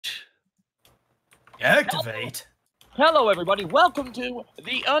Activate. Hello, everybody. Welcome to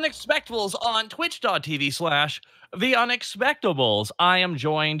the Unexpectables on twitch.tv/the Unexpectables. I am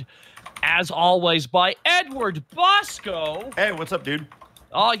joined, as always, by Edward Bosco. Hey, what's up, dude?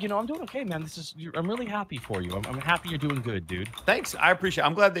 Oh, you know, I'm doing okay, man. I'm really happy for you. I'm happy you're doing good, dude. Thanks. I appreciate it.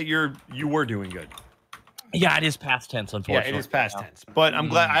 I'm glad that you were doing good. Yeah, it is past tense, unfortunately. Yeah, it is past tense. But I'm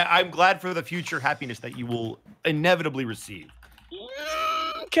glad I'm glad for the future happiness that you will inevitably receive.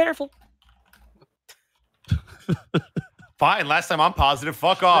 Careful. Fine. Last time I'm positive.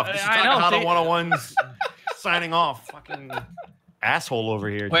 Fuck off. This is I talking know, how the see? 101's signing off. Fucking asshole over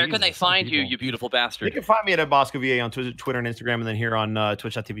here. Where Jesus, can they find you, you beautiful They bastard? can find me at Bosco VA on Twitter and Instagram, and then here on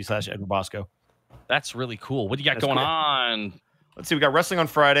twitch.tv/Edward Bosco. That's really cool. What do you got That's going cool. on? Let's see. We got wrestling on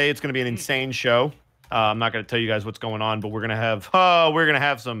Friday. It's going to be an insane show. I'm not going to tell you guys what's going on, but we're going to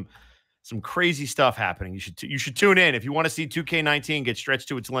have some crazy stuff happening. You should tune in if you want to see 2K19 get stretched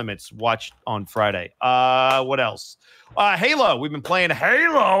to its limits. Watch on Friday. What else? Halo. We've been playing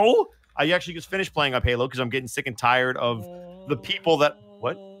Halo. I actually just finished playing up Halo because I'm getting sick and tired of the people that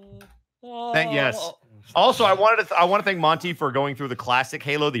yes. Also, I want to thank Monty for going through the classic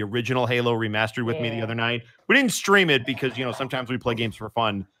Halo, the original Halo remastered with me the other night. We didn't stream it because sometimes we play games for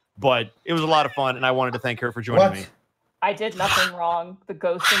fun, but it was a lot of fun, and I wanted to thank her for joining me. I did nothing wrong. The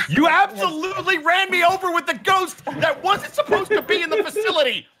ghost. You absolutely ran me over with the ghost that wasn't supposed to be in the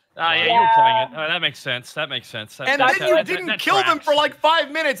facility. Yeah, you were playing it. Oh, that makes sense. That makes sense. And then you didn't kill them for like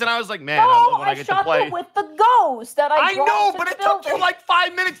 5 minutes, and I was like, man, I love when I get to play. With the ghost that I know, but it took you like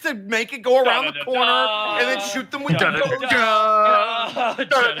 5 minutes to make it go around the corner and then shoot them with I'm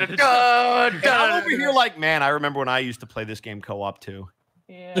over here like, man, I remember when I used to play this game co-op too.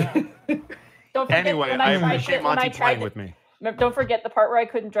 Yeah. Don't forget Anyway, I appreciate Monty playing with me. Don't forget the part where I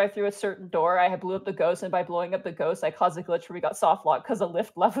couldn't drive through a certain door. I had blew up the ghost, and by blowing up the ghost, I caused a glitch where we got soft locked because the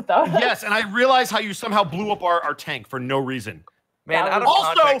lift left without us. Yes, and I realized how you somehow blew up our tank for no reason. Man, out of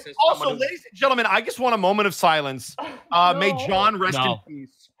also, context, ladies and gentlemen, I just want a moment of silence. May John rest in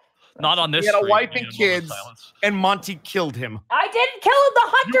peace. Not on this. He had a wife and kids, and Monty killed him. I didn't kill him. The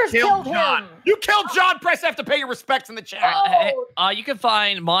hunters killed John. him. You killed John. Press F to pay your respects in the chat. You can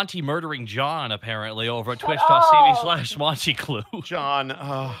find Monty murdering John apparently over at twitch.tv/Monty Clue. John.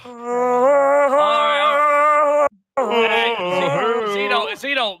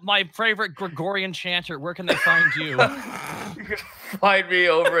 Zeno, my favorite Gregorian chanter. Where can they find you? You can find me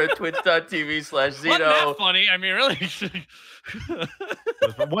over at twitch.tv/Zeno. Wasn't that funny? I mean, really.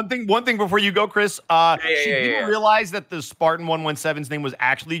 One thing before you go, Chris. She didn't realize that the Spartan 117's name was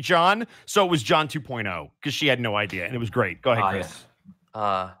actually John, so it was John 2.0 because she had no idea, and it was great. Go ahead, Chris.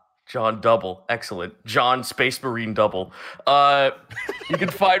 John Double, excellent. John Space Marine Double. You can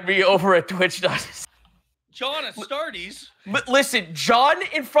find me over at twitch. John Astartes. But listen, John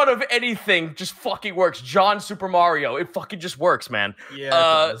in front of anything just fucking works. John Super Mario, it fucking just works, man. Yeah, it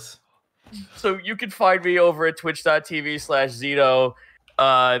does. So you can find me over at twitch.tv/Zeno,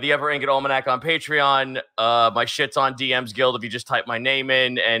 the Ever Ingot Almanac on Patreon. My shit's on DMs Guild if you just type my name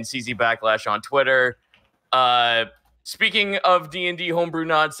in, and CZ Backlash on Twitter. Speaking of D&D homebrew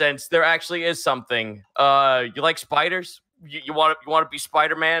nonsense, there actually is something. You like spiders? You want to be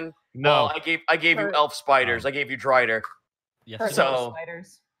Spider-Man? No. Well, I gave you elf spiders. I gave you Drider. Yes. So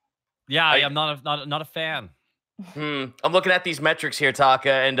spiders. Yeah, I'm not a fan. I'm looking at these metrics here,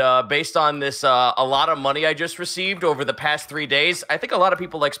 Taka, and based on this, a lot of money I just received over the past 3 days, I think a lot of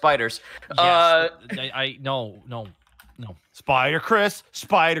people like spiders. Yes, no. Spider Chris,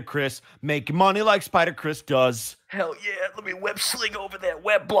 make money like Spider Chris does. Hell yeah! Let me web sling over that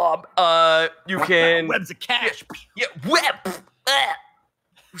web blob. You can webs of cash. Yeah, web.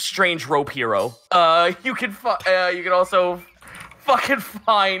 Strange rope hero. You can also fucking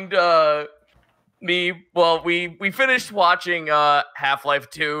find me. Well, we finished watching Half-Life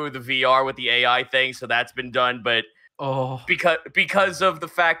 2, the VR with the AI thing, so that's been done. But because of the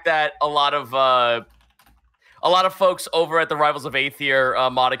fact that a lot of folks over at the Rivals of Aether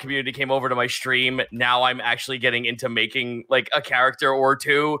modded community came over to my stream, now I'm actually getting into making like a character or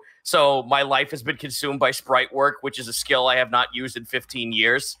two. So my life has been consumed by sprite work, which is a skill I have not used in 15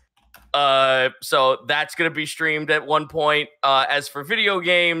 years. So that's going to be streamed at one point. As for video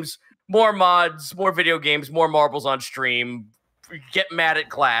games, more mods, more video games, more marbles on stream. Get mad at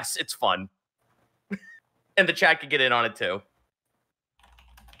Glass. It's fun. And the chat can get in on it too.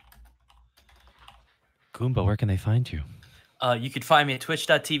 Goomba, where can they find you? You could find me at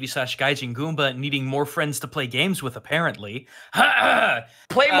twitch.tv/GaijinGoomba, needing more friends to play games with, apparently.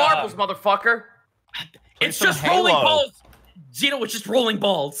 Play marbles, motherfucker. It's just rolling balls. Zeno was just rolling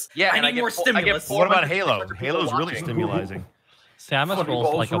balls. Yeah, I need more stimulus. What about Halo? Halo's really stimulating. Samus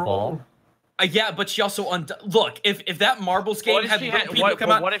rolls like a ball. Yeah, but she also look, if that marbles game had people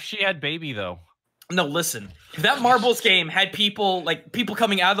come out. What if she had baby though? No, listen. If that marbles game had people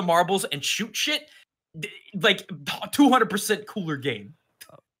coming out of the marbles and shoot shit, like 200% cooler game.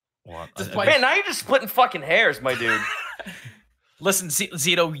 Man, now you're just splitting fucking hairs, my dude. Listen,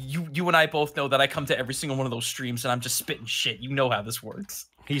 Zito, you and I both know that I come to every single one of those streams and I'm just spitting shit. You know how this works.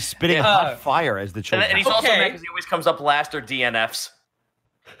 He's spitting hot fire as the children. And he's also mad because he always comes up last or DNFs.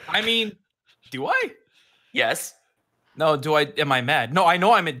 I mean, do I? Yes. No, am I mad? No, I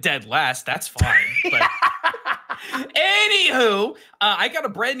know I'm at dead last. That's fine. But anywho, I got a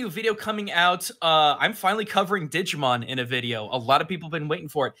brand new video coming out. I'm finally covering Digimon in a video. A lot of people have been waiting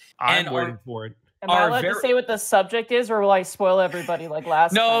for it. I'm waiting for it. Am I allowed to say what the subject is, or will I spoil everybody like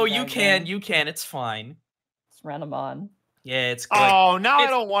last time? No, you can. You can. It's fine. It's Renamon. Yeah, it's good. Oh, now I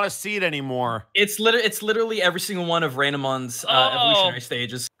don't want to see it anymore. It's literally every single one of Ranamon's evolutionary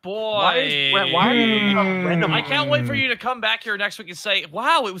stages. Boy, why are you random? I can't wait for you to come back here next week and say,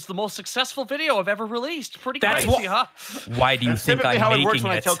 "Wow, it was the most successful video I've ever released." Pretty crazy, huh? Why do you think I'm how making it works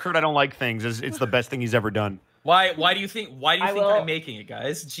when it? I tell Kurt I don't like things. It's the best thing he's ever done. Why do you think I'm making it,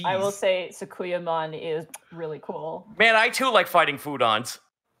 guys? Jeez. I will say Sakuyamon is really cool. Man, I too like fighting Foodons.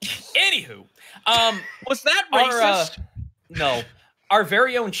 Anywho, was that racist? No. Our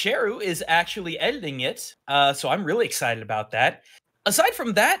very own Cheru is actually editing it, so I'm really excited about that. Aside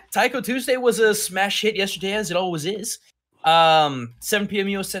from that, Taiko Tuesday was a smash hit yesterday, as it always is. 7 p.m.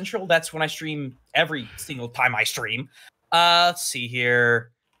 US Central, that's when I stream every single time I stream. Let's see here.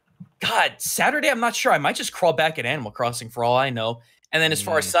 God, Saturday, I'm not sure. I might just crawl back at Animal Crossing for all I know. And then as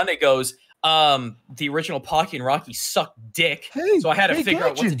far as Sunday goes, the original Pocky and Rocky sucked dick, so I had to figure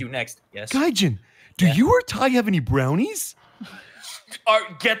out what to do next. Yes. Gaijin, do you or Ty have any brownies?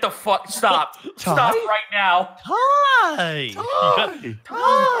 Get the fuck... Stop. Ty? Stop right now. Hi. Oh,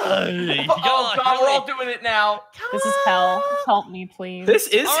 God, we're all doing it now. This is hell. Help me, please. This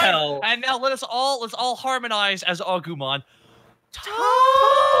is All right, hell. and now let's all harmonize as Agumon.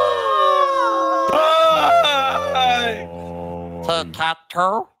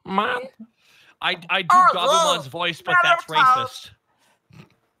 I do Gabumon's voice, but that's racist.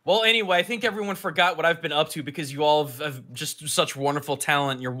 Well, anyway, I think everyone forgot what I've been up to because you all have just such wonderful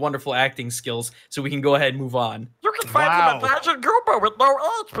talent, your wonderful acting skills, so we can go ahead and move on. You can find him a Magic Goomba with no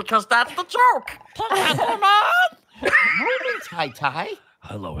H because that's the joke. Ty.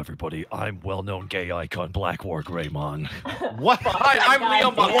 Hello, everybody. I'm well-known gay icon Blackwark Raymon. What? Hi, I'm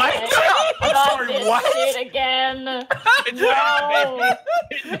Liam. What? I'm sorry, what? Shit again. No.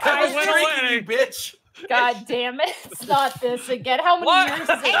 I was drinking, you bitch. God damn it. It's not this again. How many years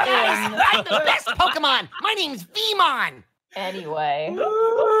has it been? I'm the best Pokemon. My name's Veemon. Anyway.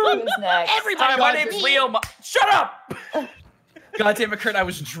 Who's next? Everybody. Hi, my name's Leo. Shut up! God damn it, Kurt, I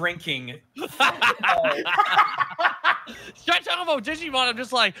was drinking. Start talking about Digimon. I'm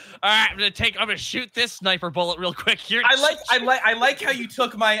just like, all right, I'm gonna shoot this sniper bullet real quick here. I like how you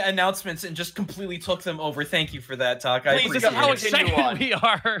took my announcements and just completely took them over. Thank you for that, Talk. I Please, This appreciate is how it. excited we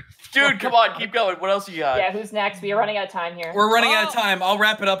are. Dude, come on, keep going. What else you got? Yeah, who's next? We are running out of time here. We're running out of time. I'll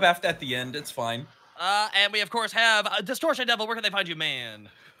wrap it up at the end. It's fine. And we of course have Distortion Devil. Where can they find you, man?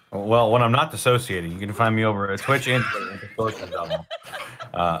 Well, when I'm not dissociating, you can find me over at Twitch and Twitter at Distortion Devil.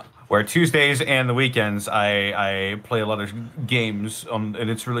 Where Tuesdays and the weekends I play a lot of games, and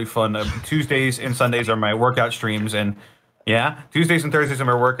it's really fun. Tuesdays and Sundays are my workout streams, and Tuesdays and Thursdays are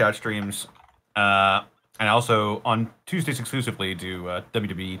my workout streams. And also on Tuesdays exclusively do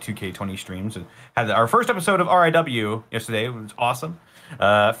WWE 2K20 streams. And had our first episode of RIW yesterday. It was awesome.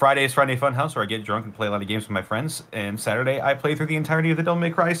 Friday is Friday Funhouse, where I get drunk and play a lot of games with my friends. And Saturday, I play through the entirety of the Devil May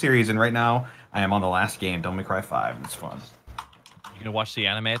Cry series. And right now, I am on the last game, Devil May Cry 5. It's fun. You gonna watch the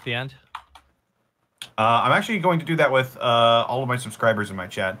anime at the end? I'm actually going to do that with all of my subscribers in my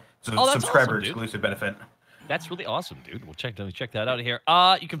chat. So Oh, that's subscriber awesome, dude. exclusive benefit. That's really awesome, dude. We'll check that out here.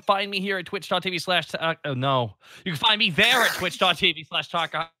 You can find me here at twitch.tv/. Oh no, you can find me there at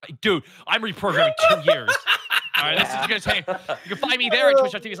twitch.tv/talk. Dude, I'm reprogramming 2 years. All right, this is gonna say. You can find me there at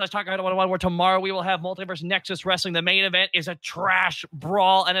twitch.tv/talk101, where tomorrow we will have Multiverse Nexus Wrestling. The main event is a trash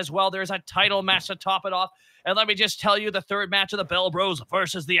brawl, and as well, there's a title match to top it off. And let me just tell you, the third match of the Bell Bros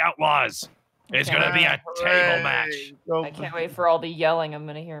versus the Outlaws is gonna be a table match. I can't wait for all the yelling I'm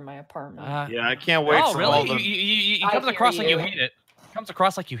gonna hear in my apartment. Yeah, I can't wait Oh, for all really? the... You I comes hear across like you you. hate it. Comes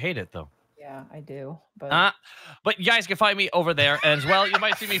across like you hate it, though. Yeah, I do. But But you guys can find me over there as well. You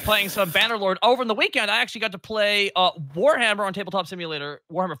might see me playing some Bannerlord. Over in the weekend, I actually got to play Warhammer on Tabletop Simulator,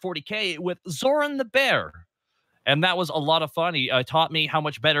 Warhammer 40K, with Zoran the Bear. And that was a lot of fun. He taught me how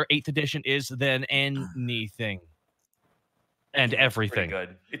much better 8th edition is than anything. and everything. Pretty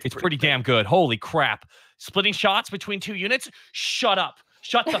good. It's pretty damn good. Holy crap. Splitting shots between 2 units? Shut up.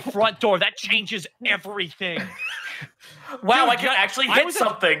 Shut the front door. That changes everything. Wow, Dude, I can actually hit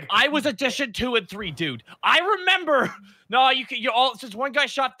something. I was edition 2 and 3, dude. I remember. No, you all, since one guy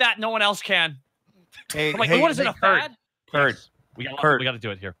shot that, no one else can. Hey, I'm like, what is it, a fad? Kurt, Yes. We got to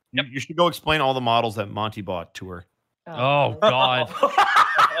do it here. you should go explain all the models that Monty bought to her. Oh, God.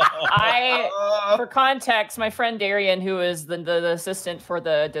 For context, my friend Darian, who is the assistant for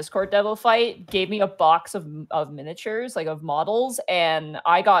the Discord Devil fight, gave me a box of miniatures, like of models, and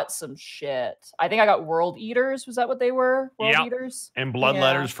I got some shit. I think I got World Eaters. Was that what they were? World Eaters? And blood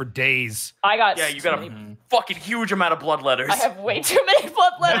letters for days. I got you got a fucking huge amount of blood letters. I have way too many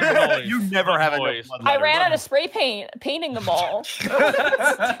blood letters. You never have enough blood letters. I ran out of spray paint painting them all.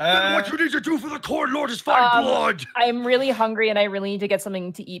 What you need to do for the Court Lord is find blood. I'm really hungry and I really need to get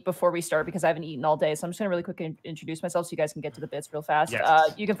something to eat before we start because I haven't eaten all day. So I'm just going to really quickly introduce myself so you guys can get to the bits real fast.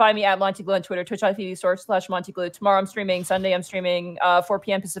 Yes. You can find me at Monty Glue on Twitter, twitch.tv/Monty Glue. Tomorrow I'm streaming. Sunday I'm streaming 4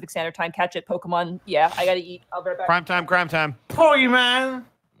 p.m. Pacific Standard Time. Catch it, Pokemon. Yeah, I got to eat. I'll be right back. Crime time. Pokemon.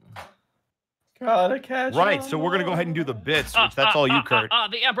 Gotta catch. Right, so we're going to go ahead and do the bits, which that's all you, Kurt.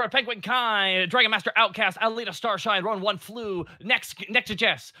 The Emperor Penguin Kai, Dragon Master Outcast, Alita Starshine, Run One Flew, Next to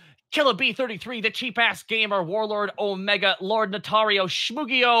Jess, Killer B33, the cheap ass gamer, Warlord Omega, Lord Notario,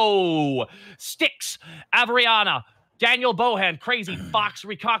 Shmugio, Styx, Avariana, Daniel Bohan, Crazy Fox,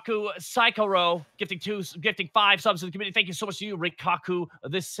 Rikaku, Psychoro, gifting 5 subs to the community. Thank you so much to you, Rikaku.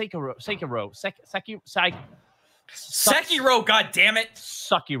 This Sekiro, God damn it.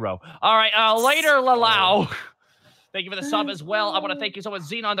 Suckiro. All right, later, Lalau. Thank you for the sub as well. I want to thank you so much,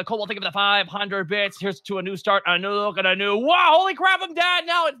 Xenon the Cobalt. Thank you for the 500 bits. Here's to a new start, a new look, and a new. Wow, holy crap, I'm dad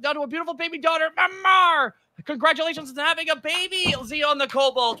now. It's done to a beautiful baby daughter, Mamar. Congratulations on having a baby, Xenon the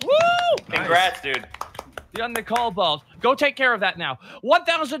Cobalt. Woo! Congrats, dude. Xenon the Cobalt. Go take care of that now.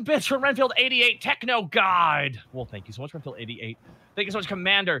 1,000 bits from Renfield 88 Techno Guide. Well, thank you so much, Renfield 88. Thank you so much,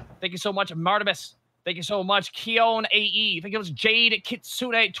 Commander. Thank you so much, Martimus. Thank you so much, Kion AE. Thank you so much, Jade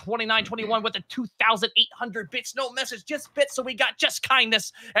Kitsune 2921 with the 2,800 bits. No message, just bits. So we got just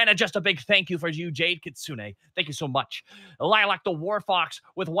kindness and just a big thank you for you, Jade Kitsune. Thank you so much. Lilac the War Fox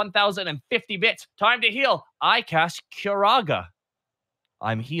with 1,050 bits. Time to heal. I cast Kuraga.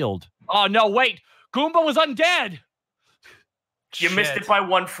 I'm healed. Oh no, wait. Goomba was undead. You missed it by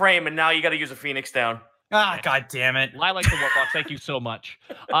 1 frame, and now you got to use a Phoenix down. Ah, god damn it. Lilac the War Fox. Thank you so much.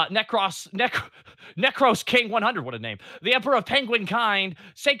 Necros King 100, what a name. The Emperor of Penguin Kind,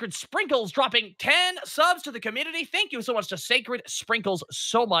 Sacred Sprinkles dropping 10 subs to the community. Thank you so much to Sacred Sprinkles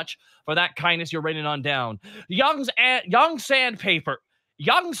so much for that kindness you're raining on down. Young Sandpaper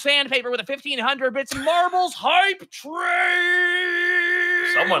with a 1,500 bits. Marbles Hype Train.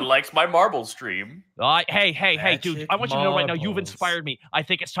 Someone likes my marble stream. Hey, dude, I want you to know right now, you've inspired me. I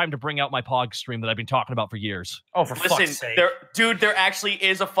think it's time to bring out my Pog stream that I've been talking about for years. Oh, for fuck's sake. There actually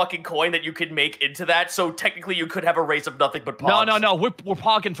is a fucking coin that you could make into that, so technically you could have a race of nothing but Pogs. No, we're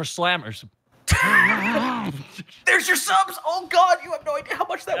Pogging for slammers. There's your subs! Oh god, you have no idea how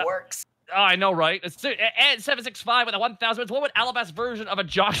much that works. Oh, I know, right? It's Ed 765 with a 1,000. What would Alabast's version of a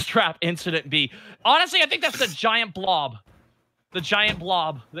jockstrap incident be? Honestly, I think that's the giant blob. The giant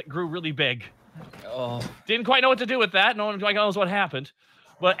blob that grew really big. Oh. Didn't quite know what to do with that. No one quite knows what happened.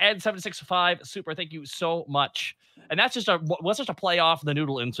 But Ed765, super, thank you so much. And that's just a play off the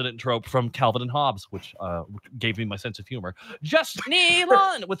noodle incident trope from Calvin and Hobbes, which gave me my sense of humor. Just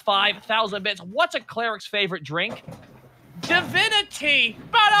Nealon with 5,000 bits. What's a cleric's favorite drink? Divinity.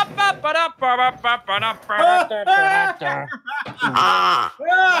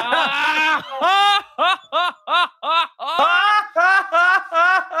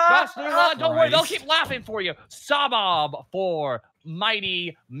 Don't worry, they'll keep laughing for you. Sabob for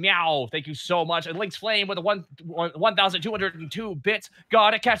Mighty Meow. Thank you so much. And Link's Flame with a 1,202 bits.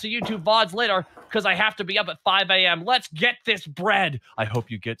 Gotta catch the YouTube VODs later because I have to be up at 5 a.m. Let's get this bread. I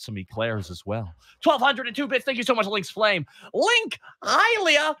hope you get some eclairs as well. 1,202 bits. Thank you so much, Link's Flame. Link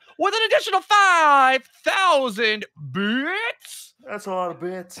Hylia with an additional 5,000 bits. That's a lot of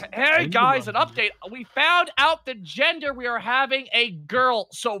bits. Hey guys, an update. We found out the gender. We are having a girl.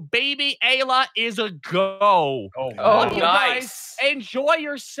 So baby Ayla is a go. Oh, you nice. Guys enjoy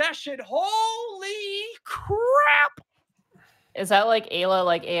your session. Holy crap. Is that like Ayla,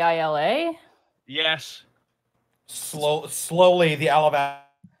 like AILA? Yes. Slowly, the Alabama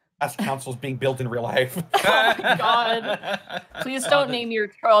Council is being built in real life. Oh my god! Please don't name your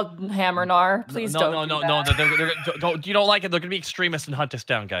child Hammernar. Please don't. No. You don't like it. They're gonna be extremists and hunt us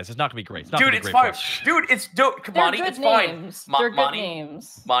down, guys. It's not gonna be great. Dude, it's fine. Dude, it's Monty, it's fine. They're good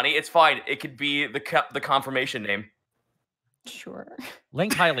names. Monty, it's fine. It could be the confirmation name. Sure.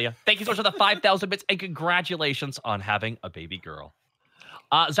 Link Hylia, thank you so much for the 5,000 bits, and congratulations on having a baby girl.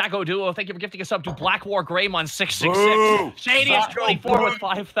 Zacho Duo, thank you for gifting us up to Black War Greymon 666. Shady is 24 with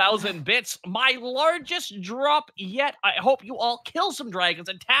 5,000 bits. My largest drop yet. I hope you all kill some dragons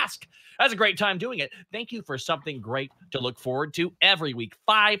and task. That's a great time doing it. Thank you for something great to look forward to every week.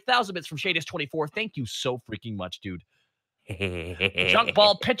 5,000 bits from Shadys 24. Thank you so freaking much, dude. Junk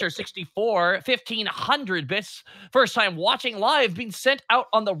Ball Pitcher 64, 1,500 bits. First time watching live, being sent out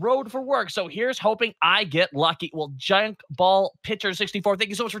on the road for work. So here's hoping I get lucky. Well, Junk Ball Pitcher 64, thank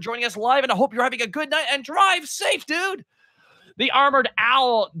you so much for joining us live, and I hope you're having a good night and drive safe, dude. The Armored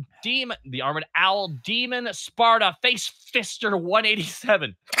Owl Demon Sparta Face Fister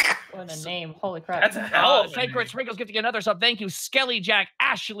 187. What a name. Holy crap. That's a hell of a Sacred name. Sprinkles gifting another sub. Thank you, Skelly Jack,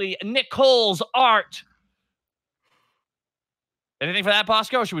 Ashley, Nicole's Art. Anything for that,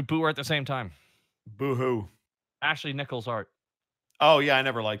 Bosco, or should we boo her at the same time? Boo-hoo. Ashley Nichols Art. Oh, yeah, I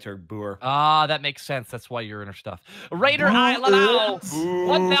never liked her. Boo her. Ah, that makes sense. That's why you're in her stuff. Raider Isla,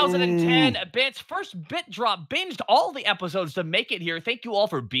 1,010 bits. First bit drop. Binged all the episodes to make it here. Thank you all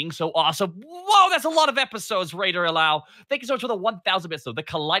for being so awesome. Whoa, that's a lot of episodes, Raider Allow. Thank you so much for the 1,000 bits, though. The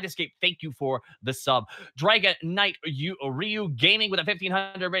Kaleidoscape, thank you for the sub. Dragon Knight Ryu Gaming with a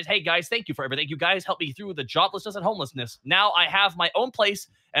 1,500 bits. Hey, guys, thank you for everything. You guys helped me through the joblessness and homelessness. Now I have my own place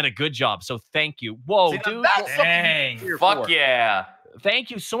and a good job, so thank you. Whoa, dude. Dang. Fuck yeah.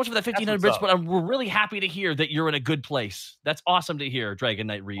 Thank you so much for the 1,500 bits, but we're really happy to hear that you're in a good place. That's awesome to hear, Dragon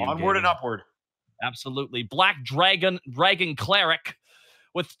Knight Ryu. Onward and upward. Absolutely. Black Dragon Cleric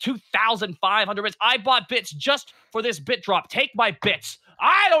with 2,500 bits. I bought bits just for this bit drop. Take my bits.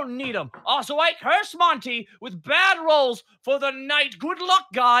 I don't need them. Also, I curse Monty with bad rolls for the night. Good luck,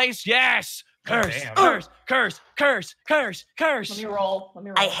 guys. Yes. Curse, curse, curse, curse, curse, curse. Let me roll.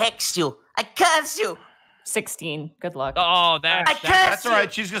 I hex you. I curse you. 16. Good luck. Oh, That's all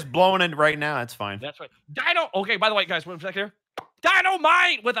right. She's just blowing it right now. That's fine. That's right. Dino. Okay, by the way, guys, one second here.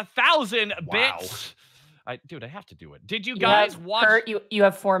 Dynamite with 1,000 bits. Dude, I have to do it. Did you guys watch? Kurt, you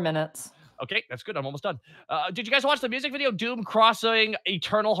have 4 minutes. Okay, that's good. I'm almost done. Did you guys watch the music video Doom Crossing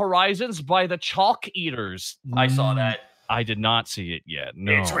Eternal Horizons by the Chalk Eaters? I saw that. I did not see it yet.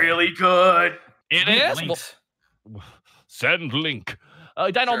 No. It's really good. It is? Well, send link.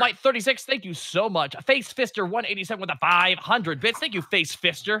 Dynamite 36, thank you so much. Face Fister 187 with a 500 bits. Thank you, Face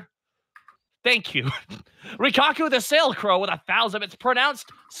Fister. Thank you. Rikaku the Sail Crow with 1,000 bits.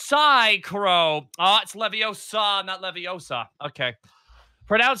 Pronounced Psy Crow. Oh, it's Leviosa, not Leviosa. Okay.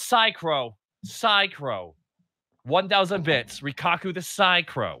 Pronounced Psy Crow. Psy Crow. 1,000 bits. Rikaku the Psy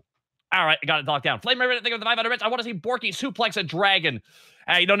Crow. All right, I got it locked down. Flame Ribbon, think of the 500 bits. I want to see Borky suplex a dragon.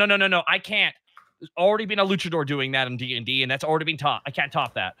 Hey, no. I can't. There's already been a luchador doing that in D&D, and that's already been taught. I can't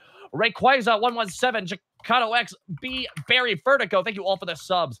top that. Rayquaza 117, Chicano X, B Barry Vertigo. Thank you all for the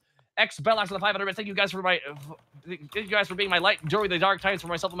subs. X Bellax for the 500 bits. Thank you guys for being my light during the dark times for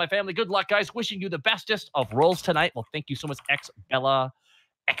myself and my family. Good luck, guys. Wishing you the bestest of rolls tonight. Well, thank you so much, X Bella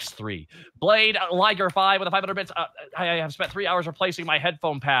X3. Blade Liger 5 with the 500 bits. I have spent 3 hours replacing my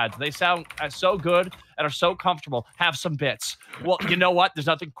headphone pads. They sound so good and are so comfortable. Have some bits. Well, you know what? There's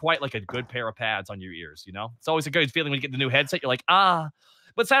nothing quite like a good pair of pads on your ears, you know? It's always a good feeling when you get the new headset. You're like, ah.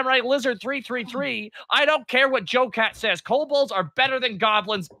 But Samurai Lizard 333, I don't care what Joe Cat says. Kobolds are better than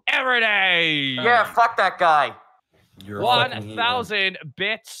goblins every day. Yeah, fuck that guy. 1,000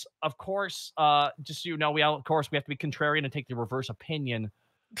 bits. Of course, just so you know, we have to be contrarian and take the reverse opinion.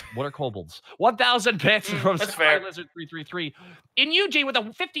 What are kobolds? 1,000 bits from Samurai Lizard 333. In UG with a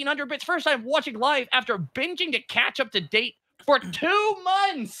 1,500 bits. First time watching live after binging to catch up to date for 2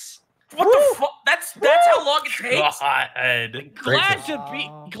 months. What the fuck? That's how long it takes. God.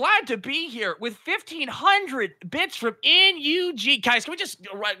 Glad to be here with 1,500 bits from NUG. Guys, can we just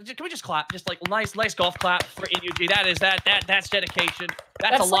clap? Just like nice golf clap for NUG. That's dedication.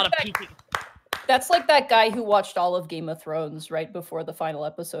 That's a lot of peaking. That's like that guy who watched all of Game of Thrones right before the final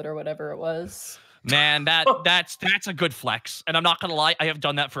episode or whatever it was. Man, that's a good flex. And I'm not gonna lie, I have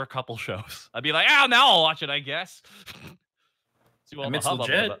done that for a couple shows. I'd be like, oh, now I'll watch it, I guess. It's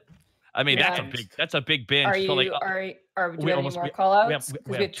legit. I mean, that's a big binge. Are you? So like, do we have any more call-outs?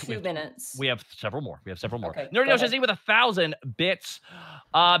 We have 2 minutes. We have several more. Okay, Nerdy Notions with 1,000 bits.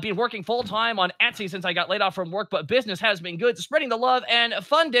 Been working full time on Etsy since I got laid off from work, but business has been good, spreading the love and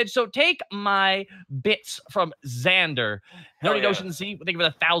funded. So take my bits from Xander. Nerdy Notions Z, thank you for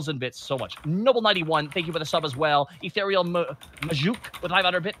the 1,000 bits so much. Noble 91, thank you for the sub as well. Ethereal Majuk with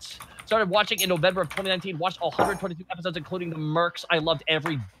 500 bits. Started watching in November of 2019. Watched all 122 episodes, including the Mercs. I loved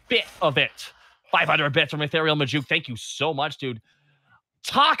every bit of it. 500 bits from Ethereal Majuk. Thank you so much, dude.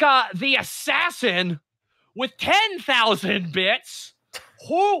 Taka the Assassin with 10,000 bits.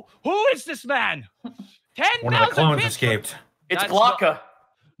 Who is this man? 10,000 One of the clones bits. escaped. It's That's Glocka.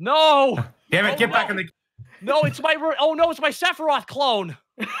 No. Damn it! Oh, Get back in the. No, it's my Sephiroth clone.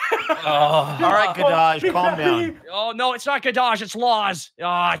 All right, Gadaj, calm down. Oh no, it's not Gadaj, it's Laws.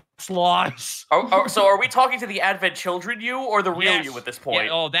 It's Laws. So are we talking to the Advent Children you or the real Yes. you at this point?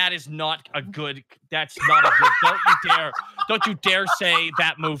 Yeah, that is not a good. That's not a good. Don't you dare say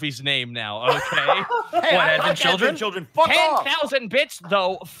that movie's name now, okay? Hey, What, I Advent like Children? Children, fuck off. 10,000 bits,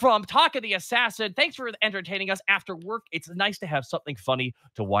 though, from Talk of the Assassin. Thanks for entertaining us after work. It's nice to have something funny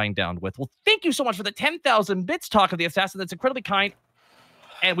to wind down with. Well, thank you so much for the 10,000 bits, Talk of the Assassin. That's incredibly kind.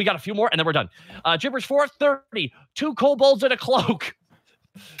 And we got a few more, and then we're done. Gibberish 430, 2 kobolds in a cloak.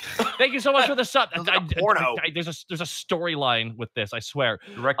 Thank you so much for the sub. Sounds like a porno. There's a storyline with this, I swear.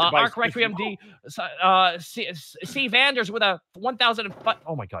 Directed by Arc Requiem D, C. Vanders with a 1,000.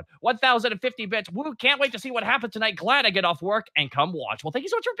 Oh my God, 1,050 bits. Woo! Can't wait to see what happens tonight. Glad I get off work and come watch. Well, thank you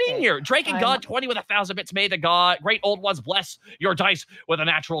so much for being here. Drake and God 20 with 1,000 bits. May the God, great old ones, bless your dice with a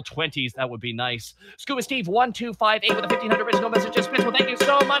natural 20s. That would be nice. Scuba Steve 1258 with a 1,500 bits. No messages. Bits. Well, thank you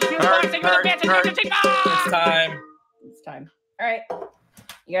so much. It's time. It's time. All right.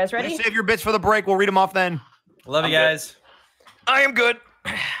 You guys ready? Save your bits for the break. We'll read them off then. Love you guys. I am good.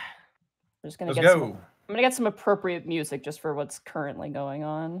 I'm just gonna Let's get go. I'm gonna get some appropriate music just for what's currently going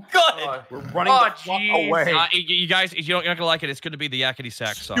on. Good. We're running the clock away. You guys, you're not gonna like it. It's gonna be the Yakety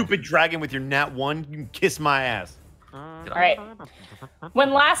Sax song. Stupid dragon with your nat 1. You can kiss my ass. All right.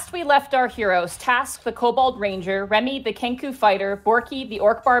 When last we left our heroes, Task the Kobold Ranger, Remy the Kenku Fighter, Borky the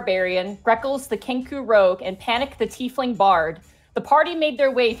Orc Barbarian, Greckles the Kenku Rogue, and Panic the Tiefling Bard, the party made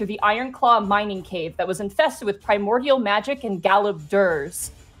their way through the Ironclaw mining cave that was infested with primordial magic and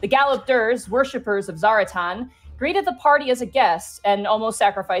Galabdurs. The Galabdurs, worshippers of Zaratan, greeted the party as a guest and almost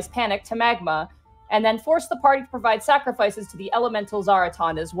sacrificed Panic to Magma, and then forced the party to provide sacrifices to the elemental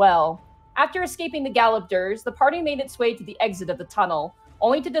Zaratan as well. After escaping the Galabdurs, the party made its way to the exit of the tunnel,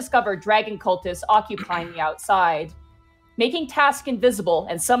 only to discover dragon cultists occupying the outside. Making Task invisible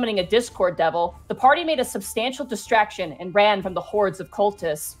and summoning a Discord Devil, the party made a substantial distraction and ran from the hordes of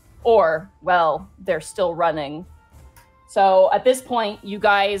cultists. Or, well, they're still running. So at this point, you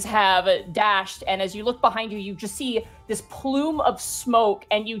guys have dashed, and as you look behind you, you just see this plume of smoke,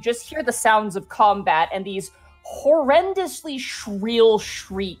 and you just hear the sounds of combat and these horrendously shrill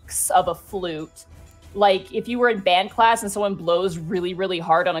shrieks of a flute. Like if you were in band class and someone blows really, really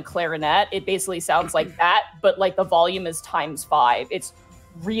hard on a clarinet, it basically sounds like that, but like the volume is ×5. It's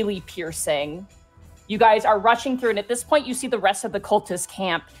really piercing. You guys are rushing through, and at this point you see the rest of the cultist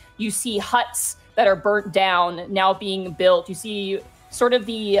camp. You see huts that are burnt down now being built. You see sort of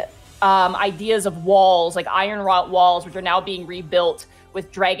the ideas of walls, like iron wrought walls, which are now being rebuilt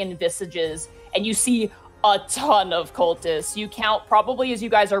with dragon visages, and you see a ton of cultists. You count probably as you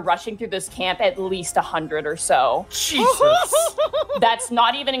guys are rushing through this camp at least 100 or so. Jesus. That's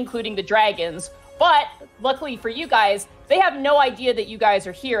not even including the dragons. But luckily for you guys, they have no idea that you guys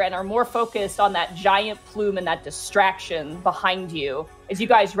are here and are more focused on that giant plume and that distraction behind you as you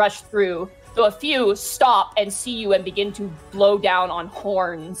guys rush through. So a few stop and see you and begin to blow down on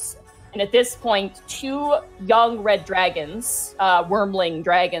horns. And at this point, 2 young red dragons, wormling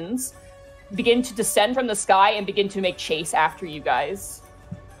dragons, begin to descend from the sky and begin to make chase after you guys.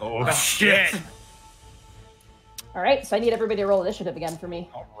 Oh, shit. All right, so I need everybody to roll initiative again for me.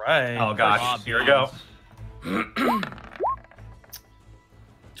 All right. Oh, gosh. Here we go.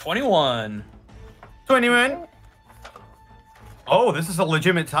 21. 21. Oh, this is a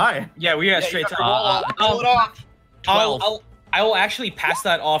legitimate tie. Yeah, we got straight Roll it time. off. 12. I will actually pass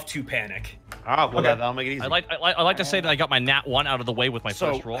that off to Panic. Ah, well, Okay. that'll make it easy. I like to say that I got my nat 1 out of the way with my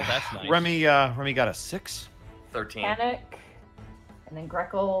first roll. That's nice. Remy got a 6. 13. Panic, and then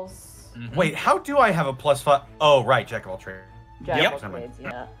Greckles. Wait, how do I have a +5? Oh, right, Jack of all trades. Jack of Yep. Blades,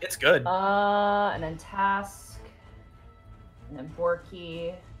 yeah. It's good. And then Task, and then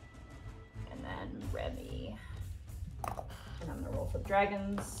Borky, and then Remy. And I'm gonna roll for the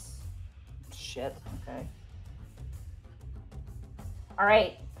dragons. Shit, okay. All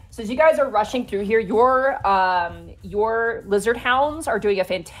right. So as you guys are rushing through here, your lizard hounds are doing a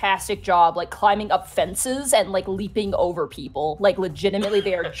fantastic job, like climbing up fences and like leaping over people. Like legitimately,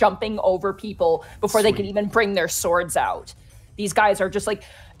 they are jumping over people before they can even bring their swords out. These guys are just like,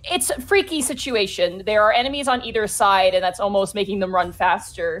 it's a freaky situation. There are enemies on either side, and that's almost making them run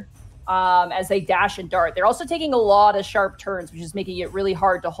faster as they dash and dart. They're also taking a lot of sharp turns, which is making it really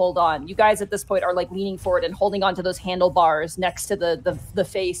hard to hold on. You guys at this point are like leaning forward and holding onto those handlebars next to the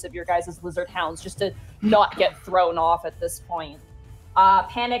face of your guys' lizard hounds just to not get thrown off at this point.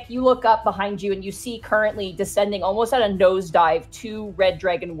 Panic, you look up behind you and you see currently descending almost at a nosedive 2 red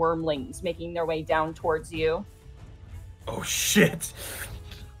dragon wormlings making their way down towards you. Oh shit.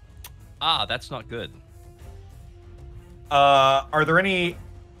 Ah, that's not good. Are there any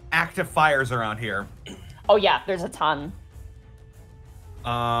active fires around here? Oh yeah, there's a ton.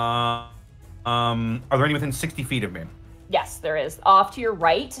 Are there any within 60 feet of me? Yes, there is. Off to your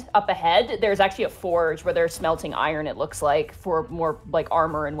right, up ahead, there's actually a forge where they're smelting iron, it looks like, for more like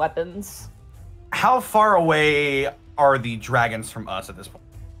armor and weapons. How far away are the dragons from us at this point?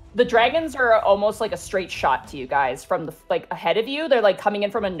 The dragons are almost like a straight shot to you guys from the like ahead of you. They're like coming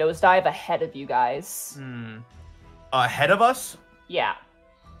in from a nosedive ahead of you guys. Ahead of us? Yeah.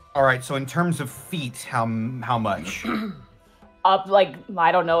 All right, so in terms of feet, how much? Up like,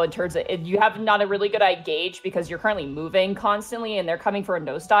 I don't know, in terms of, you have not a really good eye gauge because you're currently moving constantly and they're coming for a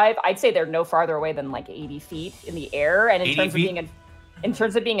nosedive. I'd say they're no farther away than like 80 feet in the air, and in terms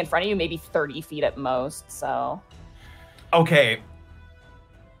of being in front of you, maybe 30 feet at most. So Okay.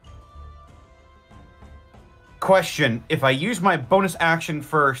 Question, if I use my bonus action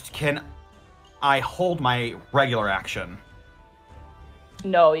first, can I hold my regular action?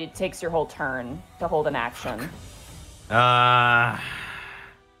 no, it takes your whole turn to hold an action. All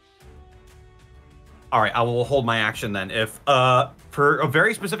right, I will hold my action then. If for a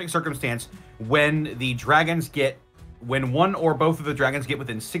very specific circumstance, when one or both of the dragons get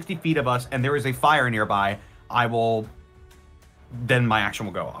within 60 feet of us and there is a fire nearby, then my action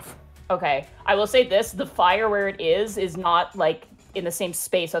will go off. Okay, I will say this: the fire where it is not like in the same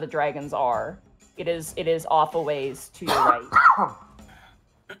space that the dragons are. It is off a ways to your right.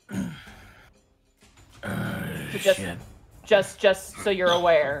 So just so you're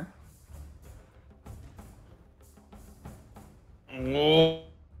aware. Oh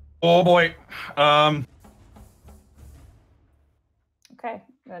boy. Okay,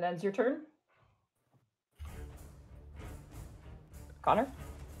 that ends your turn. Connor?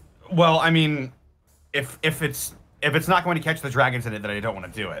 Well, I mean, if it's not going to catch the dragons in it, then I don't want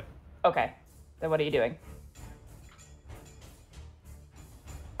to do it. Okay, then what are you doing?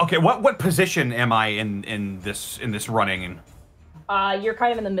 Okay, what position am I in this running? You're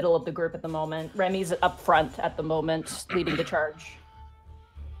kind of in the middle of the group at the moment. Remy's up front at the moment, leading the charge.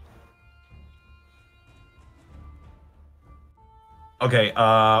 Okay,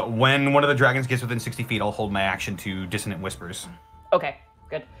 when one of the dragons gets within 60 feet, I'll hold my action to Dissonant Whispers. Okay,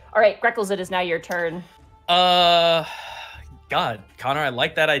 good. All right, Greckles, it is now your turn. God, Connor, I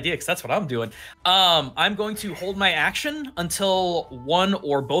like that idea because that's what I'm doing. I'm going to hold my action until one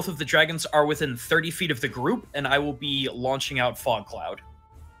or both of the dragons are within 30 feet of the group, and I will be launching out Fog Cloud.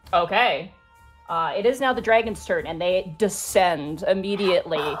 Okay. It is now the dragon's turn, and they descend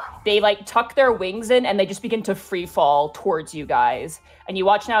immediately. They, like, tuck their wings in, and they just begin to free fall towards you guys. And you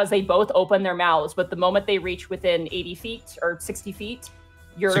watch now as they both open their mouths, but the moment they reach within 80 feet, or 60 feet,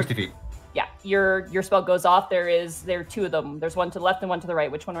 60 feet. Yeah, your spell goes off. There are 2 of them. There's one to the left and one to the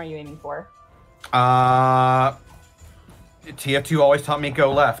right. Which one are you aiming for? TF2 always taught me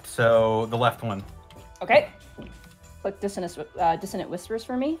go left, so the left one. Okay. Click Dissonant Whispers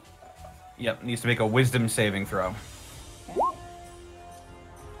for me. Yep, needs to make a Wisdom saving throw. Okay.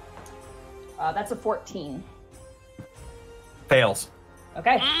 That's a 14. Fails.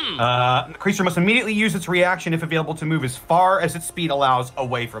 Okay. The creature must immediately use its reaction if available to move as far as its speed allows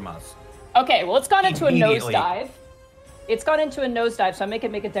away from us. Okay, well, it's gone into a nosedive. It's gone into a nosedive, so I make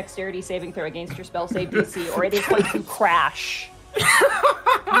it make a dexterity saving throw against your spell save DC, or it is going to crash.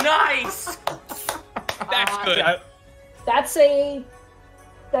 Nice! That's good.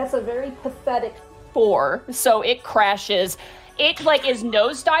 That's a very pathetic 4. So it crashes. It like is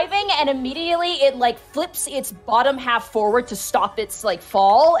nosediving, and immediately it like flips its bottom half forward to stop its like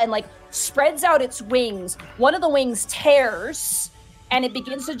fall, and like spreads out its wings. One of the wings tears, and it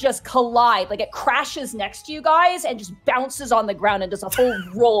begins to just collide. Like it crashes next to you guys and just bounces on the ground and does a full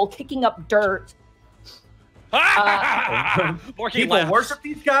roll, kicking up dirt. People worship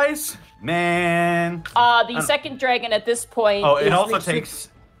these guys? Man. The second dragon at this point. Oh, it also takes.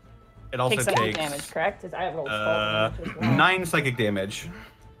 It also takes psychic damage, correct? I have rolled fall damage as well. 9 psychic damage.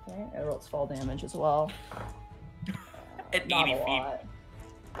 Okay, I rolled fall damage as well. At 80 Not a feet. lot.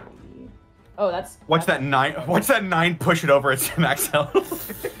 Oh, that's What's that 9? What's that 9 push it over its max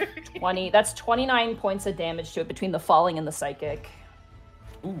health? 20. That's 29 points of damage to it between the falling and the psychic.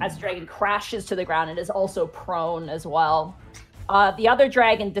 Ooh. As the dragon crashes to the ground, it is also prone as well. The other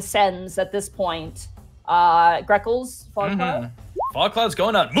dragon descends at this point. Greckles, Fog Cloud. Fog Cloud's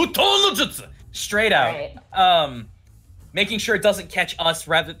going on Muton no Jutsu! Straight out. Right. Making sure it doesn't catch us,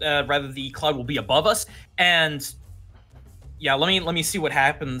 rather the cloud will be above us, and Yeah, let me see what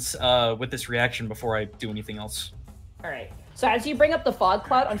happens with this reaction before I do anything else. All right. So as you bring up the fog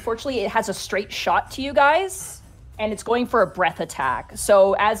cloud, unfortunately, it has a straight shot to you guys, and it's going for a breath attack.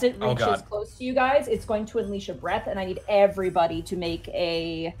 So as it reaches close to you guys, it's going to unleash a breath, and I need everybody to make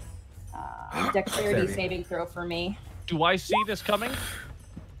a dexterity saving throw for me. Do I see this coming?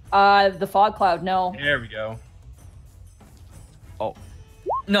 The fog cloud, no. There we go. Oh.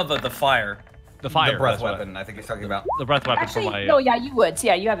 No, the fire. The fire. The breath weapon, I think he's talking about. The breath weapon Actually, for my... no, yeah, you would. So,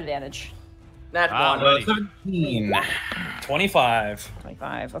 yeah, you have advantage. Nat Alrighty. 17. 25.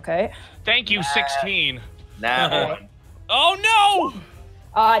 25, okay. Thank you, 16. Nat 1. Oh, no!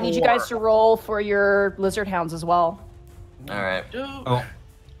 I need you guys to roll for your lizard hounds as well. All right. Oh,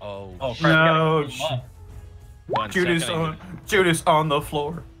 Oh, crap, no. we gotta Judas on the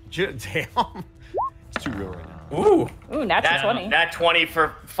floor. Damn. It's too real right now. Ooh. Ooh, natural 20. Nat 20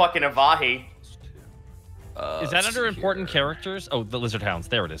 for fucking Avahi. Is that under important characters? Oh, the lizard hounds.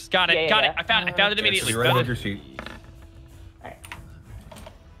 There it is. Got it. Yeah, Got yeah. it. I found it immediately. Right Found on it. your sheet.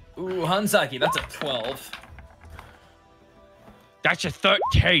 Ooh, Hanzaki, that's a 12. That's a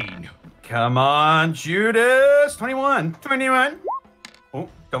 13. Come on, Judas. 21. 21. Oh,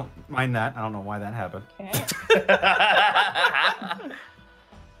 don't mind that. I don't know why that happened. Okay.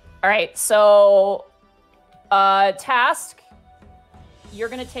 All right, so Task, you're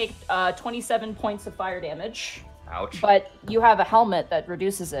going to take 27 points of fire damage. Ouch. But you have a helmet that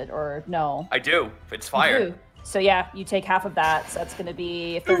reduces it, or no? I do. It's You fire. do. So yeah, you take half of that, so that's going to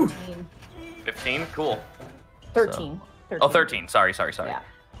be 13. 15? Cool. 13. 13. Oh, 13. Sorry.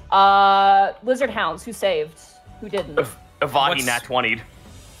 Yeah. Lizard hounds, who saved? Who didn't? Avahi Nat 20'd.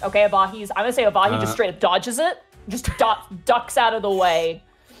 Okay, Avahi's. I'm going to say Avahi just straight up dodges it. Just ducks out of the way.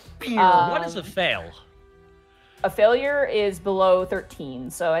 What is a fail? A failure is below 13,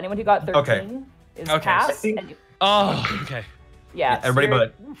 so anyone who got 13 is passed. And Oh, okay. yeah, Everybody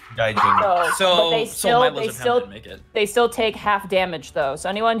but Gaijin. but they So my still, lizard hound didn't make it. they still take half damage though. So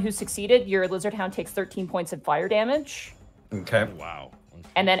anyone who succeeded, your lizard hound takes 13 points of fire damage, Okay. Wow.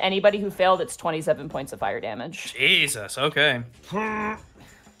 and then anybody who failed, it's 27 points of fire damage. Jesus, okay.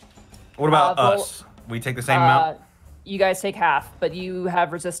 What about Vol- us? We take the same amount? You guys take half, but you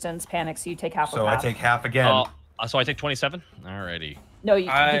have resistance panic, so you take half So of I half. take half again. So I take 27? Alrighty. No, did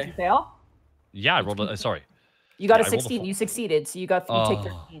you fail? Yeah, I rolled a... Sorry. You got Yeah, a I rolled a 16. full. You succeeded, so you take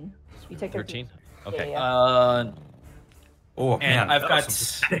 13. You take 13? 13. Okay. Yeah. Oh, And man. I've that got, was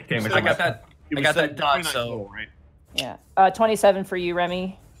some pathetic damage I on got my- that. I got that dot. So right? Yeah. 27 for you,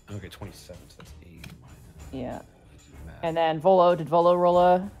 Remy. Okay, 27. So that's 8 minus. Yeah. And then Volo, did Volo roll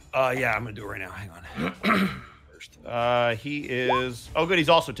a... Yeah, I'm gonna do it right now. Hang on. First. He is. Oh, good. He's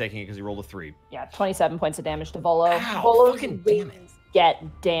also taking it because he rolled a 3. Yeah, 27 points of damage to Volo. Ow, Volo's fucking damn it. wings get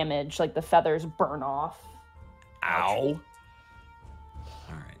damaged, like the feathers burn off. Ow.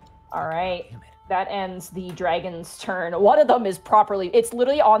 All right. That ends the dragon's turn. One of them is properly... It's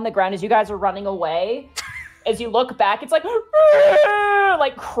literally on the ground as you guys are running away. As you look back, it's like...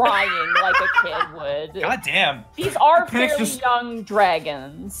 like crying like a kid would. God damn. These are Panic's fairly just- young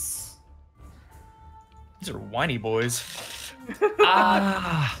dragons. These are whiny boys.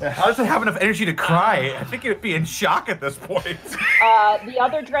 How does it have enough energy to cry? I think it would be in shock at this point. The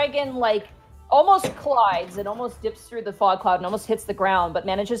other dragon, like, almost collides and almost dips through the fog cloud and almost hits the ground, but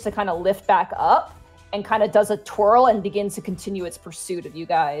manages to kind of lift back up and kind of does a twirl and begins to continue its pursuit of you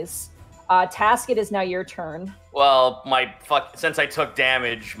guys. Task, it is now your turn. Well, since I took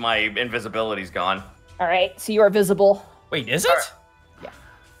damage, my invisibility's gone. All right, so you are visible. Wait, is it? Yeah.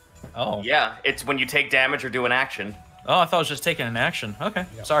 Oh. Yeah, it's when you take damage or do an action. Oh, I thought I was just taking an action. Okay,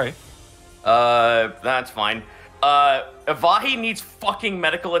 sorry. That's fine. Avahi needs fucking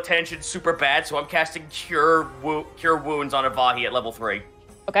medical attention super bad, so I'm casting Cure Wounds on Avahi at level 3.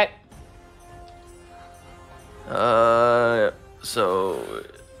 Okay. So...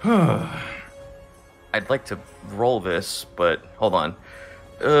 I'd like to roll this, but hold on.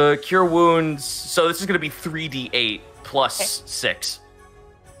 Cure Wounds... So this is going to be 3d8 plus 6.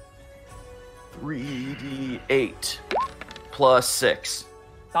 3d8 plus 6.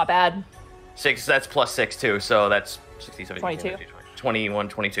 Not bad. 6, that's plus 6 too, so that's 60, 70, 22. 21,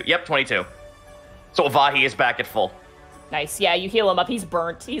 22. Yep, 22. So Avahi is back at full. Nice. Yeah, you heal him up. He's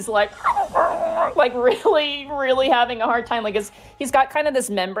burnt. He's like really, really having a hard time. Like he's got kind of this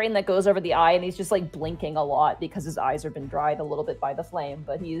membrane that goes over the eye, and he's just like blinking a lot because his eyes have been dried a little bit by the flame.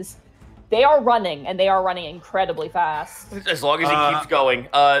 But they are running, and they are running incredibly fast. As long as he keeps going.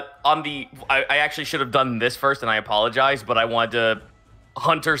 I actually should have done this first, and I apologize, but I wanted to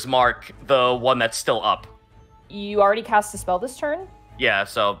Hunter's Mark the one that's still up. You already cast a spell this turn? Yeah,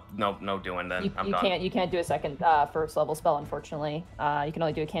 so no doing then. You, I'm you done. can't do a second first level spell, unfortunately. You can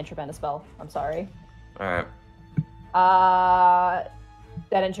only do a cantrip and a spell. I'm sorry. All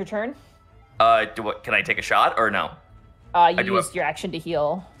That ends your turn. right. Can I take a shot or no? You used your action to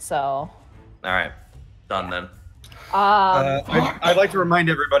heal, so. All right. Done then. I'd like to remind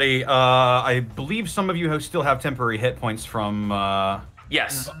everybody. I believe some of you still have temporary hit points from.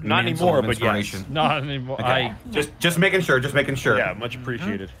 Yes. Not Mantle anymore, of but yes. Inspiration. Not anymore. Okay. Just making sure. Just making sure. Yeah, much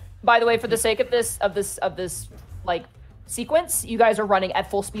appreciated. By the way, for the sake of this like sequence, you guys are running at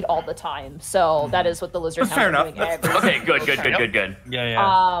full speed all the time, so that is what the lizard That's hounds fair are enough. doing. That's every Okay. Good. single turn. Good. Yeah.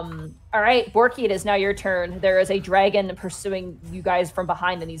 All right, Borky, it is now your turn. There is a dragon pursuing you guys from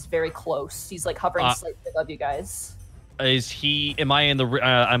behind, and he's very close. He's like hovering slightly above you guys. Is he? Am I in the?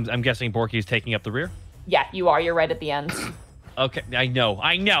 I'm guessing Borky is taking up the rear. Yeah, you are. You're right at the end. Okay, I know.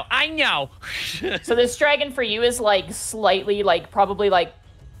 So this dragon for you is like slightly, like probably like,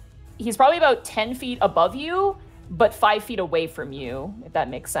 he's probably about 10 feet above you, but 5 feet away from you, if that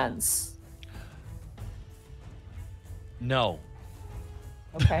makes sense. No.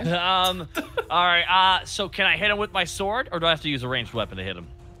 Okay. All right. So can I hit him with my sword, or do I have to use a ranged weapon to hit him?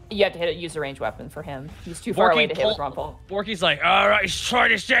 You have to use a ranged weapon for him. He's too far away to hit with Rumpel. Borky's like, all right,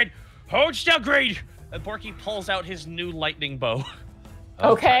 sword is dead. Hold still, greed. And Borky pulls out his new lightning bow.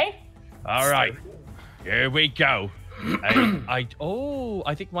 Okay. All right, here we go. I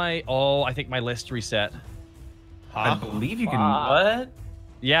think my list reset. I believe you can. What?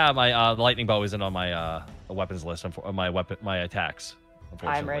 Yeah, my the lightning bow isn't on my weapons list. On my attacks.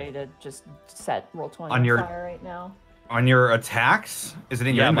 I'm ready to just set roll 20 On your- fire right now. On your attacks, is it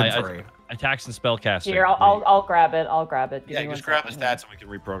in your inventory? Attacks and spellcasting. Here, I'll grab it. I'll grab it. Give Yeah, me one just grab the second. stats and we can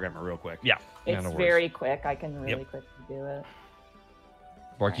reprogram it real quick. Yeah. It's no worries. very quick. I can really quickly do it.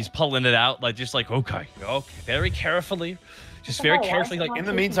 Borky's pulling it out, like okay, very carefully, just very carefully, like. In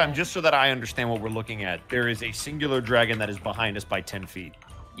the meantime, just so that I understand what we're looking at, there is a singular dragon that is behind us by 10 feet.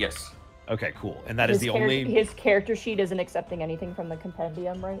 Yes. Okay, cool. And that is the only... His character sheet isn't accepting anything from the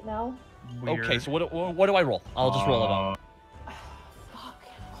compendium right now. Okay, so what do I roll? I'll just roll it on. Fuck.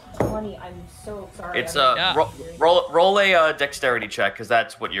 20. I'm so sorry. It's Yeah. roll a dexterity check because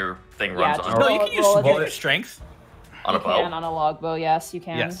that's what your thing runs just on. No, roll- you can use roll a your dex- strength. On a You can bow. on a logbow, yes, you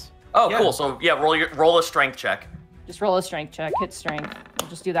can. Yes. Oh, Yeah. cool. So yeah, roll a strength check. Just roll a strength check. Hit strength. We'll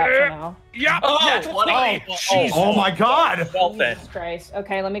just do that for now. Yeah. Oh, That's 20. Oh my God! Well then. Jesus Christ.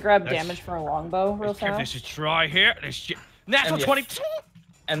 Okay, let me grab damage for a longbow real Let's give fast. this a try here. Natural And the- 22.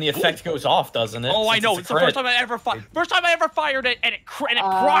 And the effect goes off, doesn't it? Oh, I Since know. a It's the first crit. time I ever fired it, and it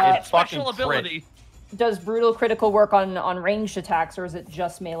procced its special fucking crit. ability. Does brutal critical work on ranged attacks, or is it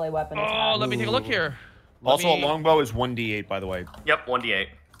just melee weapon attacks? Oh, let me take a look here. Also, a longbow is 1d8, by the way. Yep, 1d8.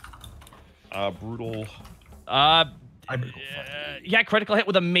 Brutal... Yeah, critical hit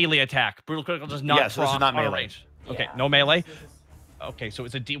with a melee attack. Brutal critical does not. Yes, this is proc not on melee. range. Okay, Yeah. no melee. Okay, so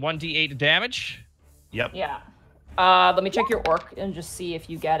it's a 1d8 damage. Yep. Yeah. Let me check your orc and just see if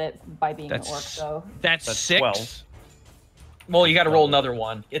you get it by being an orc, though. That's That's 6. 12. Well, you got to roll another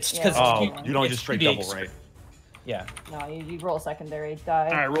one. It's because Oh, you don't it's just straight 2d8. double, right? Yeah. No, you roll a secondary die.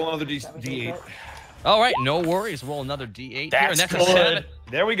 All right, roll another That would be d8. good. All right, no worries. Roll another d8 here, and That's that's a good. 7.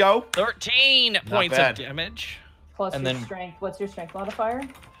 There we go. 13 points bad. of damage. Plus And your then- strength. What's your strength modifier?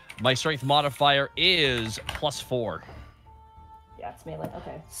 My strength modifier is +4. Yeah, it's melee.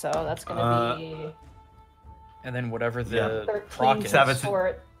 Okay, so that's gonna be And then whatever the 13 proc is. Seven.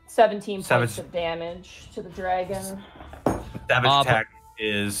 for 17 Seven. points of damage to the dragon. Damage attack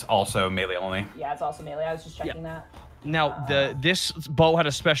is also melee only. Yeah, it's also melee. I was just checking that. Now, this bow had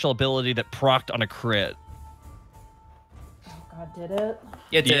a special ability that procced on a crit. Oh God, did it?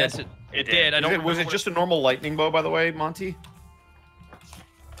 It did. Yes, it did. I don't. Was it just a normal lightning bow, by the way, Monty?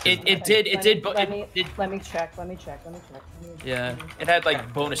 It Okay, did. It let did. me- But Let me it, let me check. Let me check. yeah. It had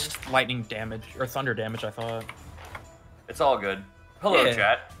like bonus lightning damage or thunder damage. I thought. It's all good. Hello, Yeah.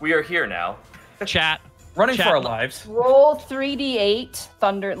 chat. We are here now. Chat. Running Chat- for our lives. Roll 3d8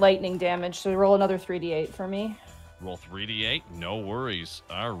 thunder lightning damage. So roll another 3d8 for me. Roll 3d8. No worries.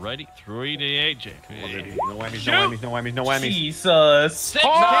 Alrighty, 3d8. No whammies, no whammies, no whammies, no whammies. Jesus.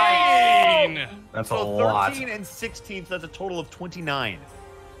 16. That's a So lot. 13 and 16, so that's a total of 29.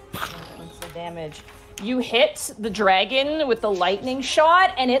 Points of damage. You hit the dragon with the lightning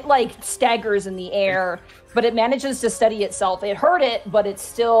shot, and it like staggers in the air, but it manages to steady itself. It hurt it, but it's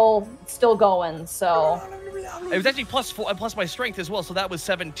still going. So It was actually +4 and plus my strength as well, so that was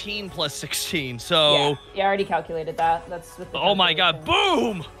 17 plus 16. So, yeah, I already calculated that. That's with the oh my God,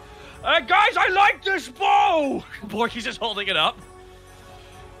 calculation. boom! Guys, I like this bow. Borky's just holding it up.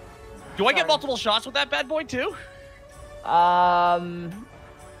 Do I get multiple shots with that bad boy too?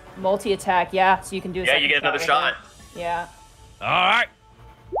 Multi-attack, yeah, so you can do a Yeah, second you get another with shot. it. Yeah. All right.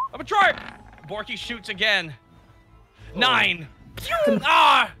 I'm gonna try it. Borky shoots again. 9.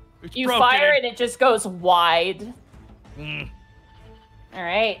 Ah! It's You broken. fire and it just goes wide. Mm. All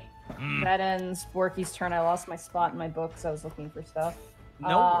right. That ends Borky's turn. I lost my spot in my book because I was looking for stuff.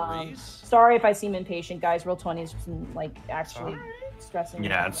 No worries. Sorry if I seem impatient, guys. Roll 20's been like actually stressing me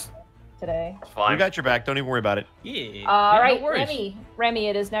Yeah, out it's today. It's fine. We got your back. Don't even worry about it. Yeah. All no right, worries. Remy,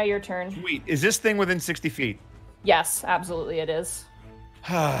 it is now your turn. Sweet. Is this thing within 60 feet? Yes, absolutely, it is.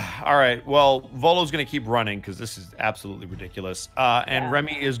 All right. Well, Volo's going to keep running because this is absolutely ridiculous. And Yeah.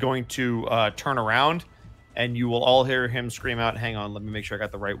 Remy is going to turn around, and you will all hear him scream out. Hang on. Let me make sure I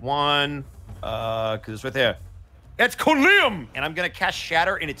got the right one. Because it's right there. It's Kolium! And I'm going to cast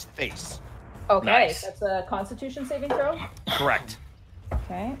Shatter in its face. Okay, Nice. that's a Constitution saving throw. Correct.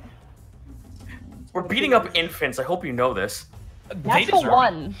 Okay. We're beating up infants. I hope you know this. They Natural deserve it.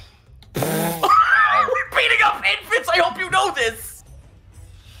 1. We're beating up infants. I hope you know this.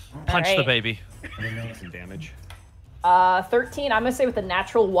 Punch the Alright. baby. Some damage. 13. I'm gonna say with the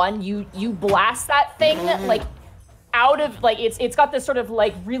natural 1, you blast that thing like out of like it's got this sort of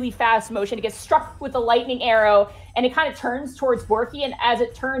like really fast motion. It gets struck with a lightning arrow, and it kind of turns towards Borky. And as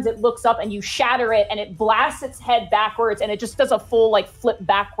it turns, it looks up, and you shatter it, and it blasts its head backwards, and it just does a full like flip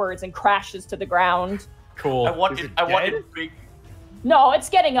backwards and crashes to the ground. Cool. I wanted big. No, it's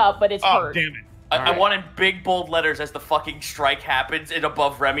getting up, but it's Oh, hurt. damn it. I wanted big bold letters as the fucking strike happens, and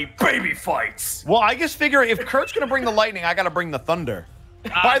above Remy, baby fights. Well, I just figure if Kurt's going to bring the lightning, I got to bring the thunder.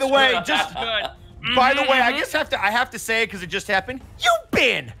 By the way, just Good. by the way, I have to say it because it just happened. You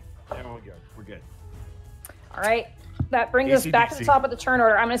bin. There we go. We're good. All right, that brings us back to the AC/DC. top of the turn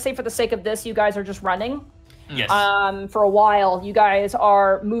order. I'm gonna say for the sake of this, you guys are just running. Yes. For a while, you guys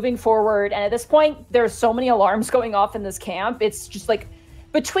are moving forward, and at this point, there's so many alarms going off in this camp. It's just like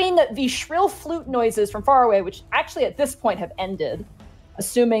between the shrill flute noises from far away, which actually at this point have ended,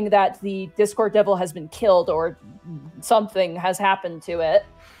 assuming that the Discord Devil has been killed or something has happened to it.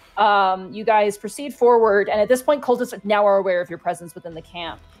 You guys proceed forward, and at this point, cultists now are aware of your presence within the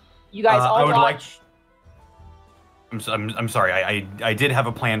camp. You guys all I would like- watch. I'm sorry. I did have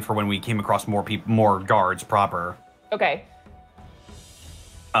a plan for when we came across more guards proper. Okay.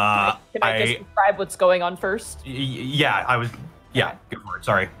 Uh, Can I just describe what's going on first? Yeah, I was. Yeah, go for it.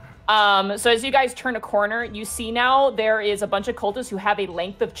 Sorry. So as you guys turn a corner, you see now there is a bunch of cultists who have a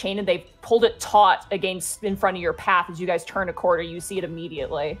length of chain, and they've pulled it taut against in front of your path. As you guys turn a corner, you see it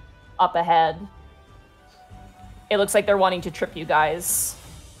immediately up ahead. It looks like they're wanting to trip you guys.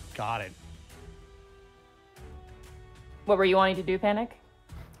 Got it. What were you wanting to do, Panic?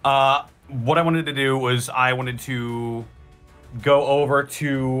 What I wanted to do was I wanted to go over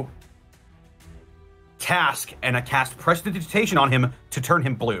to Task and I cast Prestidigitation on him to turn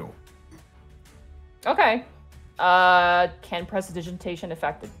him blue. Okay. Can prestidigitation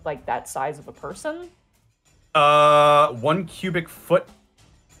affect like that size of a person? 1 cubic foot.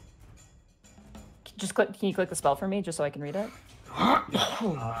 Just click. Can you click the spell for me, just so I can read it? Right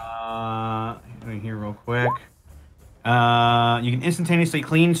here, real quick. You can instantaneously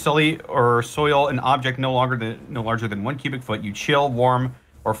clean, sully, or soil an object no larger than 1 cubic foot. You chill, warm,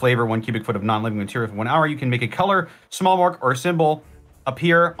 or flavor 1 cubic foot of non-living material for 1 hour. You can make a color, small mark, or a symbol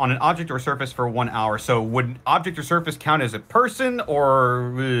appear on an object or surface for 1 hour. So would object or surface count as a person,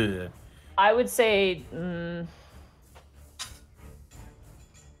 or? I would say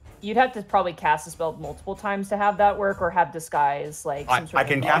you'd have to probably cast the spell multiple times to have that work, or have disguise like some sort I of,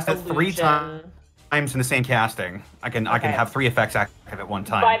 can like, cast it 3 illusion. times in the same casting. I can Okay. have 3 effects active at one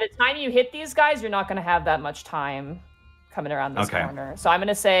time. By the time you hit these guys, you're not going to have that much time coming around this Okay. corner. So I'm going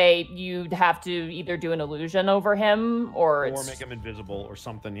to say you'd have to either do an illusion over him, or Or it's make him invisible or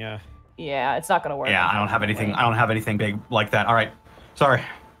something. Yeah. yeah, it's not going to work. Yeah, I don't have anything. unfortunately. I don't have anything big like that. All right, sorry.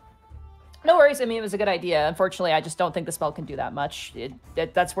 No worries. I mean, it was a good idea. Unfortunately, I just don't think the spell can do that much.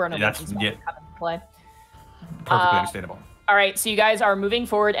 That's where an That's- illusion spell yeah. can come into play. Perfectly understandable. All right, so you guys are moving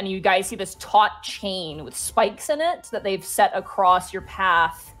forward, and you guys see this taut chain with spikes in it that they've set across your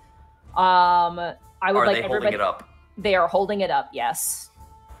path. I would Are like they everybody. holding it up? They are holding it up. Yes.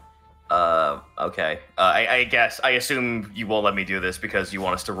 Okay. I guess. I assume you won't let me do this because you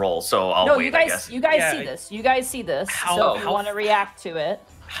want us to roll, so I'll No, wait, you I guys. guess. You guys Yeah, see this. You guys see this. How- so if you how- want to react to it,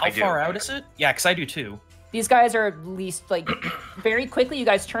 How I do. far out is it? Yeah, because I do too. these guys are at least like very quickly. You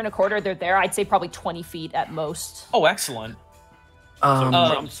guys turn a corner. They're there. I'd say probably 20 feet at most. Oh, excellent.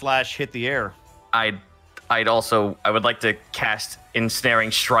 Jump / hit the air. I would like to cast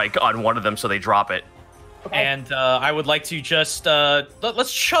Ensnaring Strike on one of them so they drop it. Okay. And I would like to just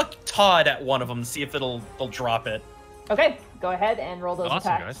let's chuck Todd at one of them, see if they'll drop it. Okay, go ahead and roll those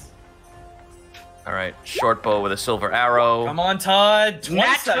Awesome, attacks. guys. All right, short bow with a silver arrow. Come on, Todd.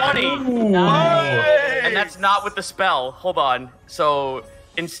 Nat 27. 20! Nice. And that's not with the spell. Hold on. So,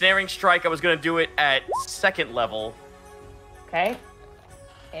 Ensnaring Strike, I was going to do it at 2nd level. Okay.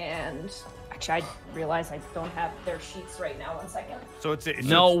 And actually, I realize I don't have their sheets right now. 1 second. So it's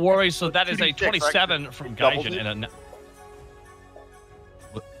No worries. So that is a 2d6, right? 27 from Doubled Gaijin it? and a.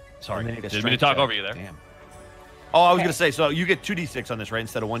 Sorry, And they need a didn't mean to strength talk check. over you there. Damn. Oh, I was Okay. gonna say, so you get 2d6 on this, right,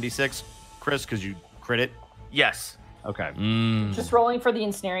 instead of 1d6, Chris, because you crit it. Yes. Okay. Just rolling for the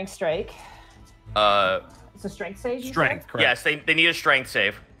ensnaring strike. It's a strength save. you said? Strength, correct. Yes, they need a strength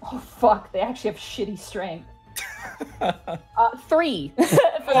save. Oh fuck! They actually have shitty strength. 3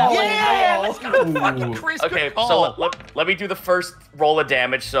 for that one. Fucking Chris, Okay, good call. so let me do the first roll of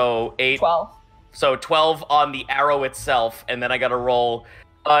damage. So 8. 12. So 12 on the arrow itself, and then I gotta roll.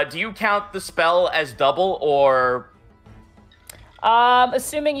 Do you count the spell as double, or...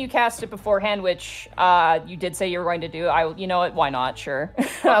 Assuming you cast it beforehand, which you did say you were going to do, you know what? Why not? Sure.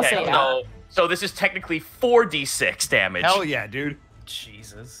 I'll say yeah. So this is technically 4d6 damage. Hell yeah, dude.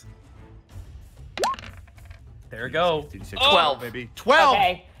 Jesus. There we go. 2d6, 12. baby. 12.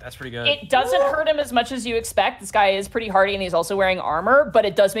 Okay. That's pretty good. It doesn't hurt him as much as you expect. This guy is pretty hardy, and he's also wearing armor, but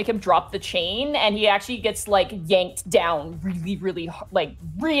it does make him drop the chain, and he actually gets like yanked down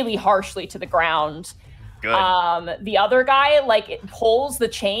really harshly to the ground. Good. The other guy, like, it pulls the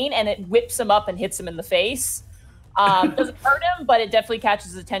chain and it whips him up and hits him in the face. Doesn't hurt him, but it definitely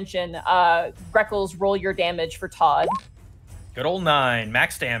catches his attention. Greckles, roll your damage for Todd. Good old 9.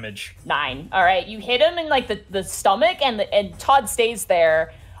 Max damage. 9. All right, you hit him in like the stomach, and Todd stays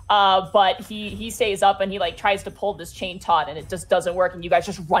there. But he stays up and he like tries to pull this chain taut, and it just doesn't work. And you guys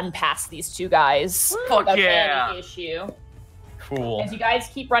just run past these two guys. Fuck without yeah. any issue. Cool. As you guys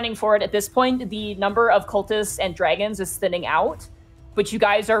keep running forward, at this point, the number of cultists and dragons is thinning out. But you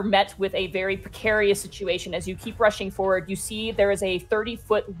guys are met with a very precarious situation. As you keep rushing forward, you see there is a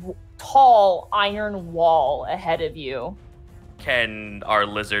 30-foot tall iron wall ahead of you. Can our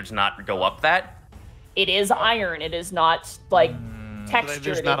lizards not go up that? It is iron. It is not like textured.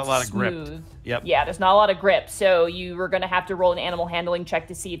 There's not a it's lot of grip. smooth. Yep. Yeah, there's not a lot of grip. So you are going to have to roll an animal handling check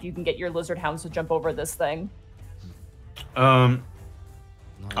to see if you can get your lizard hounds to jump over this thing. Oh,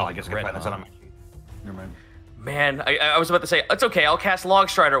 I guess I can find this out on my sheet. Never mind. Man, I was about to say, it's okay, I'll cast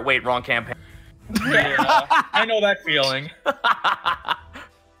Logstrider. Wait, wrong campaign. Yeah, I know that feeling.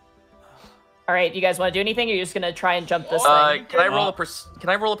 All right, you guys want to do anything, or you're just going to try and jump this thing? Can I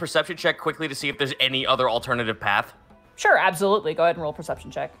roll a perception check quickly to see if there's any other alternative path? Sure, absolutely. Go ahead and roll a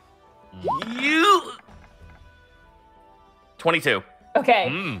perception check. 22.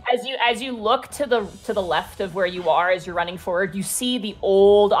 Okay. As you look to the left of where you are, as you're running forward, you see the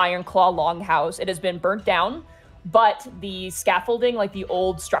old Ironclaw longhouse. It has been burnt down, but the scaffolding, like the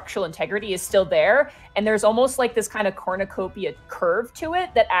old structural integrity, is still there. And there's almost like this kind of cornucopia curve to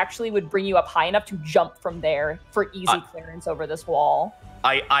it that actually would bring you up high enough to jump from there for easy clearance over this wall.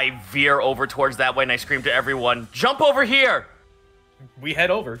 I veer over towards that way and I scream to everyone, jump over here! We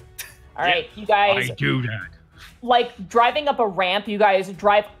head over. All right, you guys. I do that. Like driving up a ramp, you guys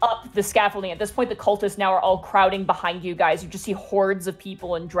drive up the scaffolding. At this point, the cultists now are all crowding behind you guys. You just see hordes of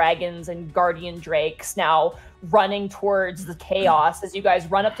people and dragons and guardian drakes now running towards the chaos. As you guys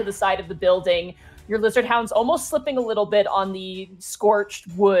run up to the side of the building, your lizard hounds almost slipping a little bit on the scorched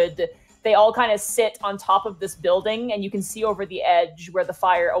wood. They all kind of sit on top of this building, and you can see over the edge where the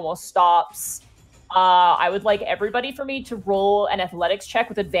fire almost stops. I would like everybody for me to roll an athletics check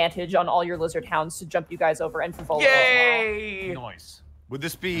with advantage on all your lizard hounds to jump you guys over, and for Volo as well. Yay! Nice. Would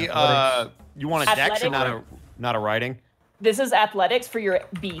this be Athletics. you want a dex or Athletics. not a riding? This is athletics for your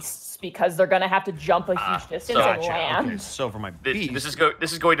beasts, because they're going to have to jump a huge distance and Gotcha. land. Okay, so for my This beast.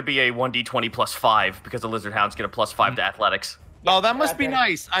 is going to be a 1d20 plus 5 because the lizard hounds get a plus 5 to athletics. Oh, that must be there.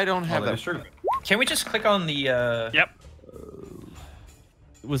 nice. I don't have Oh, that. that's true. Can we just click on the Yep.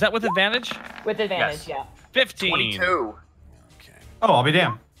 Was that with advantage? With advantage, Yes. yeah. 15. 22. Oh, I'll be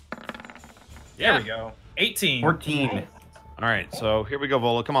damned. There we go. 18. 14. All right, so here we go,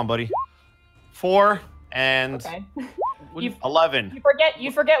 Volo. Come on, buddy. 4 and Okay. 11.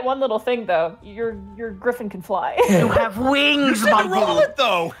 You forget one little thing though. Your griffin can fly. You have wings, You roll it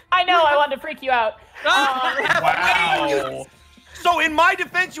though. I know. I wanted to freak you out. Wow. So in my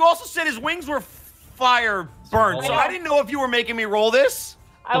defense, you also said his wings were fire burned. So I didn't know if you were making me roll this.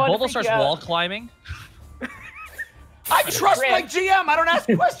 I The wanted to Volvo freak starts you out. wall climbing. I trust Rick. my GM. I don't ask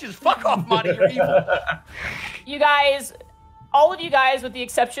questions. Fuck off, Monty. You're evil. You guys, all of you guys, with the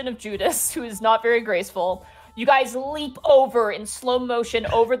exception of Judas, who is not very graceful, you guys leap over in slow motion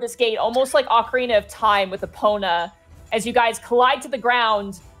over this gate, almost like Ocarina of Time with Epona, As you guys collide to the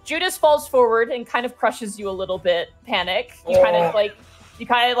ground, Judas falls forward and kind of crushes you a little bit. Panic. He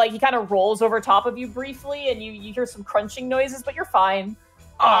kind of rolls over top of you briefly, and you hear some crunching noises, but you're fine.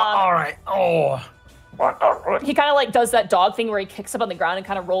 All right. He kind of like does that dog thing where he kicks up on the ground and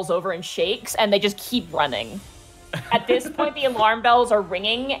kind of rolls over and shakes, and they just keep running. At this point, the alarm bells are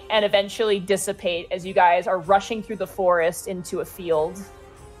ringing and eventually dissipate as you guys are rushing through the forest into a field.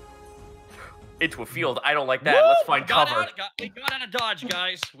 Into a field? I don't like that. Let's find cover. We got out of Dodge,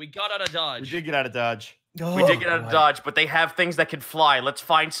 guys. We got out of Dodge. We did get out of Dodge. We did get out of Dodge, but they have things that can fly. Let's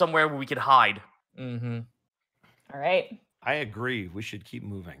find somewhere where we can hide. Mm-hmm. All right. I agree. We should keep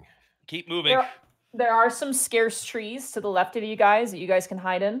moving. Keep moving. There are some scarce trees to the left of you guys that you guys can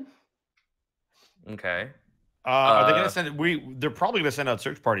hide in. Okay. Are they gonna send? They're probably gonna send out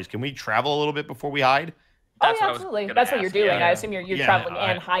search parties. Can we travel a little bit before we hide? Oh yeah, absolutely. That's what you're doing. Yeah. I assume you're traveling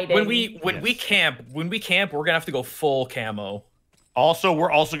and hiding. When we camp, we're gonna have to go full camo. Also,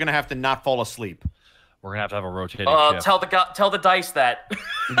 we're also gonna have to not fall asleep. We're gonna have to have a rotating shift. Tell the dice that.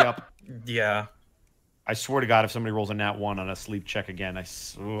 Yep. Yeah. I swear to God, if somebody rolls a nat 1 on a sleep check again,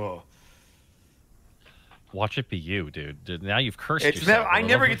 Watch it be you, dude. Now you've cursed yourself. I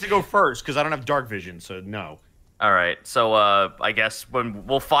never get to go first because I don't have dark vision, so no. All right, so I guess when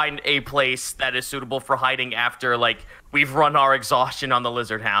we'll find a place that is suitable for hiding after like we've run our exhaustion on the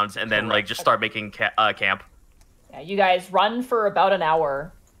lizard hounds, and then like just start making camp. Yeah, you guys run for about an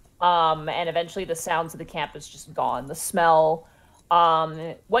hour, and eventually the sounds of the camp is just gone. The smell.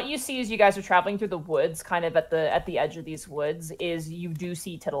 What you see as you guys are traveling through the woods, kind of at the edge of these woods, is you do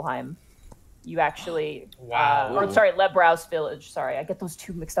see Tittleheim. You actually, Lebrow's village. Sorry, I get those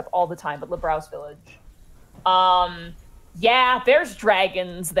two mixed up all the time, but Lebrow's village. Yeah, there's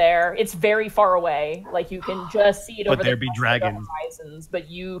dragons there. It's very far away. Like you can just see it over the horizons, but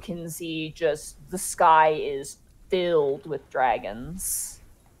you can see just the sky is filled with dragons.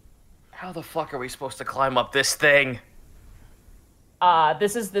 How the fuck are we supposed to climb up this thing?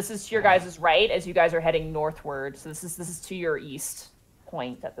 This is your guys' right as you guys are heading northward. So this is to your east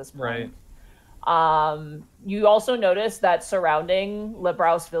point at this point. Right. You also notice that surrounding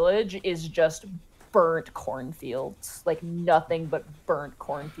Lebrow's village is just burnt cornfields, like nothing but burnt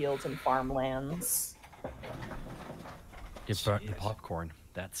cornfields and farmlands. Get burnt the popcorn.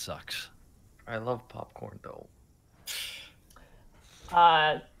 That sucks. I love popcorn though.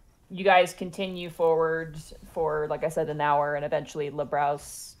 You guys continue forward for, like I said, an hour, and eventually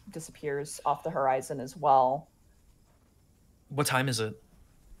Lebrow's disappears off the horizon as well. What time is it?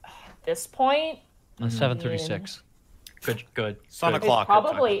 At this point, 7:36. Good. Sun o'clock.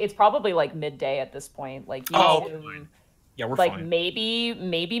 It's probably like midday at this point. Like yeah, we're like fine. maybe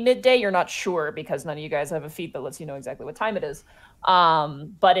midday. You're not sure because none of you guys have a feat that lets you know exactly what time it is.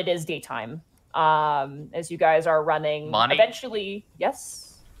 But it is daytime. As you guys are running, Monty? eventually, yes.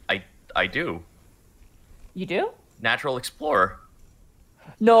 I do. You do? Natural explorer.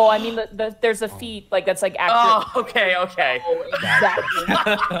 No, I mean there's a feat like that's like accurate. Oh, okay. Oh,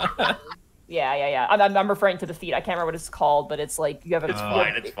 exactly. Yeah. I'm referring to the feat. I can't remember what it's called, but it's like you have a.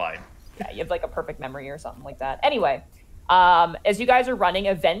 It's fine. Yeah, you have like a perfect memory or something like that. Anyway, as you guys are running,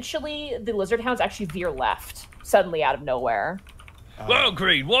 eventually the lizard hounds actually veer left suddenly out of nowhere. Whoa,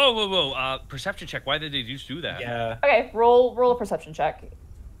 Creed! Whoa! Perception check. Why did they just do that? Yeah. Okay, roll a perception check.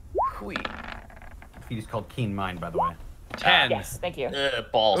 Feat is called Keen Mind, by the way. 10. Yes, thank you.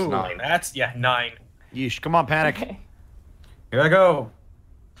 Balls. Ooh, 9. That's 9. Yeesh, come on, Panic. Okay. Here I go.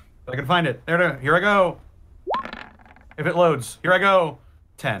 If I can find it. Here I go. If it loads, here I go.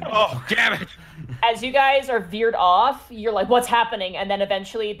 10. Oh, damn it! As you guys are veered off, you're like, what's happening? And then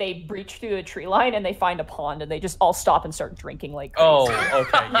eventually they breach through a tree line and they find a pond and they just all stop and start drinking like crazy. Oh,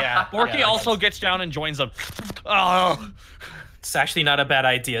 okay, yeah. Borky also gets down and joins them. Oh. It's actually not a bad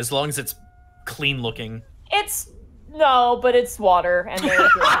idea as long as it's clean looking. But it's water and they're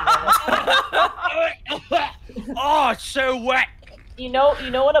Oh, it's so wet. You know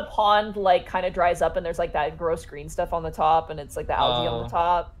when a pond like kind of dries up and there's like that gross green stuff on the top and it's like the algae on the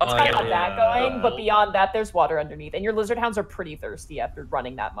top. It's kind of got that going, but beyond that there's water underneath. And your lizard hounds are pretty thirsty after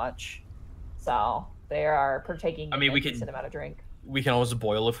running that much. So they are partaking in a decent amount of drink. We can always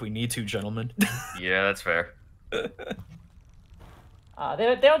boil if we need to, gentlemen. Yeah, that's fair.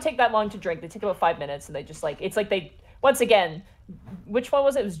 They don't take that long to drink. They take about 5 minutes, and they just like it's like they once again. Which one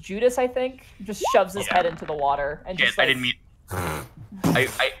was it? It was Judas, I think. Just shoves his head into the water and just. I didn't mean. I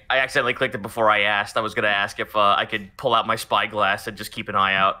accidentally clicked it before I asked. I was gonna ask if I could pull out my spyglass and just keep an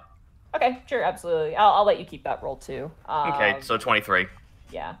eye out. Okay, sure, absolutely. I'll let you keep that roll too. Okay, so 23.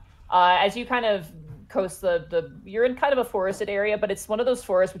 Yeah. As you kind of coast. You're in kind of a forested area, but it's one of those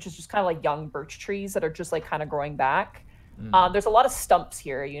forests which is just kind of like young birch trees that are just like kind of growing back. There's a lot of stumps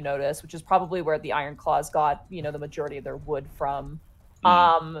here, you notice, which is probably where the Iron Claws got, you know, the majority of their wood from.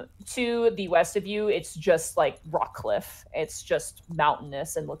 To the west of you, it's just like rock cliff. It's just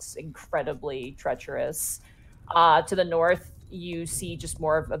mountainous and looks incredibly treacherous. To the north, you see just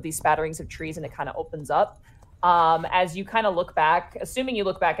more of these spatterings of trees, and it kind of opens up. As you kind of look back, assuming you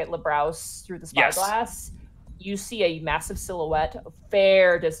look back at Lebrous through the spyglass, you see a massive silhouette a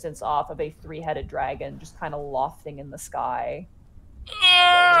fair distance off of a three-headed dragon just kind of lofting in the sky.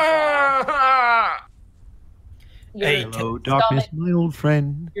 Hello, darkness, my old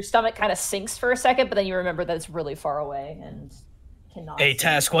friend. Your stomach kind of sinks for a second, but then you remember that it's really far away and cannot. Hey,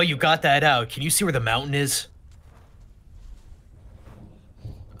 Task, while you got that out, can you see where the mountain is?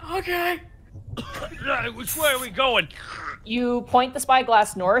 Okay. Which way are we going? You point the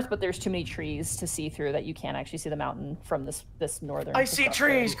spyglass north, but there's too many trees to see through that you can't actually see the mountain from this northern. I see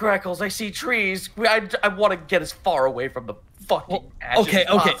trees, Greckles. I see trees. I want to get as far away from the fucking ashes as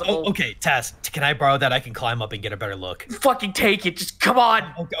possible. Okay, Task, can I borrow that? I can climb up and get a better look. Fucking take it. Just come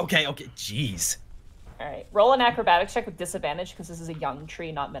on. Okay. Jeez. All right, roll an acrobatics check with disadvantage because this is a young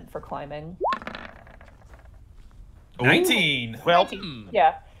tree not meant for climbing. 19. Well,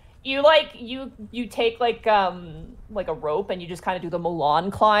 Yeah. You take like a rope and you just kind of do the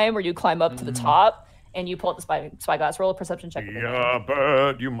Mulan climb where you climb up to the top and you pull out the spyglass. Roll a perception check. yeah,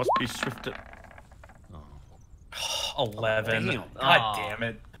 bird, you must be swift. 11. Damn. God damn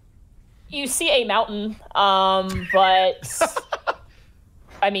it. You see a mountain, but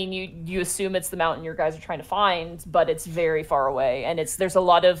I mean, you assume it's the mountain your guys are trying to find, but it's very far away, and there's a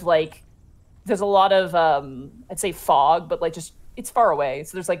lot of I'd say fog, but like just it's far away,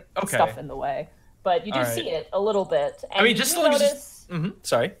 so there's like stuff in the way. But you do see it a little bit. And I mean, just notice.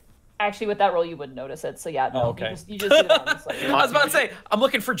 Sorry. Actually, with that roll, you wouldn't notice it. So yeah, no, okay. You just see the mountains, like, I was about to say, I'm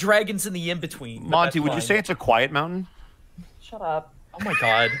looking for dragons in the in-between. Monty, would you say it's a quiet mountain? Shut up. Oh my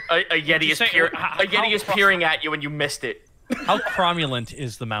god. A Yeti is peering at you and you missed it. How cromulent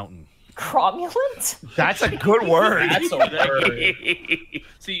is the mountain? Cromulent? That's a good word. That's a word.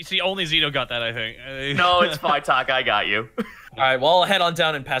 See, only Zito got that, I think. No, it's fine, Talk. I got you. All right, well, I'll head on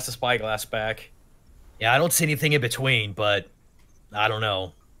down and pass the spyglass back. Yeah, I don't see anything in between, but I don't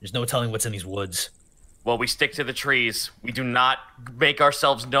know. There's no telling what's in these woods. Well, we stick to the trees. We do not make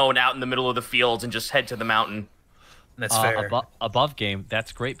ourselves known out in the middle of the fields and just head to the mountain. That's fair. Above game,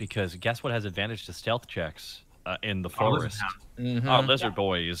 that's great because guess what has advantage to stealth checks in the forest? Our lizard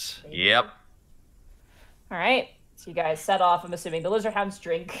boys. Yep. All right. So you guys set off. I'm assuming the lizard hounds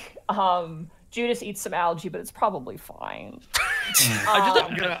drink. Judas eats some algae, but it's probably fine.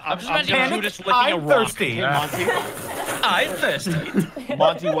 I'm just imagining Judas licking a rock. Thirsty, Monty. I'm thirsty.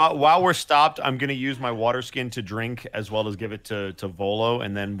 Monty, while we're stopped, I'm gonna use my water skin to drink as well as give it to Volo,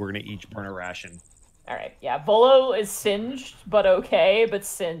 and then we're gonna each burn a ration. All right. Yeah, Volo is singed, but okay, but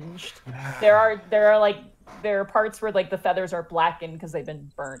singed. There are parts where like the feathers are blackened because they've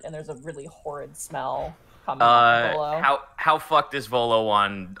been burnt, and there's a really horrid smell coming off Volo. How fucked is Volo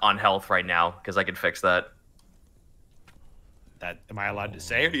on health right now? Because I can fix that. That am I allowed to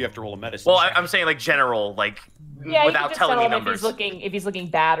say, or do you have to roll a medicine? Well, I'm saying like general, like Yeah, without telling me numbers. If he's looking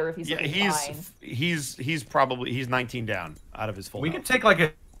bad or if he's looking fine. He's probably 19 down out of his full. We health. could take like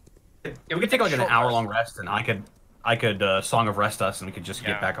an hour-long rest, and I could Song of Rest us, and we could just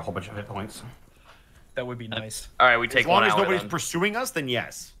get back a whole bunch of hit points. That would be nice. All right, we take as long 1 as hour. nobody's Then. pursuing us, then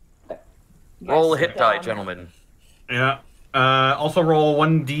yes. Roll a hit die, gentlemen. Yeah. Also roll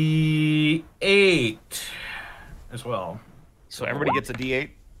 1d8 as well. So everybody gets a D8.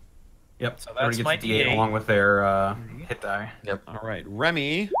 Yep. So Everybody that's gets my a D8 D8. along with their hit die. Yep. All right,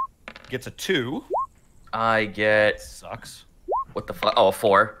 Remy gets a 2. I get Sucks. what the fuck? Oh, a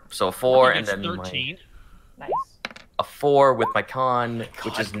 4. So a 4, and It's then 13. Nice. a 4 with my con,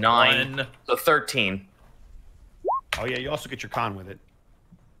 which is 9. One. So 13. Oh yeah, you also get your con with it.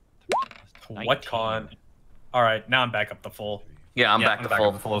 What 19. con? All right, now I'm back up to full. Yeah, I'm back I'm to back full.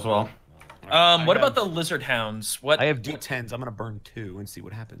 up to full as well. What about the lizard hounds? What I have D10s. I'm gonna burn 2 and see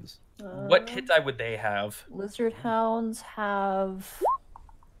what happens. what hit die would they have, Lizard hounds have.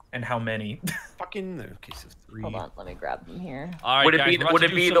 and how many? Fucking okay, so 3. Hold on, let me grab them here. All right, Would it guys, be- we're about would to it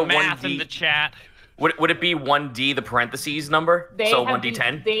do be some the math 1D? in the chat? Would it be 1d the parentheses number? So have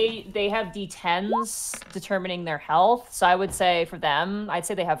 1d10. They have D10s determining their health. So I would say for them, I'd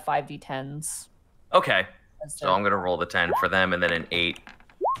say they have 5 D10s. Okay. as So their- I'm gonna roll the 10 for them, and then an 8.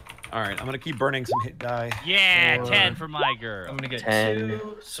 All right, I'm gonna keep burning some hit die. Yeah, 4. 10 for my girl. I'm gonna get 10.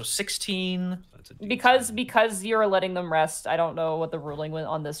 2, so 16. It's a D. Because you're letting them rest. I don't know what the ruling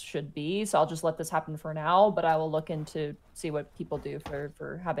on this should be, so I'll just let this happen for now. But I will look into see what people do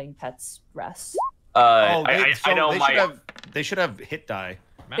for having pets rest. I know they should have hit die.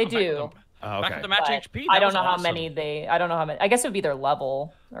 They do. Back at the match But HP. I don't know how many they. I don't know how many. I guess it would be their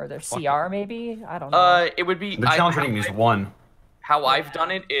level or their CR maybe. I don't know. It would be The challenge rating is 1. How I've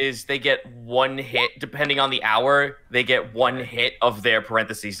done it is they get 1 hit, depending on the hour, they get 1 hit of their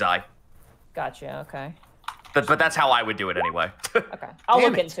parentheses die. Gotcha. Okay. But that's how I would do it anyway. Okay. I'll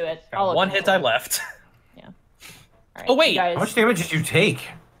look into it. I'll look 1 into hit it. I left. Yeah. All right, Oh, wait. guys, How much damage did you take?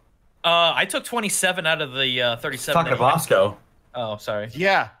 I took 27 out of the 37. Talk to Bosco. Oh, sorry.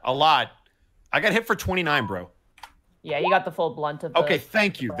 Yeah, a lot. I got hit for 29, bro. Yeah, you got the full blunt of the. Okay,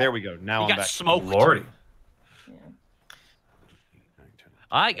 thank you. There we go. Now You I'm got back. smoked. Lordy. Yeah.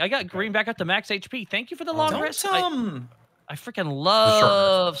 I got green back up to max HP. Thank you for the long Don't, rest. I freaking short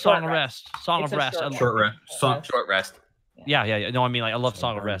love rest. Song Short of Rest. Song It's of a Rest. short Short rest. Short rest. Yeah. No, I mean, like, I love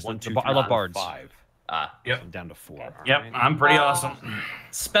Song of Rest. One, two, I love three, bards. 5. Yep. I'm down to 4. Yep, I'm pretty awesome.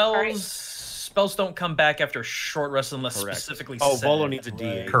 Spells don't come back after short rest unless Correct. specifically Oh, said. Volo needs a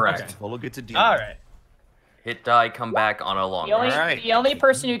D8. Correct. Okay. Volo gets a D8. All right. Hit die, come back on a long rest. Alright. The only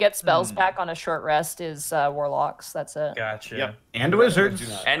person who gets spells back on a short rest is warlocks. That's it. Gotcha. Yep. And wizards.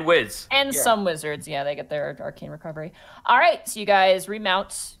 And Wiz. And some wizards, yeah, they get their arcane recovery. All right, so you guys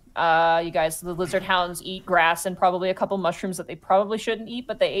remount. You guys, the lizard hounds eat grass and probably a couple mushrooms that they probably shouldn't eat,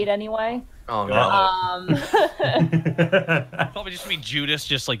 but they ate anyway. Oh no. Probably just be Judas,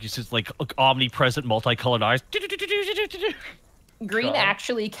 just like omnipresent, multicolored eyes. Green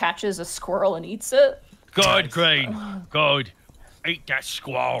actually catches a squirrel and eats it. Good, Green. Good. Eat that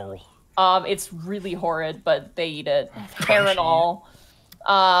squirrel. It's really horrid, but they eat it, hair and all.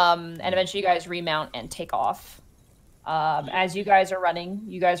 And eventually you guys remount and take off. As you guys are running,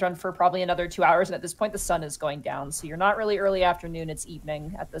 you guys run for probably another 2 hours, and at this point the sun is going down, so you're not really early afternoon, it's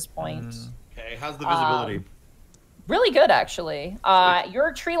evening at this point. Okay, how's the visibility? Really good, actually.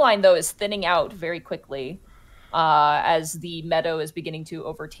 Your tree line, though, is thinning out very quickly as the meadow is beginning to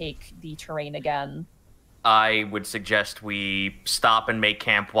overtake the terrain again. I would suggest we stop and make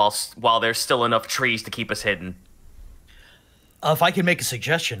camp while there's still enough trees to keep us hidden. If I can make a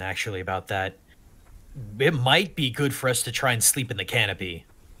suggestion, actually, about that, it might be good for us to try and sleep in the canopy.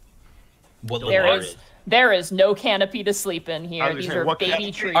 There is no canopy to sleep in here. was These saying, are what baby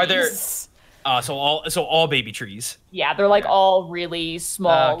canopy? trees. Are there- So all baby trees. Yeah, they're like all really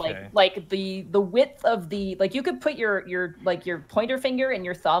small. Okay. Like the width of the you could put your pointer finger and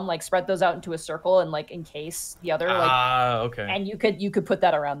your thumb, like spread those out into a circle and like encase the other Okay. and you could put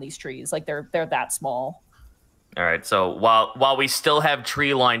that around these trees. Like they're that small. All right, so while we still have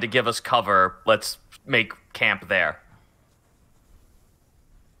tree line to give us cover, let's make camp there.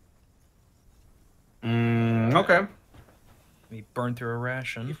 Okay. We burn through a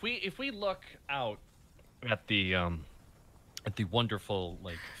ration. If we look out at the wonderful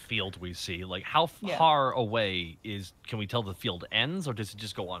field we see, how far away can we tell the field ends, or does it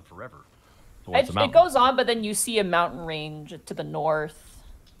just go on forever? It goes on, but then you see a mountain range to the north.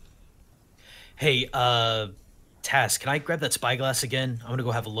 Hey, Taz, can I grab that spyglass again? I'm gonna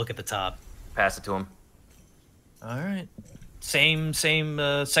go have a look at the top. Pass it to him. All right. Same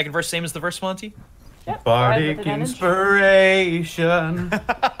second verse, same as the verse, Monty? Yep, Bardic with advantage. inspiration.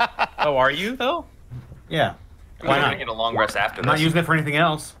 Oh, are you, though? Yeah. We're Why gonna not? get a long rest after I'm not this. using it for anything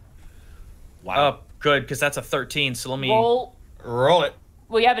else. Oh, good, because that's a 13, so let me... Roll. Roll it.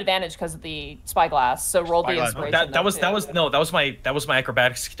 Well, you have advantage because of the spyglass, so roll the Spyglass. inspiration. That was my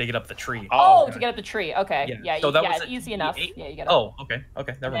acrobatics to get up the tree. Oh, okay. to get up the tree. Okay. Yeah, So that was a easy enough. D8? Yeah, you get it. Oh, okay,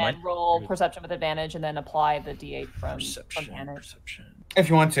 never and mind. then roll perception with advantage, and then apply the D8 from Perception. advantage. If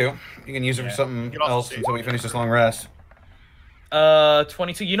you want to, you can use it for something can also else see. until we finish this long rest.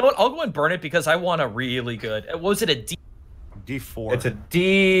 22. You know what? I'll go and burn it because I want a really good. What was it, a D? D4. It's a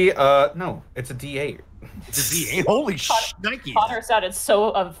D. No, it's a D8. It's a D8. Holy shnikes. Connor sounded so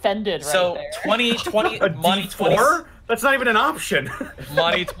offended right So there. 20, A Monty D4? That's not even an option.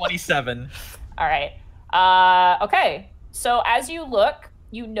 Monty 27. All right. Okay. So as you look,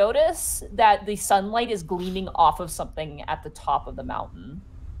 you notice that the sunlight is gleaming off of something at the top of the mountain.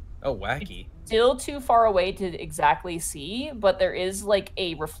 Oh, wacky. Still too far away to exactly see, but there is like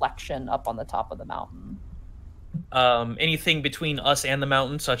a reflection up on the top of the mountain. Anything between us and the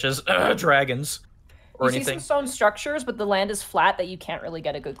mountain, such as dragons or You see anything? some stone structures, but the land is flat that you can't really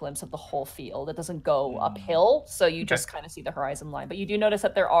get a good glimpse of the whole field. It doesn't go uphill, so you just kind of see the horizon line. But you do notice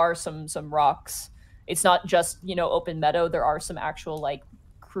that there are some rocks. It's not just, open meadow. There are some actual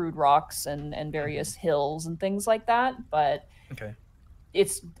crude rocks and various hills and things like that. But Okay.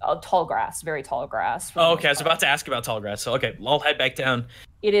 It's tall grass, very tall grass. Oh, okay. I was about to ask about tall grass. So okay, I'll head back down.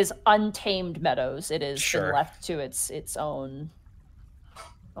 It is untamed meadows. It is Sure. been left to its own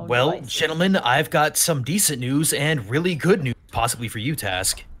Well, devices. gentlemen, I've got some decent news and really good news, possibly for you,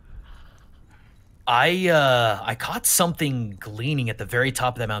 Task. I caught something gleaming at the very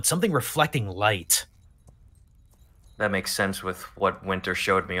top of that mountain, something reflecting light. That makes sense with what Winter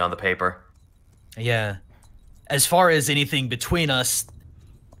showed me on the paper. Yeah. As far as anything between us,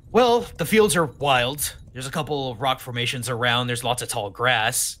 well, the fields are wild. There's a couple rock formations around. There's lots of tall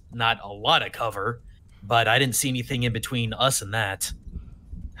grass. Not a lot of cover. But I didn't see anything in between us and that.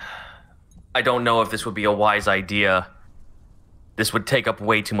 I don't know if this would be a wise idea. This would take up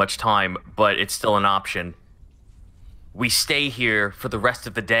way too much time, but it's still an option. We stay here for the rest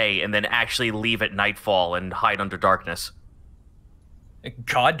of the day and then actually leave at nightfall and hide under darkness.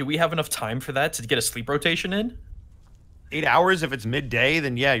 God, do we have enough time for that to get a sleep rotation in? 8 hours. If it's midday,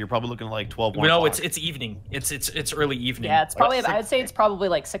 then yeah, you're probably looking at like 12. 1 No, o'clock. it's evening. It's early evening. Yeah, it's probably. I'd say it's probably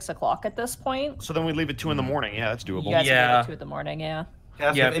like 6 o'clock at this point. So then we leave at 2 in the morning. Yeah, that's doable. You guys Yeah. are 2 in the morning. Yeah.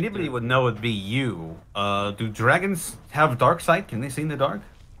 Cass, Yeah. if anybody would know, it'd be you. Do dragons have dark sight? Can they see in the dark?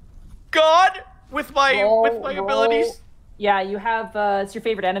 God, with my Roll- abilities. Yeah, you have. It's your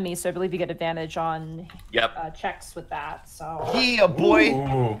favorite enemy, so I believe you get advantage on Yep. checks with that. So. Yeah, boy.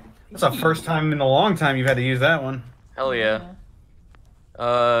 Ooh, that's the first time in a long time you've had to use that one. Hell yeah.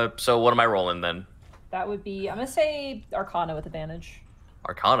 So what am I rolling then? That would be. I'm gonna say Arcana with advantage.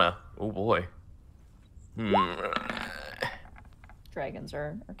 Arcana. Oh boy. Dragons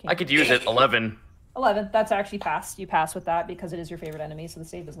are. I could use it. 11. 11. That's actually passed. You pass with that because it is your favorite enemy, so the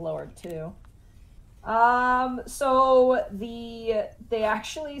save is lowered too. So they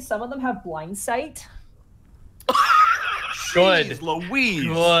actually, some of them have blind sight. Good. Jeez Louise.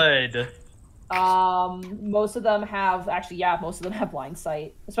 Good. Most of them have actually, yeah, most of them have blind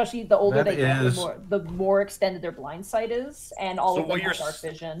sight. Especially the older That they get, is- the more extended their blind sight is, and all So of them what have you're dark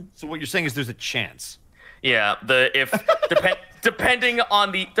vision. So what you're saying is there's a chance. Yeah. Depending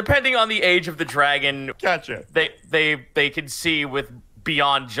on the age of the dragon, Gotcha. they can see with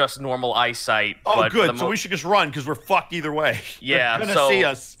beyond just normal eyesight. Oh, but for good. the So we should just run because we're fucked either way. Yeah, They're gonna so- see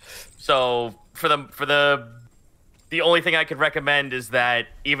us. So the only thing I could recommend is that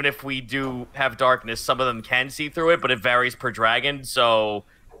even if we do have darkness, some of them can see through it, but it varies per dragon. So,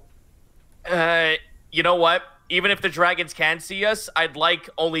 you know what? Even if the dragons can see us, I'd like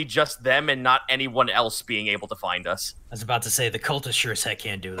only just them and not anyone else being able to find us. I was about to say the cultists sure as heck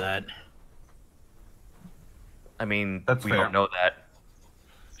can't do that. I mean, That's we fair. don't know that.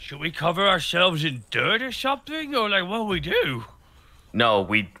 Should we cover ourselves in dirt or something, or like what we do? No,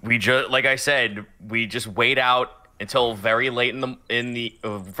 we just like I said, we just wait out until very late in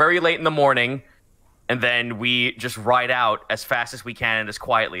the morning, and then we just ride out as fast as we can and as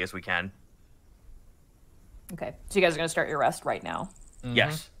quietly as we can. Okay, so you guys are gonna start your rest right now.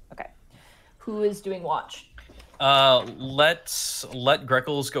 Yes. Okay, who is doing watch? Let's let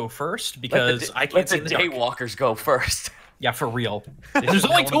Greckles go first because I can't see in let the the dark. daywalkers go first. Yeah, for real. There's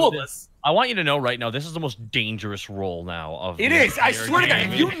only two of us. I want you to know right now, this is the most dangerous roll now of It the is. I entire swear to God. If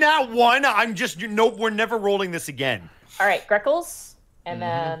game. you not won, I'm just we're never rolling this again. All right, Greckles, and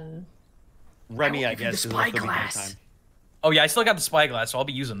then Remy, I give you guess. the is still be spyglass. time. Oh yeah, I still got the spyglass, so I'll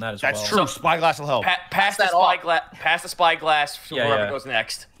be using that as That's well. true. Spyglass will help. Pass the that off. spyglass. Pass the spyglass to Yeah, whoever yeah. goes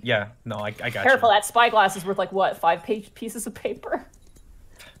next. Yeah, no, I got careful. you. That spyglass is worth like what, 5 pieces of paper?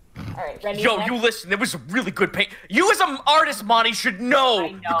 All right, Remy. Yo, next. you listen. There was a really good paper. You as an artist, Monty, should know,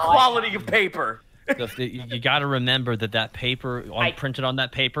 I know, the I quality know. of paper. You got to remember that paper printed on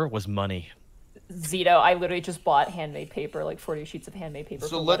that paper was money. Zito, I literally just bought handmade paper, like 40 sheets of handmade paper.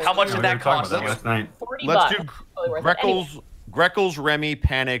 So for let's- How much We did were that talking cost? about that last night. 40 Let's bucks. do Totally worth it. Anyway, Greckles, Remy,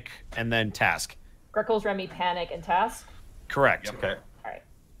 Panic, and then Task. Greckles, Remy, Panic, and Task. Correct. Okay. All right.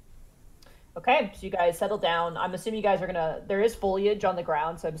 Okay, so you guys settle down. I'm assuming you guys are gonna. There is foliage on the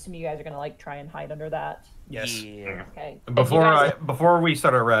ground, so I'm assuming you guys are gonna like try and hide under that. Yes. Okay. Before we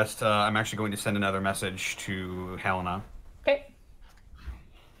start our rest, I'm actually going to send another message to Helena. Okay.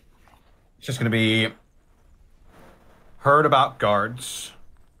 It's just going to be heard about guards.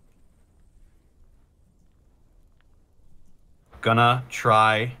 Gonna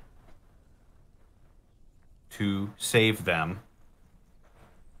try to save them.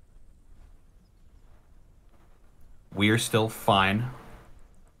 We're still fine.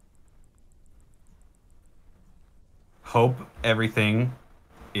 Hope everything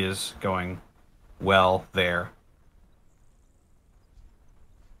is going well there.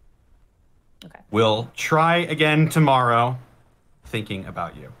 Okay. We'll try again tomorrow, thinking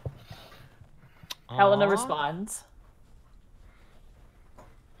about you. Helena responds.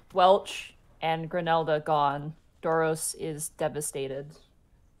 Welch and Granelda gone. Doros is devastated.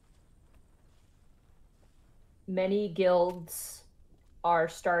 Many guilds are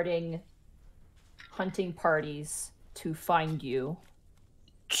starting hunting parties to find you.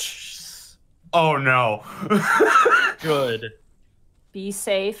 Oh no. Good. Be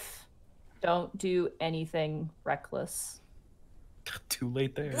safe. Don't do anything reckless. Too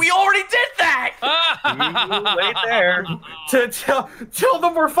late there. We already did that. Too late there. Tell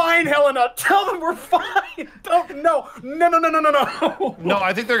them we're fine, Helena. Tell them we're fine. No. No,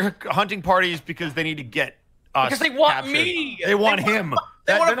 I think they're hunting parties because they need to get us Because they want captured. me. They want him.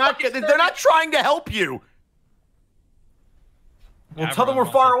 they wanna They're not trying to help you. Well, tell them we're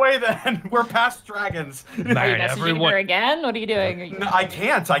far away then. We're past dragons. Are you messaging her again? What are you doing? No, I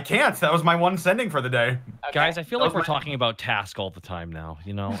can't. That was my one sending for the day. Okay. Guys, I feel like we're talking about Task all the time now.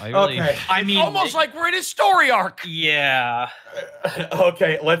 You know, I really. Okay. I mean, Almost like we're in his story arc. yeah.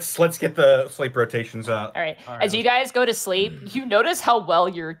 Okay, let's get the sleep rotations out. All right. As you guys go to sleep, you notice how well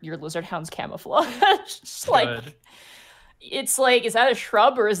your lizard hound's camouflage. Just like Good. it's like, is that a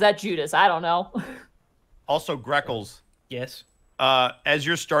shrub or is that Judas? I don't know. Also, Greckles. Yes. As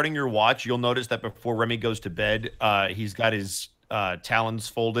you're starting your watch, you'll notice that before Remy goes to bed, he's got his talons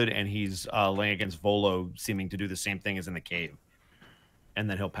folded and he's laying against Volo, seeming to do the same thing as in the cave. And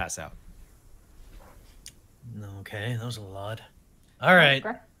then he'll pass out. Okay, that was a lot. All right.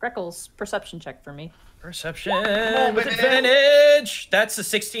 Greckles, perception check for me. Perception with advantage. That's a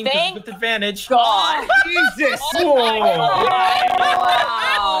 16 Thank with advantage. God. Jesus! Wow.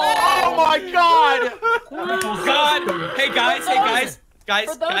 Oh my God! Oh God! Hey guys!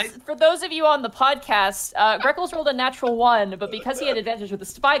 For those of you on the podcast, Greckles rolled a natural 1, but because he had advantage with the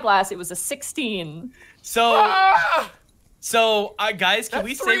spyglass, it was a 16. So, guys, can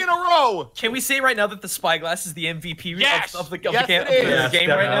we That's 3 say in a row? Can we say right now that the spyglass is the MVP Yes! of the Yes, game, it is. Yes, game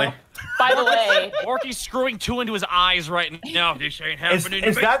right definitely. now? By the way, Orky's screwing 2 into his eyes right now. This ain't happening.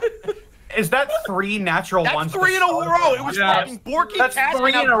 Is that 3 natural That's ones? 3 in a row. It was Yeah. fucking Borky. That's passing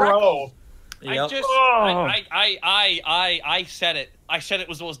 3 out in a Greckles. row. Yep. I said it. I said it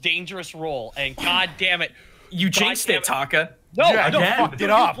was the most dangerous roll, and God damn it, You jinxed it, Taka. no, Yeah, no, again. fuck, Fucked it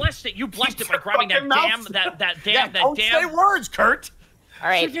you up. blessed it. You blessed it by grabbing that damn, Don't say words, Kurt. all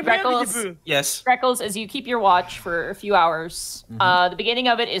right, Greckles. Yes. Freckles, as you keep your watch for a few hours, the beginning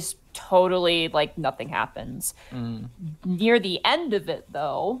of it is totally like nothing happens. Near the end of it,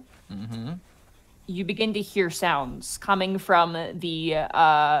 though, you begin to hear sounds coming from the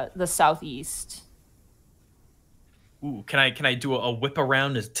southeast. Ooh, can I do a whip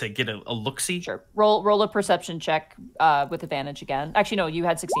around to get a look-see? Sure. Roll a perception check with advantage again. Actually, no, you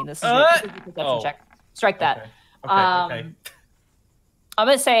had 16. This is a perception check. Strike that. Okay. Okay. I'm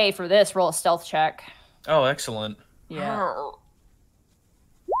gonna say for this, roll a stealth check. Oh, excellent. Yeah.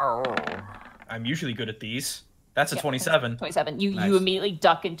 I'm usually good at these. That's a Yeah, 27. 27. You Nice. you immediately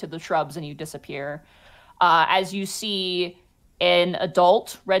duck into the shrubs and you disappear. As you see an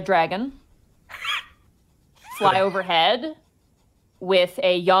adult red dragon fly overhead with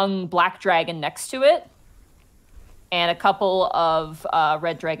a young black dragon next to it, and a couple of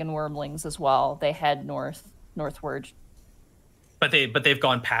red dragon wormlings as well. They head northward. But they've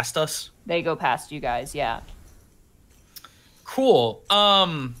gone past us. They go past you guys, yeah. Cool.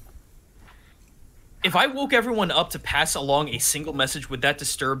 If I woke everyone up to pass along a single message, would that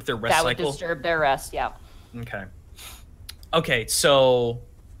disturb their rest That cycle? would disturb their rest, yeah. Okay. Okay, so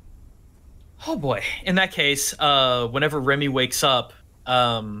oh boy. In that case, whenever Remy wakes up,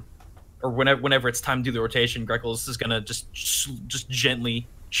 or whenever it's time to do the rotation, Greckles is gonna just gently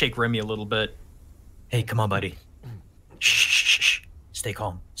shake Remy a little bit. Hey, come on, buddy. Shh. Stay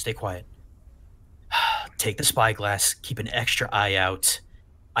calm. Stay quiet. Take the spyglass. Keep an extra eye out.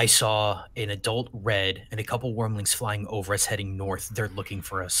 I saw an adult red and a couple wormlings flying over us heading north. They're looking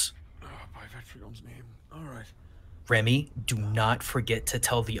for us. By Vetrion's name. All right. Remy, do not forget to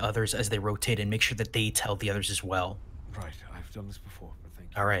tell the others as they rotate and make sure that they tell the others as well. Right. I've done this before, but thank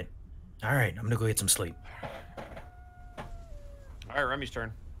you. All right. I'm going to go get some sleep. All right, Remy's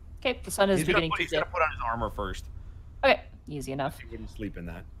turn. Okay, the sun is He's beginning gonna to dip. put on his armor first. Okay, easy enough. He wouldn't sleep in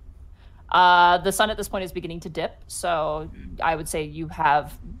that. The sun at this point is beginning to dip, so I would say you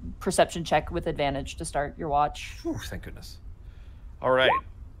have perception check with advantage to start your watch. Whew, thank goodness. All right.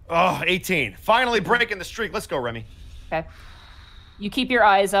 Oh, 18. Finally breaking the streak. Let's go, Remy. Okay. You keep your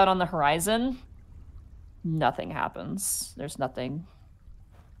eyes out on the horizon. Nothing happens. There's nothing.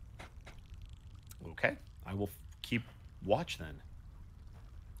 Okay. I will keep watch then.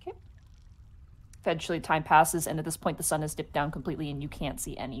 Okay. Eventually time passes, and at this point the sun has dipped down completely and you can't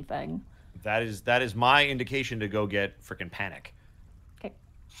see anything. That is my indication to go get freaking panic. Okay.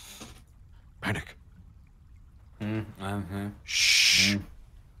 Panic. Mm-hmm. Shh.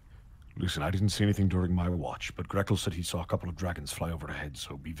 Listen, I didn't see anything during my watch, but Grekel said he saw a couple of dragons fly overhead,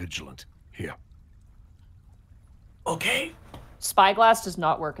 so be vigilant. Here. Okay. Spyglass does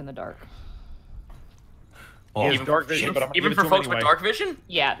not work in the dark. Well, He has dark vision, but I'm gonna Even give it for to him folks with anyway. dark vision?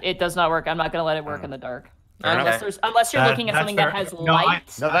 Yeah, it does not work. I'm not going to let it work in the dark. Okay. Unless you're looking at That's something that fair. has No,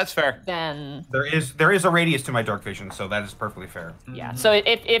 light, No, that's fair. then there is a radius to my dark vision, so that is perfectly fair. yeah. So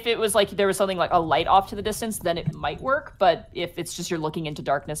if it was like there was something like a light off to the distance, then it might work. But if it's just you're looking into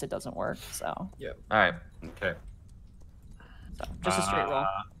darkness, it doesn't work. So, All right. Okay. just a straight roll.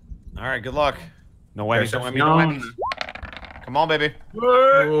 All right, good luck. No whammies, no whammies, No. no whammies. Come on, baby.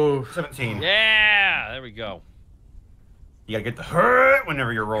 Ooh, 17. Yeah, there we go. You gotta get the hurt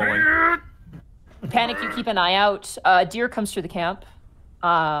whenever you're rolling. Panic, you keep an eye out. Deer comes through the camp.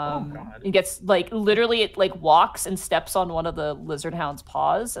 It gets like literally it like walks and steps on one of the lizard hound's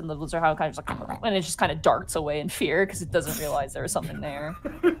paws, and the lizard hound kind of just like and it just kind of darts away in fear because it doesn't realize there was something there.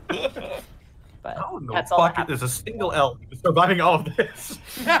 But Oh no! that's all that Fuck it, happens. there's a single elk surviving all of this.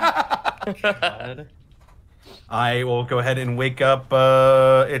 I will go ahead and wake up.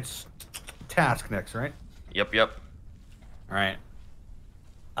 It's task next, right? Yep. All right.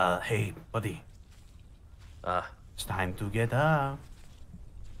 Hey, buddy. It's time to get up.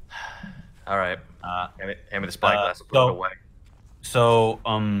 All right. Hand me the spyglass. so- I'll put it away. So,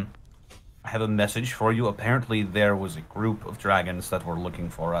 I have a message for you. Apparently, there was a group of dragons that were looking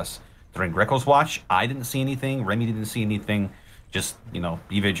for us during Grekel's watch. I didn't see anything. Remy didn't see anything. Just,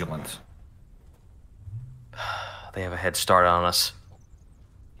 be vigilant. They have a head start on us.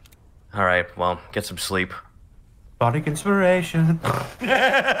 All right. Well, get some sleep. Bardic inspiration.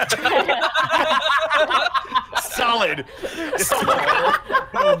 Solid.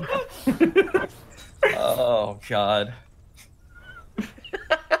 Oh God.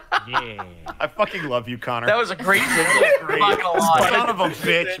 Yeah. I fucking love you, Connor. That was a great video. I'm not gonna lie. Son of a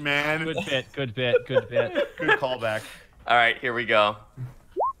bitch, man. Good bit, good bit, good bit. Good callback. All right, here we go.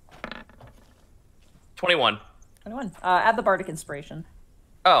 21. 21. Add the bardic inspiration.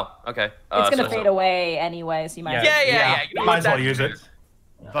 Oh, okay. It's gonna fade away anyway, so you might. Yeah. You know Might what, as well that- use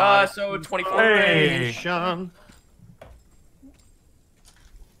it. So 24. Hey. Sean.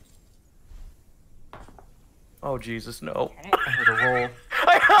 Oh Jesus, no. I heard a roll.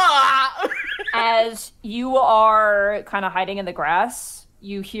 As you are kind of hiding in the grass,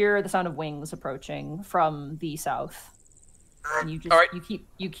 you hear the sound of wings approaching from the south. And you just All right.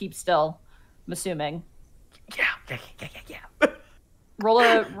 you keep still, I'm assuming. Yeah.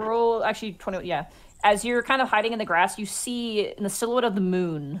 Roll actually 20 yeah. As you're kind of hiding in the grass, you see in the silhouette of the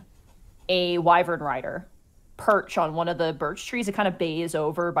moon a wyvern rider perch on one of the birch trees. It kind of bays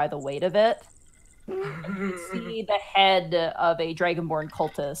over by the weight of it. And you see the head of a dragonborn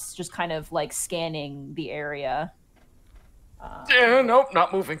cultist just kind of like scanning the area. Nope,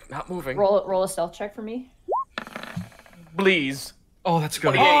 not moving. Not moving. Roll a stealth check for me. Please. Oh, that's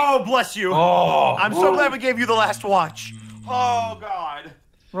good. Oh, bless you. Oh. I'm so glad we gave you the last watch. Oh, God.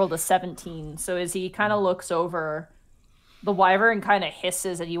 Rolled a 17. So as he kind of looks over, the wyvern kind of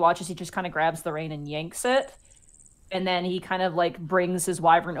hisses and he watches. He just kind of grabs the rein and yanks it. And then he kind of like brings his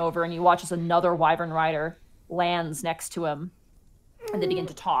wyvern over and he watches another wyvern rider lands next to him. And they begin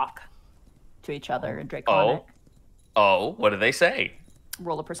to talk to each other in Draconic. Oh, what do they say?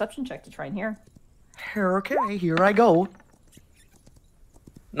 Roll a perception check to try and hear. Okay, here I go.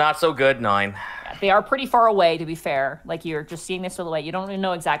 Not so good, 9. Yeah, they are pretty far away, to be fair. Like, you're just seeing this silhouette. You don't even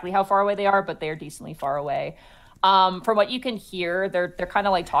know exactly how far away they are, but they're decently far away. From what you can hear, they're kind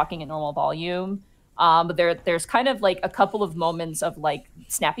of like talking at normal volume. But there's kind of like a couple of moments of like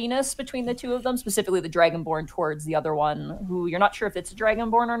snappiness between the two of them, specifically the Dragonborn towards the other one, who you're not sure if it's a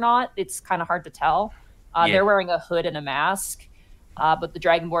Dragonborn or not. It's kind of hard to tell. They're wearing a hood and a mask. But the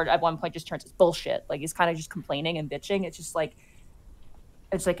Dragonborn at one point just turns, it's bullshit. Like, he's kind of just complaining and bitching. It's like,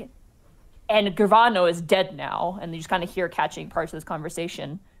 and Gravano is dead now. And you just kind of hear catching parts of this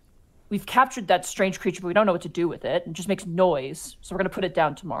conversation. We've captured that strange creature, but we don't know what to do with it. It just makes noise. So we're going to put it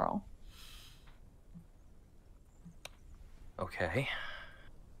down tomorrow. Okay.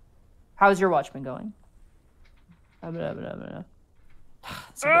 How's your watchman going? It's a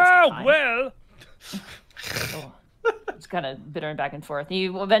waste of time. Well. It's kind of bittering back and forth.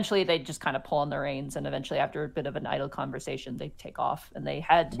 Eventually, they just kind of pull on the reins, and eventually, after a bit of an idle conversation, they take off and they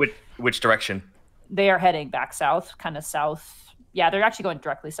head. Which direction? They are heading back south, kind of south. Yeah, they're actually going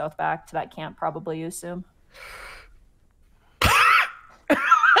directly south back to that camp, probably, you assume.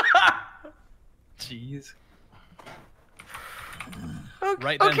 Jeez.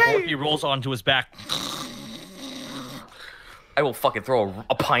 Right then, Borky rolls onto his back. I will fucking throw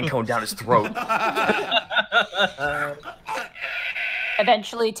a pine cone down his throat.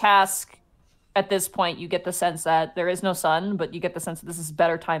 Eventually, Task, at this point, you get the sense that there is no sun, but you get the sense that this is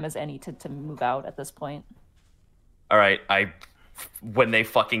better time as any to move out at this point. All right, when they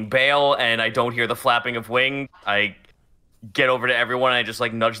fucking bail and I don't hear the flapping of wing, I get over to everyone and I just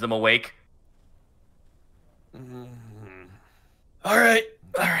like nudge them awake. All right.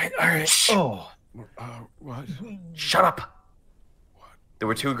 Oh, What? Shut up. There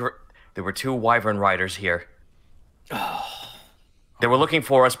were two wyvern riders here. They were looking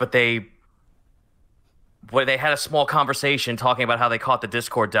for us, but they had a small conversation talking about how they caught the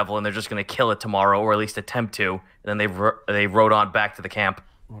Discord Devil and they're just going to kill it tomorrow, or at least attempt to. And then they rode on back to the camp.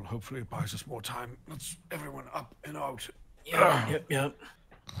 Well, hopefully it buys us more time. Let's everyone up and out. Yep.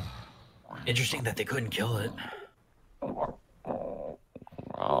 Interesting that they couldn't kill it.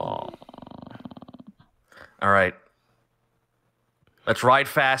 All right. Let's ride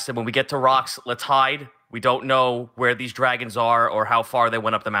fast, and when we get to rocks, let's hide. We don't know where these dragons are or how far they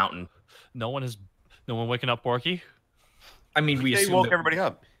went up the mountain. No one waking up Porky? I mean, we They assume woke that, everybody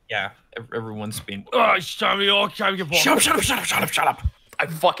up. yeah, everyone's been. Oh, shut up.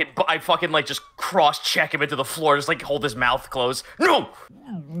 I fucking like just cross-check him into the floor, just like hold his mouth closed. No!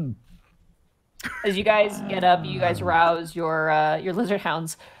 As you guys get up, you guys rouse your lizard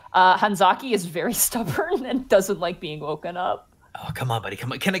hounds. Hanzaki is very stubborn and doesn't like being woken up. Oh, come on, buddy.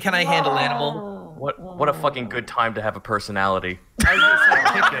 Come on. Can I handle animal? What a fucking good time to have a personality.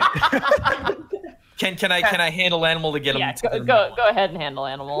 Can I handle animal to get him? Yeah, go ahead and handle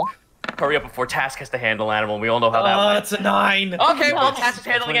animal. Hurry up before Task has to handle animal. We all know how that Oh, went. it's a 9. Okay, well, Task is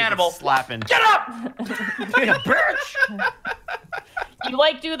handling animal. Slapping. Get up! You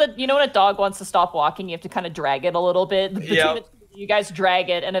like do the, you know when a dog wants to stop walking, you have to kind of drag it a little bit. Yep. You guys drag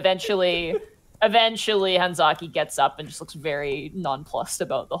it, and eventually Hanzaki gets up and just looks very nonplussed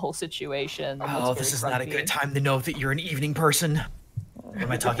about the whole situation. Oh, this is not a good time to know that you're an evening person. What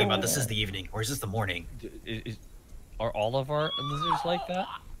am I talking about? This is the evening, or is this the morning? Are all of our lizards like that?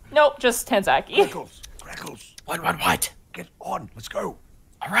 Nope, just Hanzaki. Crackles. What? Get on. Let's go.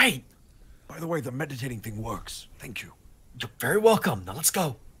 All right. By the way, the meditating thing works. Thank you. You're very welcome. Now let's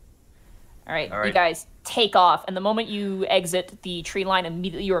go. All right, All you right. guys take off, and the moment you exit the tree line,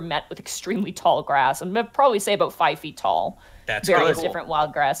 immediately you are met with extremely tall grass. I'm gonna probably say about 5 feet tall. That's Various good. different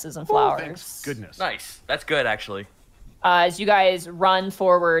wild grasses and flowers. Thanks goodness. Nice. That's good, actually. As you guys run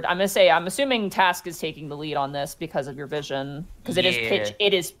forward, I'm assuming Task is taking the lead on this because of your vision, because it is pitch.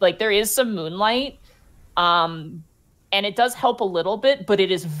 It is like there is some moonlight, and it does help a little bit, but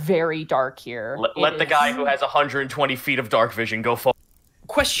it is very dark here. Let the guy who has 120 feet of dark vision go forward.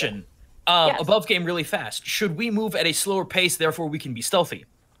 Question. Yes. Above game really fast. Should we move at a slower pace, therefore we can be stealthy?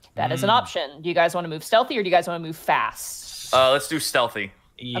 That is an option. Do you guys want to move stealthy or do you guys want to move fast? Let's do stealthy.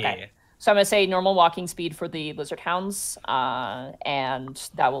 Yeah. Okay. So I'm going to say normal walking speed for the lizard hounds, and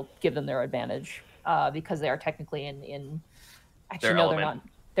that will give them their advantage because they are technically in actually, Their no, element.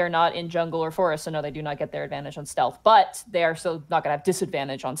 they're not in jungle or forest, so no, they do not get their advantage on stealth, but they are still not going to have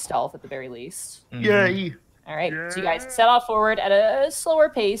disadvantage on stealth at the very least. Yay. All right, so you guys set off forward at a slower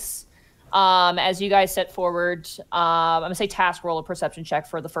pace. As you guys set forward, I'm going to say Task roll a perception check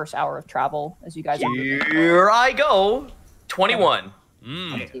for the first hour of travel as you guys Here I go. 21.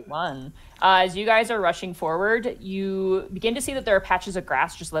 21. As you guys are rushing forward, you begin to see that there are patches of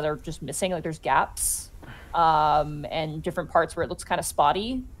grass that are just missing, like there's gaps, and different parts where it looks kind of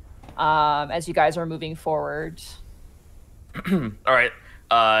spotty. As you guys are moving forward. All right.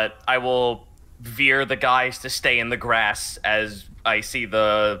 I will veer the guys to stay in the grass as I see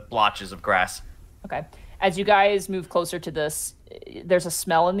the blotches of grass. Okay. As you guys move closer to this, there's a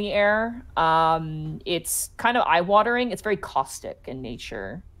smell in the air. It's kind of eye-watering. It's very caustic in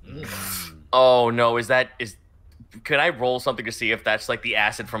nature. Oh no, can I roll something to see if that's like the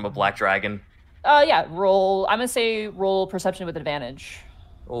acid from a black dragon? Yeah, roll. I'm gonna say roll perception with advantage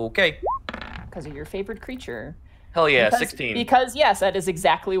Okay. because of your favorite creature. Hell yeah, Because- 16. Because yes, that is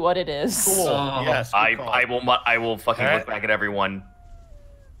exactly what it is. Cool. Yes. good call. I will fucking All look back at everyone.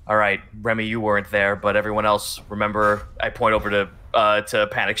 All right, Remy, you weren't there, but everyone else, remember, I point over to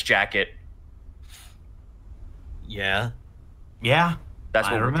Panic's jacket. Yeah. Yeah. That's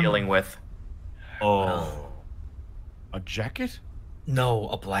I what we're remember. dealing with. Oh. A jacket? No,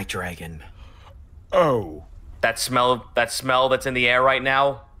 a black dragon. Oh. That smell that's in the air right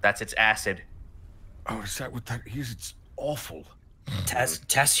now, that's its acid. Oh, is that what that is? It's awful. Tess,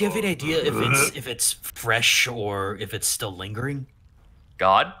 do you have any idea if it's fresh or if it's still lingering?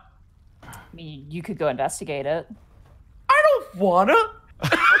 God? I mean, you could go investigate it. I don't wanna.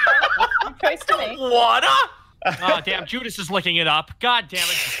 Choice to make. Wanna? Oh, damn, Judas is licking it up. God damn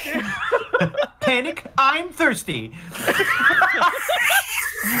it. Panic! I'm thirsty.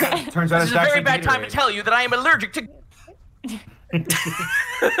 Turns out This is a very bad time to tell you that I am allergic to.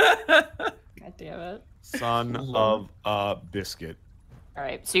 God damn it. Son of a biscuit. All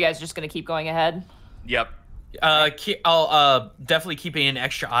right, so you guys are just gonna keep going ahead? Yep. I'll definitely keeping an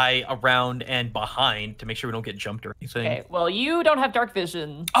extra eye around and behind to make sure we don't get jumped or anything. Okay, well, you don't have dark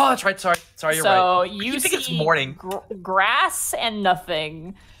vision. Oh, that's right. Sorry, you're right. So I you keep see thinking it's morning. Grass and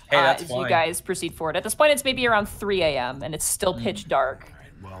nothing Hey, that's as fine. you guys proceed forward. At this point, it's maybe around 3 a.m. and it's still pitch dark.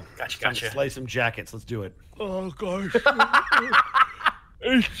 Well, Gotcha. Slay some jackets. Let's do it. Oh gosh.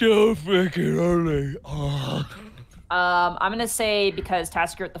 It's so freaking early. Oh. I'm gonna say because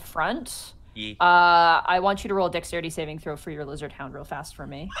Tasker at the front. Yeah. I want you to roll a dexterity saving throw for your lizard hound real fast for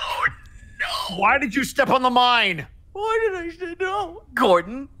me. Why did you step on the mine? Why did I say no?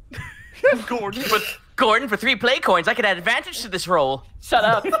 Gordon. Gordon, for 3 play coins, I could add advantage to this roll. Shut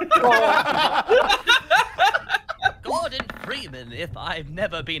up. Roll. Gordon Freeman, if I've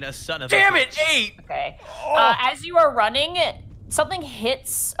never been a son of Damn a it, 8. Okay. As you are running, something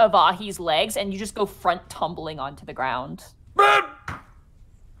hits Avahi's legs and you just go front tumbling onto the ground.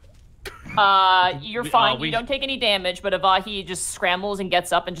 You're fine. You don't take any damage, but Avahi just scrambles and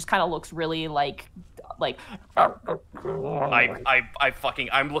gets up and just kind of looks really like. I'm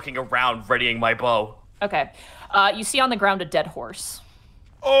looking around, readying my bow. Okay. You see on the ground a dead horse.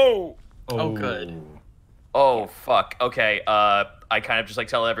 Oh, good. Oh, fuck. Okay. I kind of just like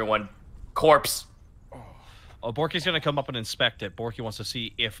tell everyone, corpse. Oh, Borky's gonna come up and inspect it. Borky wants to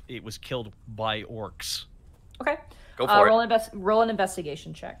see if it was killed by orcs. Okay. Go for it. Roll an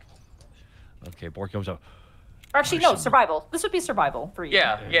investigation check. Okay, Borky comes up. Or actually, no, survival. This would be survival for you.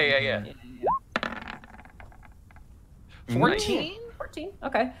 Yeah. 14? 14.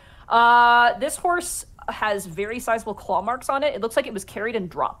 Okay. This horse has very sizable claw marks on it. It looks like it was carried and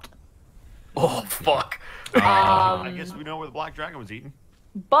dropped. Oh, fuck. I guess we know where the black dragon was eaten.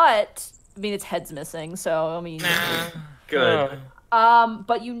 But I mean, its head's missing, so I mean. Good.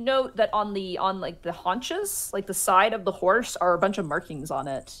 But you note that on the haunches, like the side of the horse, are a bunch of markings on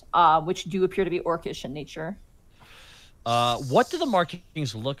it, which do appear to be orcish in nature. What do the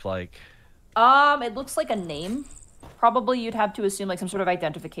markings look like? It looks like a name. Probably you'd have to assume like some sort of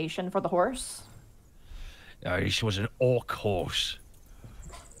identification for the horse. This was an orc horse.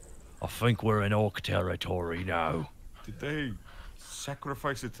 I think we're in orc territory now. Did they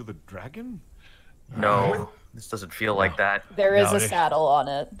sacrifice it to the dragon? No, this doesn't feel like that. There is a saddle on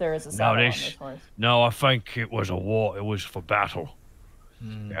it. There is a saddle on this horse. No, I think it was a war. It was for battle.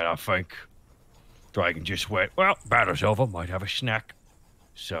 And I think dragon just went, well, battle's over. Might have a snack.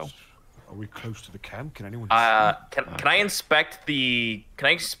 So, Are we close to the camp? Can anyone Can I inspect the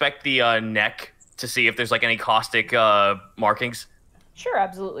neck to see if there's like any caustic markings? Sure,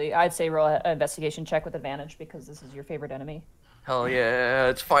 absolutely. I'd say roll an investigation check with advantage because this is your favorite enemy. Hell yeah,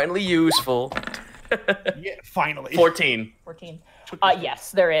 it's finally useful. Yeah, finally. 14. 14.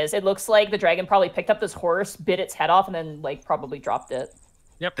 Yes, there is. It looks like the dragon probably picked up this horse, bit its head off, and then like probably dropped it.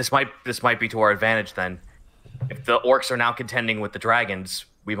 Yep. This might be to our advantage then. If the orcs are now contending with the dragons,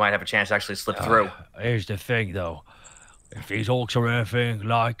 we might have a chance to actually slip through. Here's the thing, though. If these orcs are anything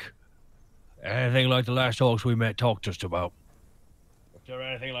like the last orcs we met talked to us about, if they're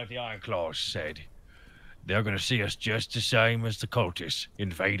anything like the Iron Claws said, they're going to see us just the same as the cultists,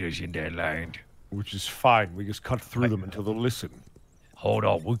 invaders in their land. Which is fine. We just cut through them until they'll listen. Hold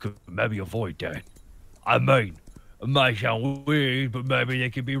on, we could maybe avoid that. I mean, it may sound weird, but maybe they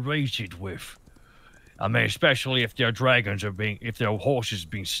could be reasoned with. I mean, especially if their horses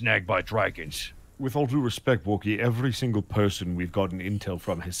being snagged by dragons. With all due respect, Walkie, every single person we've gotten intel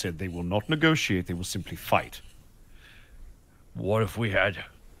from has said they will not negotiate, they will simply fight. What if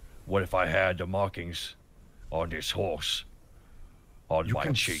I had the markings on this horse on You my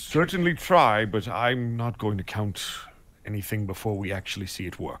can cheek? certainly try, but I'm not going to count anything before we actually see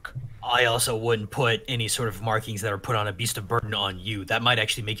it work. I also wouldn't put any sort of markings that are put on a beast of burden on you. That might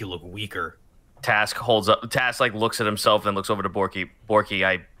actually make you look weaker. Task like looks at himself and looks over to Borky.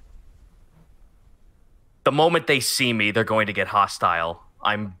 Borky, the moment they see me, they're going to get hostile.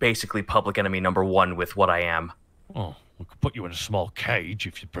 I'm basically public enemy number 1 with what I am. Oh, we could put you in a small cage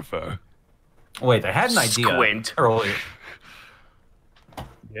if you prefer. Wait, I had an idea Squint. earlier.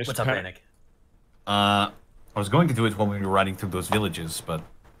 What's up, Panic? I was going to do it when we were riding through those villages, but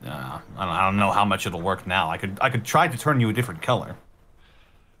I don't know how much it'll work now. I could try to turn you a different color.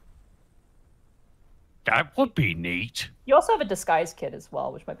 That would be neat. You also have a disguise kit as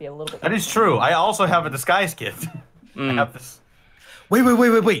well, which might be a little bit. That is true. I also have a disguise kit. I have this. Wait.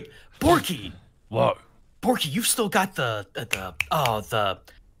 Borky! What? Borky, you've still got the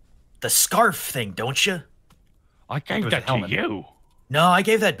scarf thing, don't you? I gave was that a to helmet. you. No, I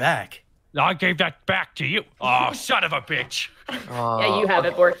gave that back. I gave that back to you. Oh, son of a bitch. Yeah, you have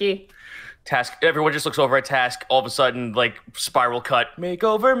it, Borky. Task. Everyone just looks over at Task. All of a sudden, like spiral cut.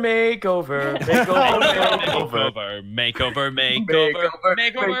 Makeover, makeover, makeover,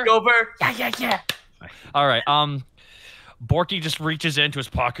 makeover. Yeah. All right. Borky just reaches into his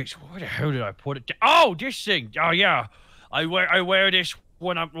pocket. Where the hell did I put it? Oh, this thing. Oh yeah, I wear this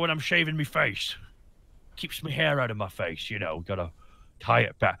when I'm shaving my face. Keeps my hair out of my face. You know, gotta tie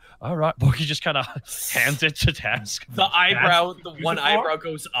it back. All right. Borky just kind of hands it to Task. The one eyebrow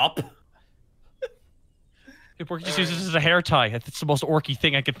goes up. Borky just uses it as a hair tie. It's the most orky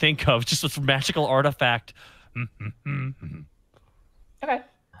thing I could think of. Just this magical artifact. Okay.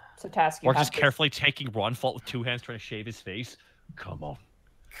 So Task, you Or have just this. carefully taking one fault with two hands, trying to shave his face. Come on,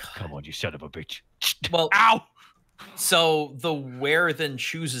 you son of a bitch! Well, Ow! So the wearer then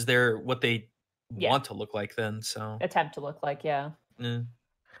chooses what they Yeah. want to look like. Then so. Attempt to look like, yeah.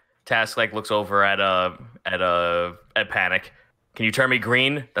 Task like looks over at Panic. Can you turn me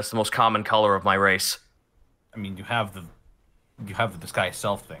green? That's the most common color of my race. I mean, you have the disguise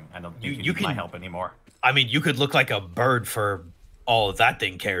self thing. I don't think you need my help anymore. I mean, you could look like a bird for all that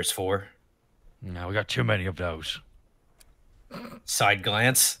thing cares for. No, we got too many of those. Side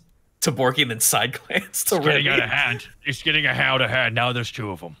glance to Borky, and then side glance to It's getting Remy. out of hand. It's getting out of hand. Now there's two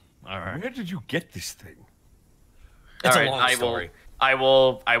of them. All right. Where did you get this thing? It's All a right, long story. I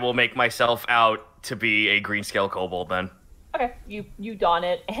will make myself out to be a green scale kobold then. Okay, you don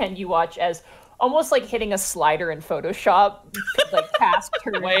it and you watch as almost like hitting a slider in Photoshop, like Task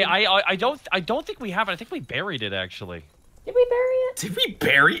turn. Wait, I don't think we have it. I think we buried it actually. Did we bury it? Did we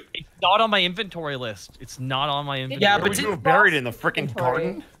bury it? It's not on my inventory list. It's not on my inventory. Yeah, Yeah, but but did- You were buried in the freaking Inventory.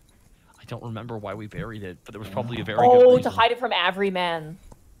 garden. I don't remember why we buried it, but there was probably a very good Oh, reason. to hide it from Averyman.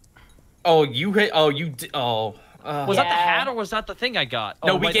 Oh, you hit. Oh, you did. Oh. Was that the Yeah. hat or was that the thing I got?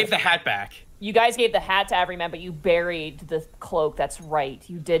 No, Oh, we wait, gave the hat back. You guys gave the hat to Averyman, but you buried the cloak. That's right.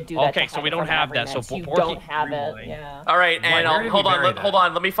 You did do that. Okay, to so hide we it don't from have that, so Averyman, you Borky- don't have it. Rewind. Yeah. All right, and where did hold we on, bury hold that?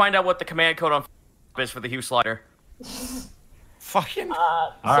 on. Let me find out what the command code on is for the Hue slider. Fucking.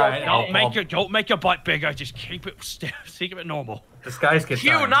 All right, Don't make your butt bigger. Just keep it keep it normal. Disguise gets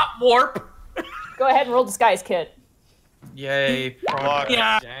Hue, done. not warp. Go ahead and roll disguise kit. Yay. Fuck.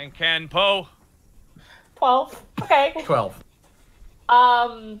 Yeah. Ken Po. 12. Okay. 12.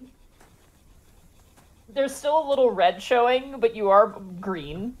 There's still a little red showing, but you are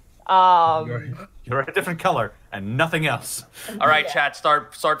green. You're a different color and nothing else. All right, Yeah. chat,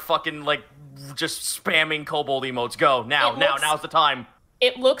 start fucking like just spamming kobold emotes. Go now, It looks- now's the time.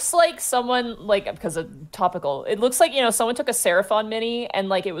 It looks like someone, like, because of topical, it looks like, someone took a Seraphon mini and,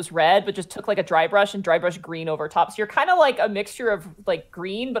 like, it was red, but just took, like, a dry brush and dry brush green over top. So you're kind of like a mixture of, like,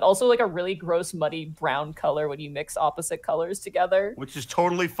 green, but also, like, a really gross, muddy brown color when you mix opposite colors together. Which is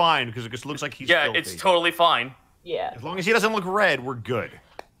totally fine because it just looks like he's Yeah, filthy. it's totally fine. Yeah. As long as he doesn't look red, we're good.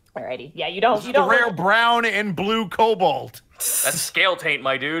 Alrighty. Yeah, you don't. This You is the don't. rare brown and blue cobalt. That's scale taint,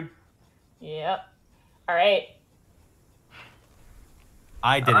 my dude. Yep. All right.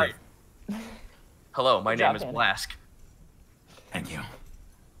 I did All right. it. Hello, my Good name job, is Danny. Blask. Thank you.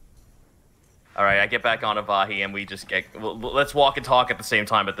 All right, I get back on Avahi and we just get. Let's walk and talk at the same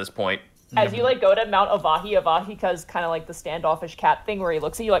time at this point. As you like go to Mount Avahi does kind of like the standoffish cat thing where he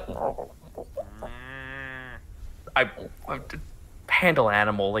looks at you like. I handle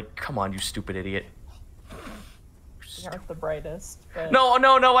animal. Like, come on, you stupid idiot. You aren't the brightest. But... No,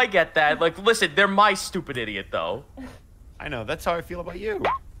 I get that. Like, listen, they're my stupid idiot, though. I know. That's how I feel about you.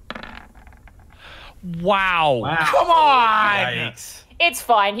 Wow. Come on! Yikes. It's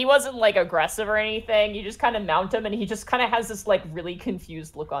fine. He wasn't like aggressive or anything. You just kind of mount him, and he just kind of has this like really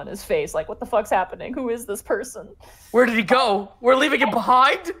confused look on his face. Like, what the fuck's happening? Who is this person? Where did he go? We're leaving him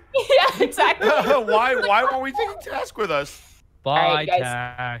behind? Yeah, exactly. why weren't we taking Task with us? Bye, Alright, guys.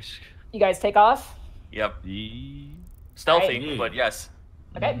 Task. You guys take off. Yep. Stealthy, Right. but yes.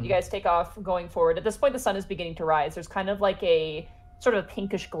 Okay, you guys take off going forward. At this point, the sun is beginning to rise. There's kind of like a sort of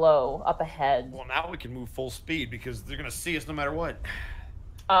pinkish glow up ahead. Well, now we can move full speed because they're gonna see us no matter what.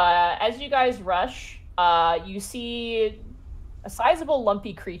 As you guys rush, you see a sizable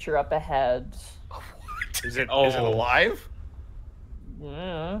lumpy creature up ahead. Is it alive?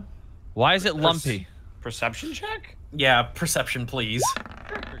 Yeah. Why is it lumpy? Perception check? Yeah, perception, please.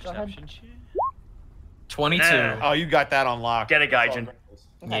 Perception check. 22. Yeah. Oh, you got that on lock. Get it, Gaijin.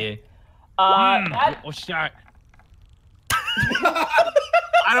 Okay. Yeah. What's that?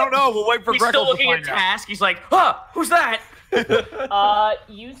 I don't know. We'll wait for He's Greco still to looking at find out. Task. He's like, huh, who's that?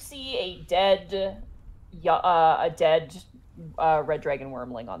 You see a dead a dead red dragon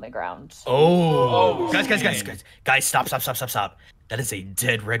wormling on the ground. Oh, guys, stop. That is a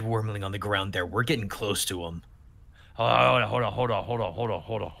dead red wormling on the ground there. We're getting close to him. Hold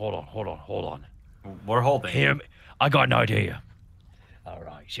on. We're holding. Him, I got an idea. All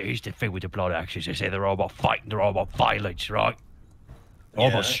right, so here's the thing with the blood axes. They say they're all about fighting, they're all about violence, right? All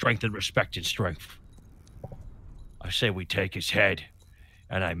about strength and respect and strength. I say we take his head,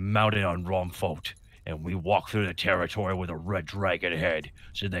 and I mount it on Romfold, and we walk through the territory with a red dragon head,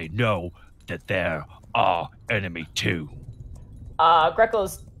 so they know that they're our enemy too.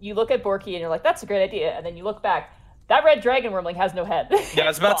 Greckles, you look at Borky and you're like, that's a great idea. And then you look back, that red dragon wormling has no head. Yeah, I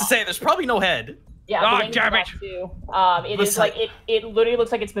was about to say, there's probably no head. Yeah, oh, damn it! It is like it literally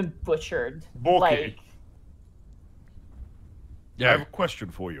looks like it's been butchered. Borky. Like, I have a question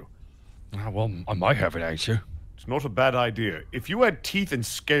for you. Well, I might have an answer. It's not a bad idea. If you had teeth and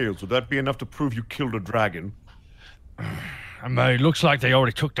scales, would that be enough to prove you killed a dragon? I mean, it looks like they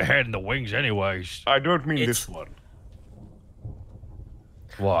already took the head and the wings anyways. I don't mean this one.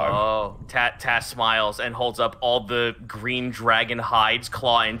 Why? Oh, Tass smiles and holds up all the green dragon hides,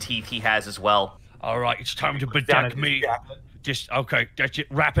 claw, and teeth he has as well. All right, it's time to bedeck me. Just, okay, that's it.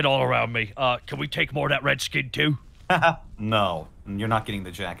 Wrap it all around me. Can we take more of that red skin too? No, you're not getting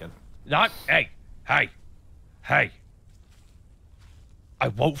the jacket. Not, hey. I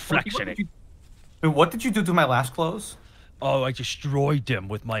won't flex in it. What did you do to my last clothes? Oh, I destroyed them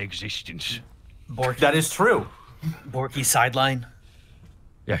with my existence. Borky, That is true. Borky sideline.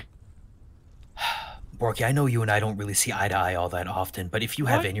 Yeah. Borky, I know you and I don't really see eye to eye all that often, but if you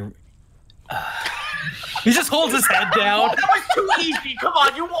have any... he just holds his head down. That was too easy. Come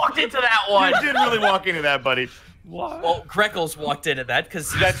on, you walked into that one. You did really walk into that, buddy. What? Well, Greckles walked into that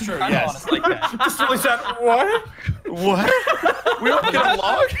because That's true, kind of yes. honest like that. Just really said, what? What? We don't get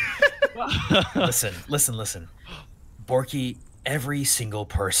along? Listen. Borky, every single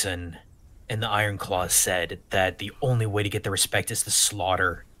person in the Iron Claws said that the only way to get the respect is to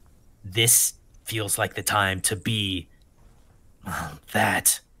slaughter. This feels like the time to be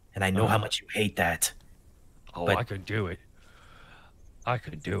that. And I know how much you hate that. Oh, but- I could do it. I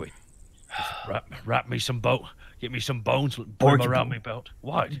could do it. Just wrap me some boat. Get me some bones. Put them Borky, around me belt.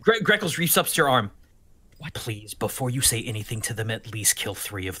 What? Greckles reaches up to your arm. What? Please, before you say anything to them, at least kill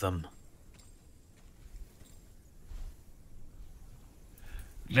 3 of them.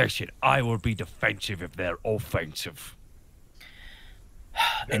 Listen, I will be defensive if they're offensive.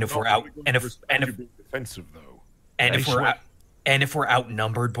 And if we're out, and if defensive though. if we're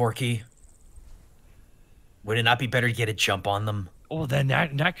outnumbered, Borky, would it not be better to get a jump on them? Oh, then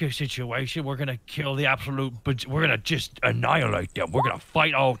in that situation, we're gonna kill the absolute. But we're gonna just annihilate them. We're gonna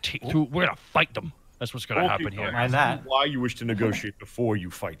fight we're gonna fight them. That's what's gonna happen here. And that. Why you wish to negotiate before you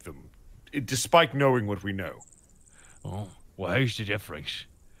fight them, despite knowing what we know. Oh, well, here's the difference.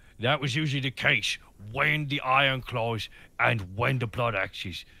 That was usually the case when the Iron Claws and when the Blood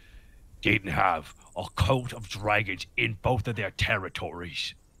Axes didn't have a coat of dragons in both of their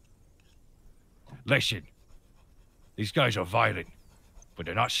territories. Listen, these guys are violent, but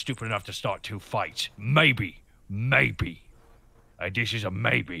they're not stupid enough to start 2 fights. Maybe. And this is a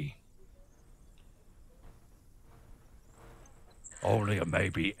maybe. Only a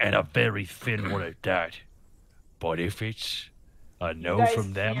maybe, and a very thin one at that. But if it's a no you guys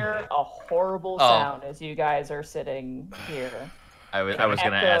from them, hear a horrible sound as you guys are sitting here. I was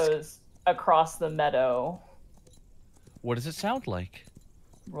gonna ask. Echoes across the meadow. what does it sound like?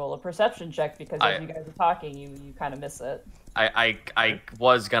 Roll a perception check because as you guys are talking, you kind of miss it. I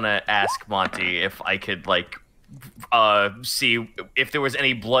was gonna ask Monty if I could see if there was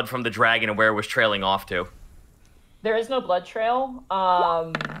any blood from the dragon and where it was trailing off to. There is no blood trail.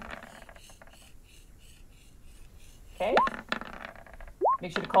 Okay.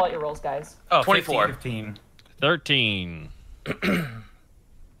 Make sure to call out your rolls, guys. Oh, 24. 15. 13.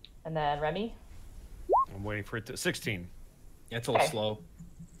 And then Remy. I'm waiting for it to 16. Yeah, it's a little Okay. slow.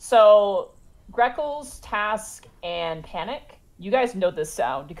 So, Greckles, Task, and Panic, you guys know this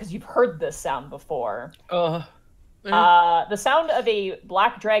sound because you've heard this sound before. The sound of a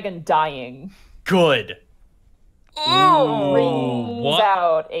black dragon dying Good. rings what?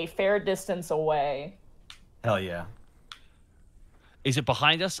 out a fair distance away. Hell yeah. Is it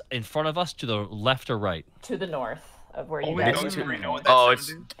behind us, in front of us, to the left or right? To the north of where you we guys don't are. even know what that Oh,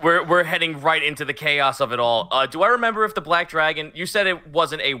 sound is. we're heading right into the chaos of it all. Do I remember if the black dragon? You said it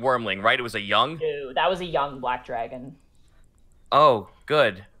wasn't a wormling, right? It was a young. No, that was a young black dragon. Oh,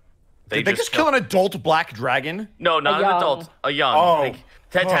 good. Did they just kill an adult black dragon? No, not an young. adult. A young. Oh.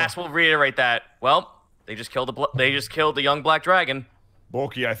 Tass will reiterate that. Well, they just killed the young black dragon.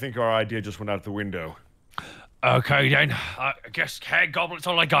 Borky, I think our idea just went out the window. Okay, then. I guess hag goblet's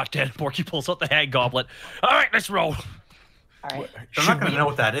all I got, then. Borky pulls out the hag goblet. All right, let's roll. All right. I'm not going to know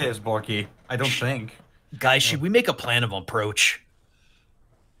what that is, Borky. I don't think. Guys, should we make a plan of approach?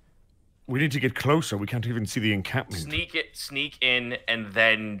 We need to get closer. We can't even see the encampment. Sneak in, and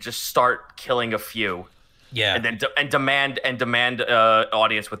then just start killing a few. Yeah. And then demand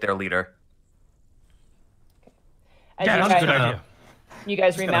audience with their leader. As Yeah, you that's a guys, good idea. you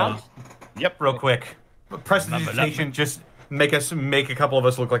guys remount. Yep, real quick. Prestidigitation, just make a couple of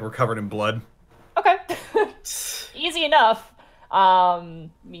us look like we're covered in blood. Okay. Easy enough. I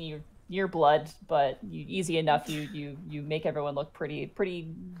mean, your blood, but easy enough. You make everyone look pretty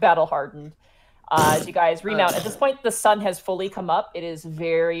battle hardened. As you guys remount, at this point, the sun has fully come up. It is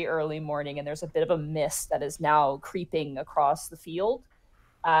very early morning, and there's a bit of a mist that is now creeping across the field.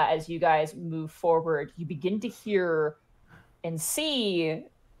 As you guys move forward, you begin to hear and see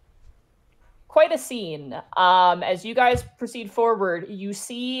quite a scene. As you guys proceed forward, you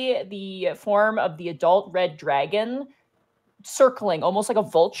see the form of the adult red dragon circling almost like a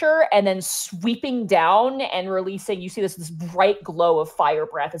vulture and then sweeping down and releasing. You see this bright glow of fire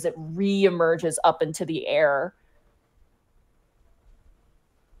breath as it re-emerges up into the air.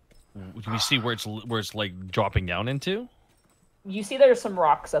 Can we see where it's like dropping down into? You see there's some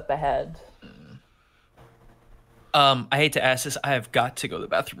rocks up ahead. I hate to ask this. I have got to go to the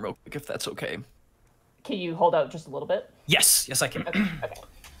bathroom real quick, if that's okay. Can you hold out just a little bit? Yes, I can. Okay.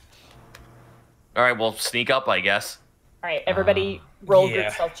 All right, well, sneak up, I guess. All right, everybody roll yeah.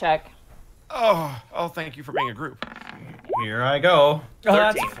 group self-check. Oh, thank you for being a group. Here I go. Oh,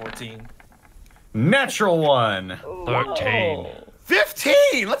 that's a 14. Natural one. 13.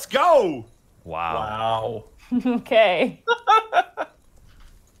 15. Let's go. Wow. Okay.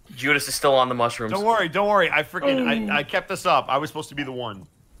 Judas is still on the mushrooms. Don't worry. I kept this up. I was supposed to be the one.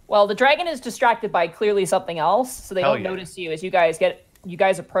 Well, the dragon is distracted by clearly something else, so they Hell don't yeah. notice you as you guys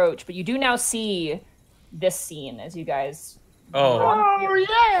approach. But you do now see this scene as you guys. Oh,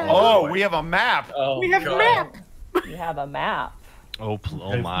 yeah. Oh, we have a map. Oh, We have a God. map. You have a map. Oh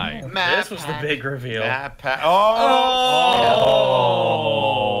my. Map. This was the big reveal. Map.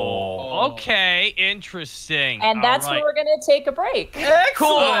 Okay, interesting. And that's All where right. we're gonna take a break.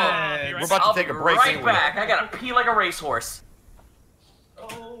 Cool. We're about I'll to take a be break. right anyway. back. I gotta pee like a racehorse.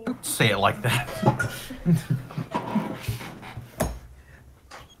 Don't say it like that.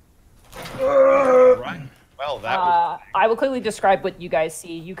 Right. Well, that was. I will quickly describe what you guys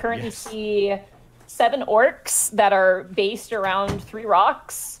see. You currently see 7 orcs that are based around 3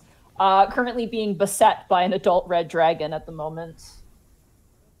 rocks, currently being beset by an adult red dragon at the moment.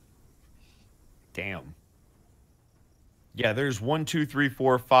 Damn. Yeah, there's 1, 2, 3,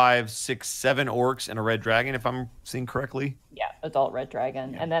 4, 5, 6, 7 orcs and a red dragon, if I'm seeing correctly. Yeah, adult red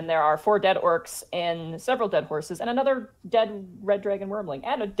dragon. And then there are 4 dead orcs and several dead horses and another dead red dragon wormling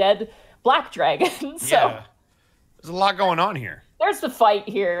and a dead black dragon. So Yeah. There's a lot going on here. there's the fight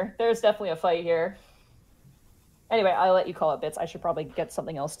here. There's definitely a fight here. Anyway, I'll let you call it bits. I should probably get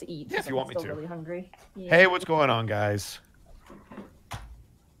something else to eat. Yeah, if you want me I'm to. still really hungry. Yeah. Hey, what's going on, guys?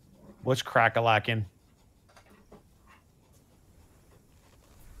 What's crack-a-lackin'?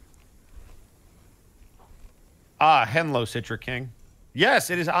 Hello, Citra King. Yes,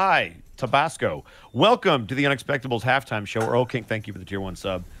 it is I, Tabasco. Welcome to the Unexpectables halftime show. Earl King, thank you for the tier 1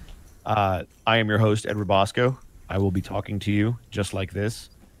 sub. I am your host, Edward Bosco. I will be talking to you just like this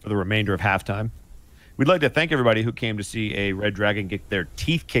for the remainder of halftime. We'd like to thank everybody who came to see a red dragon get their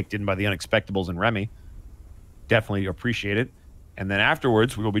teeth kicked in by the Unexpectables and Remy. Definitely appreciate it. And then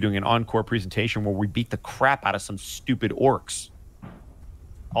afterwards, we will be doing an encore presentation where we beat the crap out of some stupid orcs.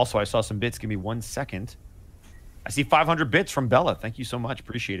 Also, I saw some bits. Give me 1 second. I see 500 bits from Bella. Thank you so much.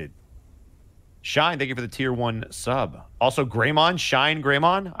 Appreciate it. Shine, thank you for the tier 1 sub. Also, Greymon, Shine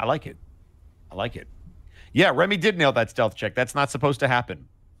Greymon. I like it. I like it. Yeah, Remy did nail that stealth check. That's not supposed to happen.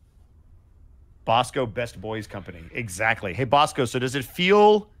 Bosco, best boys company. Exactly. Hey, Bosco, so does it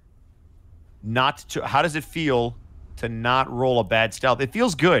feel not to... How does it feel to not roll a bad stealth? It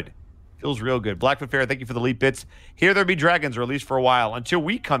feels good. Feels real good. Blackfoot Fair, thank you for the leap bits. Here there be dragons, or at least for a while, until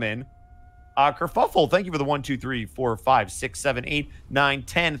we come in. Kerfuffle, thank you for the 1, 2, 3, 4, 5, 6, 7, 8, 9,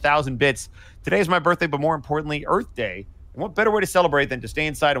 10,000 bits. Today is my birthday, but more importantly, Earth Day. And what better way to celebrate than to stay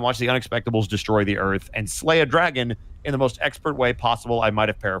inside and watch the Unexpectables destroy the Earth and slay a dragon in the most expert way possible? I might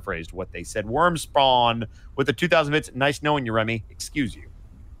have paraphrased what they said. Worm spawn with the 2,000 bits. Nice knowing you, Remy. Excuse you.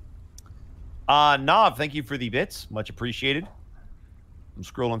 Nav, thank you for the bits. Much appreciated. I'm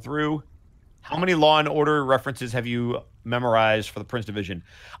scrolling through. How many Law and Order references have you memorized for the Prince Division.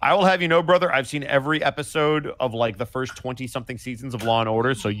 I will have you know, brother, I've seen every episode of like the first 20-something seasons of Law &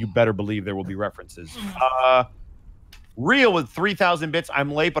 Order, so you better believe there will be references. Real with 3,000 bits.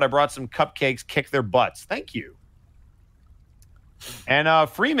 I'm late, but I brought some cupcakes. Kick their butts. Thank you. And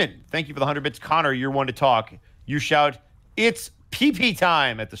Freeman, thank you for the 100 bits. Connor, you're one to talk. You shout, it's PP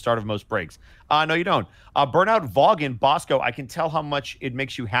time at the start of most breaks. No, you don't. Burnout Vaughan, Bosco, I can tell how much it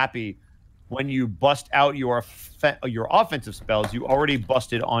makes you happy when you bust out your offensive spells. You already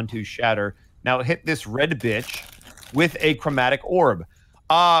busted onto Shatter. Now hit this red bitch with a chromatic orb.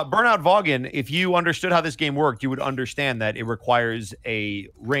 Burnout Vaughan, if you understood how this game worked, you would understand that it requires a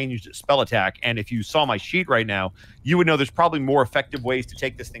ranged spell attack. And if you saw my sheet right now, you would know there's probably more effective ways to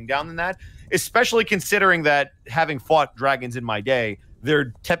take this thing down than that, especially considering that having fought dragons in my day,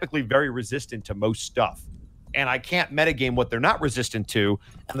 they're typically very resistant to most stuff. And I can't metagame what they're not resistant to.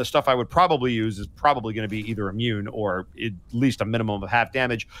 And the stuff I would probably use is probably going to be either immune or at least a minimum of half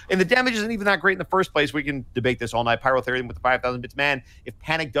damage. And the damage isn't even that great in the first place. We can debate this all night. Pyrotherium with the 5,000 bits. Man, if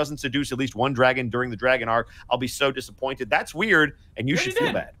Panic doesn't seduce at least one dragon during the dragon arc, I'll be so disappointed. That's weird, and you should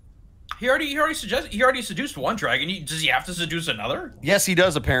feel bad. He already seduced one dragon. Does he have to seduce another? Yes, he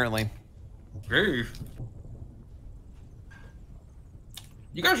does, apparently. Hey.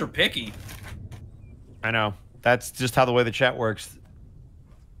 You guys are picky. I know. That's just how the way the chat works.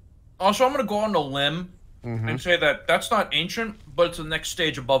 Also, I'm going to go on a limb and say that that's not ancient, but it's the next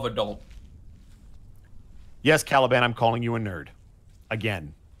stage above adult. Yes, Caliban, I'm calling you a nerd.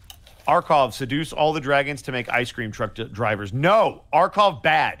 Again. Arkhov, seduce all the dragons to make ice cream truck drivers. No! Arkhov,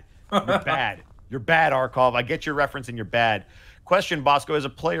 bad. You're bad. You're bad, Arkhov. I get your reference and you're bad. Question, Bosco, as a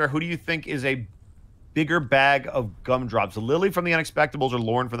player, who do you think is a bigger bag of gumdrops, Lily from the Unexpectables or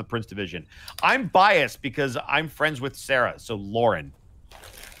Lauren from the Prince Division? I'm biased because I'm friends with Sarah, so Lauren.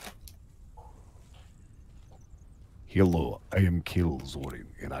 Hello, I am Zorin,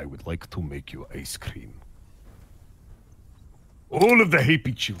 and I would like to make you ice cream. All of the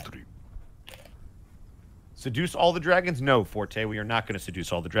happy children. Seduce all the dragons? No, Forte, we are not going to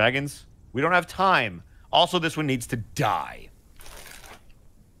seduce all the dragons. We don't have time. Also, this one needs to die.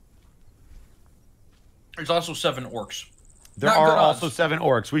 There's also 7 orcs. There are also 7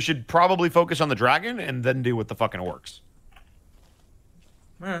 orcs. We should probably focus on the dragon and then deal with the fucking orcs.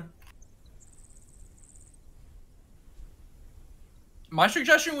 My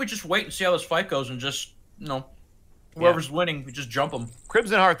suggestion, we just wait and see how this fight goes and just, whoever's winning, we just jump them.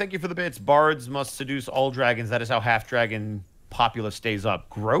 Crimson Heart, thank you for the bits. Bards must seduce all dragons. That is how half-dragon populace stays up.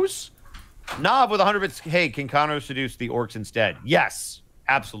 Gross? Nav with 100 bits. Hey, can Connor seduce the orcs instead? Yes,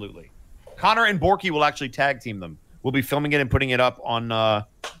 absolutely. Connor and Borky will actually tag team them. We'll be filming it and putting it up on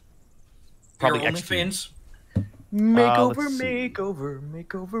probably OnlyFans. Makeover.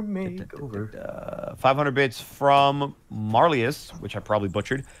 500 bits from Marlius, which I probably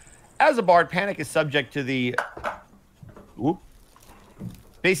butchered. As a bard, Panic is subject to the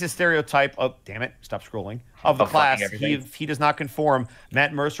basis stereotype of, damn it, stop scrolling, of the class. If he does not conform,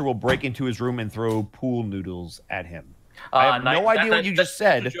 Matt Mercer will break into his room and throw pool noodles at him. I have no idea what you just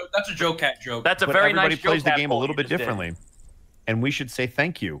said. That's a joke cat joke. That's a very nice joke. Everybody plays the game a little bit differently. And we should say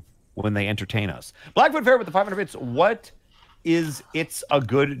thank you when they entertain us. Blackfoot Fair with the 500 bits. What is It's a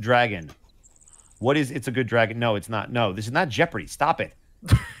Good Dragon? What is It's a Good Dragon? No, it's not. No, this is not Jeopardy. Stop it.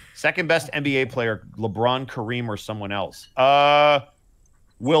 Second best NBA player, LeBron, Kareem, or someone else?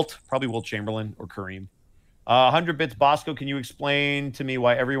 Wilt. Probably Wilt Chamberlain or Kareem. 100 bits. Bosco, can you explain to me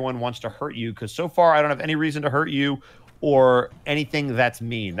why everyone wants to hurt you? Because so far, I don't have any reason to hurt you or anything that's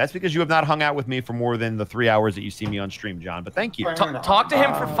mean. That's because you have not hung out with me for more than the 3 hours that you see me on stream, John. But thank you. Talk to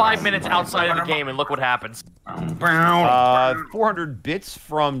him for 5 minutes outside of the game and look what happens. 400 bits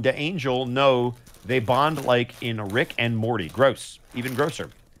from the Angel. No, they bond like in Rick and Morty. Gross. Even grosser.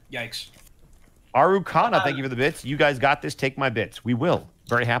 Yikes. Arukana, thank you for the bits. You guys got this. Take my bits. We will.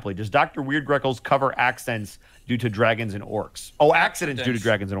 Very happily. Does Dr. Weird Greckles cover accents due to dragons and orcs? Oh, accidents due to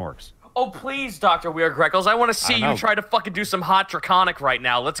dragons and orcs. Oh, please, Dr. Weird Greckles. I want to see you try to fucking do some hot draconic right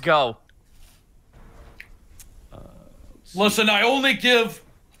now. Let's go. Listen, I only give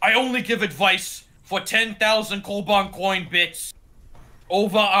advice for 10,000 Kolbon coin bits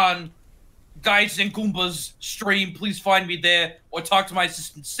over on Guys and Goombas stream. Please find me there or talk to my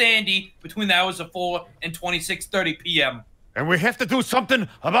assistant Sandy between the hours of 4 and 26:30 p.m. And we have to do something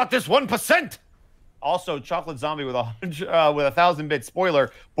about this 1%. Also, Chocolate Zombie with 1,000 bit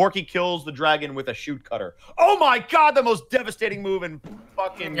spoiler. Borky kills the dragon with a shoot cutter. Oh my god, the most devastating move in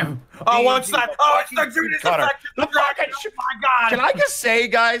fucking. Oh, what's that? Oh, it's the Judas effect. The fucking shoot. My god. Can I just say,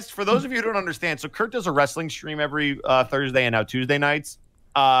 guys, for those of you who don't understand, so Kurt does a wrestling stream every Thursday and now Tuesday nights.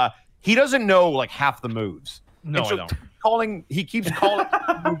 He doesn't know like half the moves. No, I don't. calling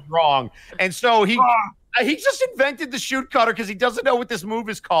the move wrong, and so he just invented the shoot cutter because he doesn't know what this move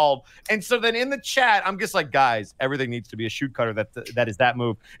is called. And so then in the chat, I'm just like, guys, everything needs to be a shoot cutter. That is that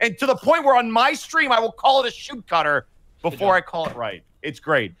move. And to the point where on my stream, I will call it a shoot cutter before I call it right. It's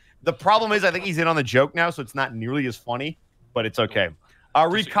great. The problem is I think he's in on the joke now, so it's not nearly as funny, but it's okay.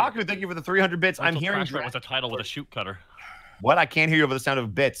 Reed Kaku, thank you for the 300 bits. I'm hearing with a title with a shoot cutter. What? I can't hear you over the sound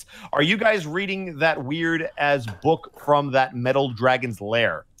of bits. Are you guys reading that weird as book from that Metal Dragon's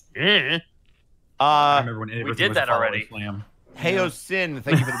Lair? I remember when we did that already. Heyo Sin,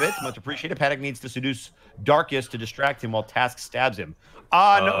 thank you for the bits. Much appreciated. Paddock needs to seduce Darkus to distract him while Task stabs him.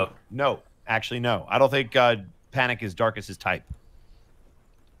 No. Actually, no. I don't think Panic is Darkus's type.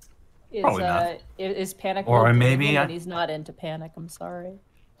 Probably not. Is Panic or maybe he's not into Panic? I'm sorry.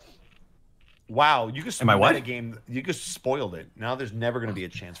 Wow, you just Am I what? game. You just spoiled it. Now there's never going to be a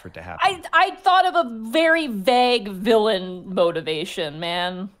chance for it to happen. I thought of a very vague villain motivation,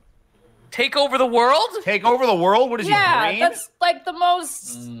 man. Take over the world? Take over the world? What is he, green? That's like the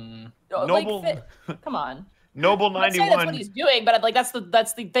most Noble. Come on. Noble I'm not saying 91. that's what he's doing, but like that's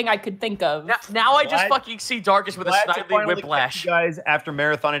the thing I could think of. Now I just fucking see Darkus with a snidely whiplash. You guys, after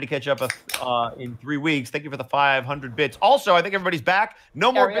marathoning to catch up in 3 weeks, thank you for the 500 bits. Also, I think everybody's back.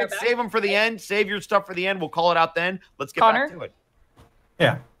 No more bits. Save them for the end. Save your stuff for the end. We'll call it out then. Let's get back to it.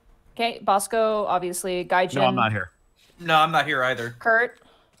 Yeah. Okay, Bosco, obviously. Gaijin. No, I'm not here. No, I'm not here either. Kurt.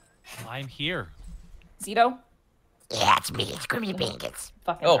 I'm here. Zito. Yeah, it's me, Screamy Bingus.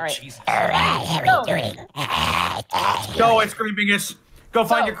 Fucking Oh, all right. Jesus. All right, how are you doing? Go, it's Screamy Bingus. Go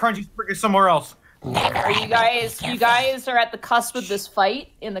find your crunchy sprinkles somewhere else. Are you guys are at the cusp of this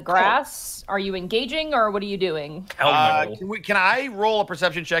fight in the grass? Are you engaging or what are you doing? Hell no. Can I roll a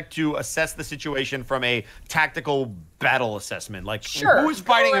perception check to assess the situation from a tactical battle assessment? Like, Sure. who is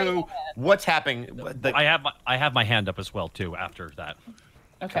fighting who? What's happening? I have my hand up as well too after that.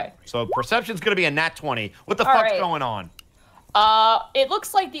 Okay. So perception's going to be a nat 20. What the All fuck's right. going on? It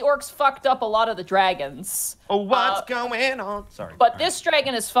looks like the orcs fucked up a lot of the dragons. Oh, what's going on? Sorry. But this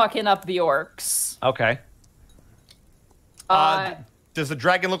dragon is fucking up the orcs. Okay. Does the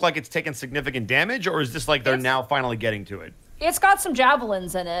dragon look like it's taken significant damage, or is this like they're now finally getting to it? It's got some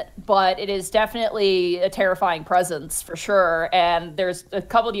javelins in it, but it is definitely a terrifying presence for sure. And there's a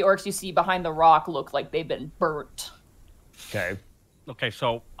couple of the orcs you see behind the rock look like they've been burnt. Okay. Okay,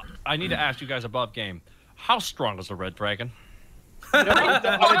 so I need to ask you guys above game. How strong is the red dragon? We're not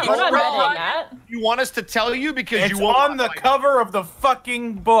betting that. You want us to tell you because It's you on the cover of the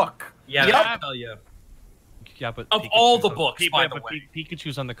fucking book. Yeah, Yep. I'll tell you. Yeah, but Of Pikachu's all the on- books, by the way.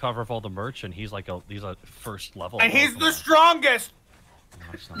 Pikachu's on the cover of all the merch, and he's a first level. And he's the strongest. No,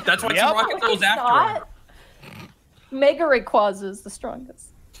 it's not. That's why Yep. Team Rocket goes It's after him. not. Mega Rayquaza is the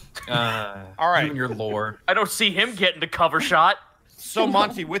strongest. All right. You and your lore. I don't see him getting the cover shot. So,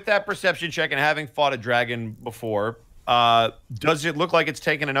 Monty, with that perception check and having fought a dragon before, does it look like it's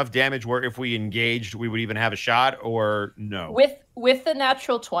taken enough damage where if we engaged, we would even have a shot, or no? With the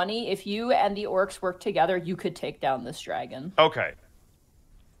natural 20, if you and the orcs work together, you could take down this dragon. Okay.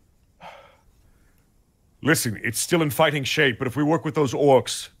 Listen, it's still in fighting shape, but if we work with those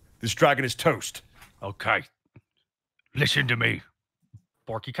orcs, this dragon is toast. Okay. Listen to me.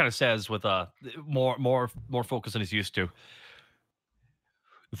 Borky kind of says with more focus than he's used to.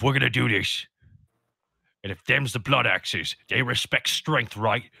 If we're gonna do this, and if them's the blood axes, they respect strength,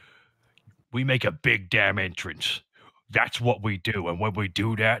 right? We make a big damn entrance. That's what we do, and when we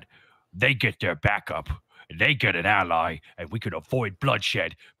do that, they get their backup, and they get an ally, and we can avoid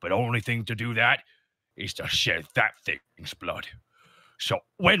bloodshed. But the only thing to do that is to shed that thing's blood. So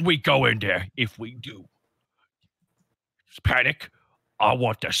when we go in there, if we do Panic, I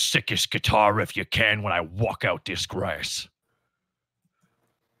want the sickest guitar riff you can when I walk out this grass.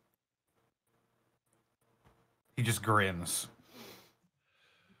 He just grins.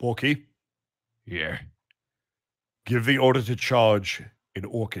 Borky, Yeah. give the order to charge in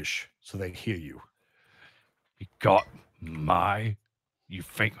Orcish so they hear you. You got my... You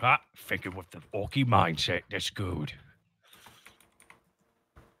think, thinking with the Orky mindset. That's good.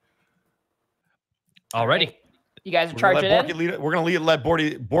 Alrighty. You guys are We're charging gonna in? let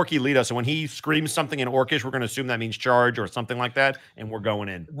Borky lead us. So when he screams something in Orcish, we're gonna assume that means charge or something like that, and we're going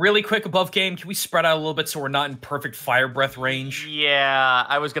in. Really quick above game, can we spread out a little bit so we're not in perfect fire breath range? Yeah,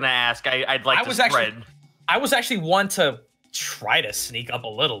 I was gonna ask. I'd like to spread. I was actually one to try to sneak up a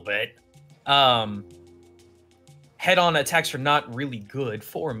little bit. Head-on attacks are not really good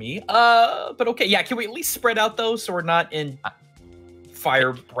for me. But okay, yeah. Can we at least spread out though, so we're not in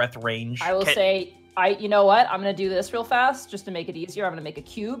fire breath range? I will say You know what? I'm gonna do this real fast just to make it easier. I'm gonna make a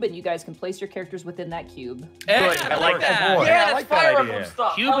cube, and you guys can place your characters within that cube. Good. I like that. Boy. Yeah, I that's like that Fire idea. Emblem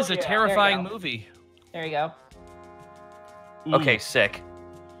stuff. Cube Hell is a yeah. terrifying There you movie. There you go. Ooh. Okay, sick.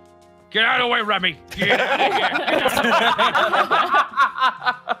 Get out of the way, Remy. Get out of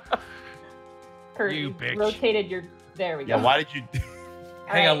here. Kurt, You bitch. rotated your. There we go. Yeah, why did you?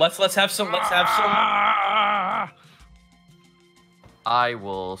 Hang on, let's have some. Ah! I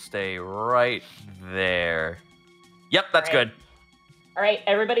will stay right there. Yep, that's All right. good. All right,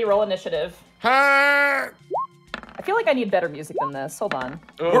 everybody, roll initiative. I feel like I need better music than this. Hold on.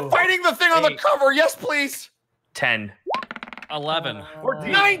 We're fighting the thing on the Eight. cover. Yes, please. 10. 11.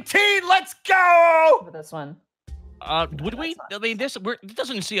 19. Let's go. For this one. Would we? I mean, it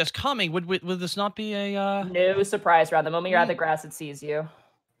doesn't see us coming. Would this not be a? No surprise round. The moment you're out of the grass, it sees you.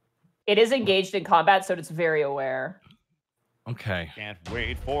 It is engaged in combat, so it's very aware. Okay. Can't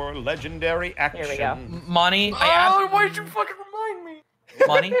wait for legendary action. Here we go. Monty, why did you fucking remind me?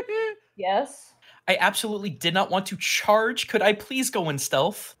 Monty, Yes? I absolutely did not want to charge. Could I please go in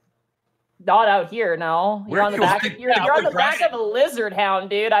stealth? Not out here, no. You're Where on the you back. want- You're Yeah, on the we're back of a lizard hound,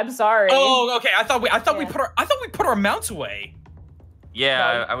 dude. I'm sorry. Oh, okay. I thought we Yeah. put our mounts away. Yeah,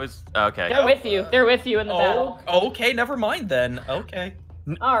 No. I was okay. They're with you. They're with you in the battle. Oh, okay. Never mind then. Okay.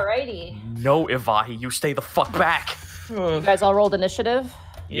 Alrighty. No, Ivahi, you stay the fuck back. You guys all rolled initiative?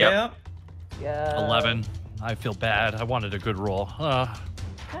 Yeah. Yeah. 11. I feel bad. I wanted a good roll.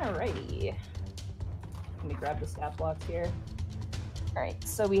 Alrighty. Let me grab the stat blocks here. Alright,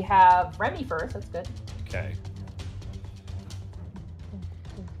 so we have Remy first. That's good. Okay.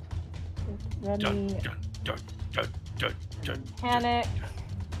 Remy, Dun, dun, dun. Panic,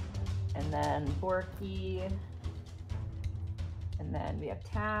 and then Borky, and then we have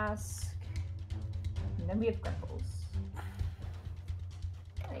Task, and then we have Grepples.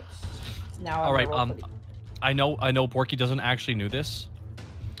 Alright. Now All right. I'm gonna roll for I know. Borky doesn't actually know this.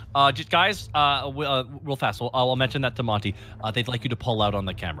 Just guys, real fast. I'll mention that to Monty. They'd like you to pull out on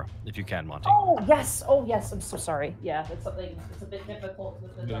the camera if you can, Monty. Oh yes! Oh yes! I'm so sorry. Yeah, it's something. It's a bit difficult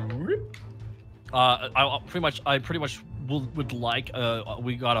with the. I pretty much would like.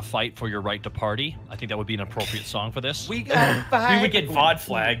 We got to fight for your right to party. I think that would be an appropriate song for this. We gotta fight. We would get VOD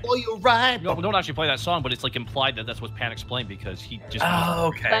flagged. Oh, you're right. No, we don't actually play that song, but it's like implied that that's what Panic's playing because he just. Oh,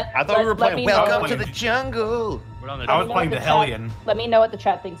 okay. I thought we were playing Welcome to the Jungle. We're on the I was know playing what the the chat- Hellion. Let me know what the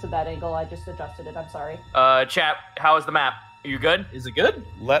chat thinks of that angle. I just adjusted it. I'm sorry. Chat, how is the map? Are you good? Is it good?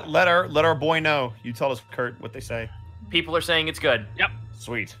 Let our boy know. You tell us, Kurt, what they say. People are saying it's good.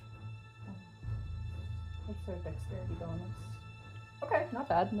 Sweet. What's their dexterity bonus? Okay, not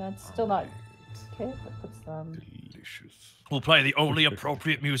bad. That's still not. Okay, that puts them. Delicious. We'll play the only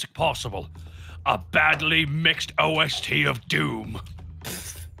appropriate music possible. A badly mixed OST of doom.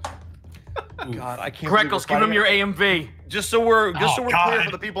 God, I can't. believe we're Greckles, give him fighting your it. AMV. Just so we're clear God.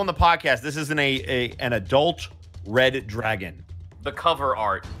 for the people on the podcast, this isn't an adult red dragon. The cover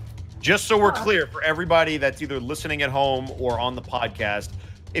art. Just so we're clear for everybody that's either listening at home or on the podcast,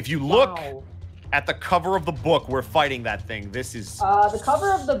 if you look Wow. at the cover of the book, we're fighting that thing. This is The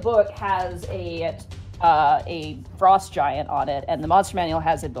cover of the book has a frost giant on it, and the monster manual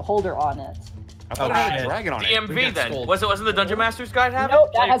has a beholder on it. I thought it had a shit. dragon on it. DMV then. scolded. Wasn't the Dungeon Master's Guide have it? Nope,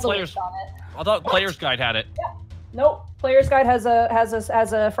 that Hey, has a players- link on it. I thought Player's Guide had it. Nope, Player's Guide has a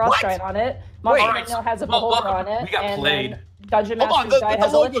frost What? giant on it. Monster Wait. manual has a Well, beholder welcome. on it. We got and played. then Dungeon Hold on, Master's Guide the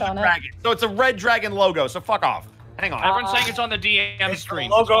has a lich logo's a on it. dragon. So it's a red dragon logo, so fuck off. Hang on. Everyone's saying it's on the DM screen.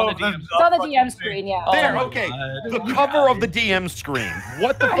 Logo It's on of the DM. It's on the DM screen, yeah. There, my okay. God. The cover of the DM screen.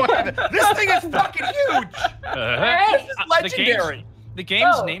 What the fuck? This thing is fucking huge. Alright, This is legendary. The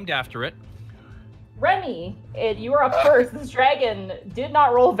game's So- named after it. Remy, you were up first. This dragon did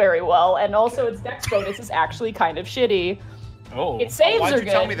not roll very well, and also its dex bonus is actually kind of shitty. Oh. Its saves Why'd are you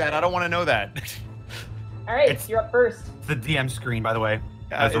good. tell me that? I don't want to know that. All right, It's- you're up first. It's the DM screen, by the way.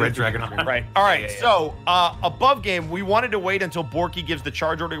 Has a red dragon on it. Right. All right. Yeah. So, above game, we wanted to wait until Borky gives the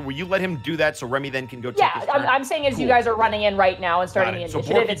charge order. Will you let him do that so Remy then can go take Yeah, his turn? I'm saying as you Cool. guys are running in right now and starting Got the it. So,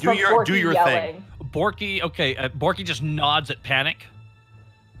 initiative, Borky, it's do from your- do Borky your yelling. thing. Borky, okay. Borky just nods at Panic.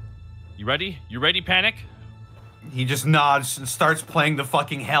 You ready? You ready, Panic? He just nods and starts playing the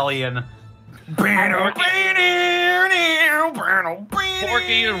fucking Hellion. Borky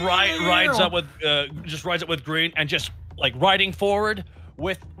rides up with Green and just like riding forward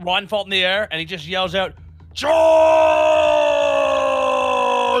with Ron Fault in the air, and he just yells out, "Charge!"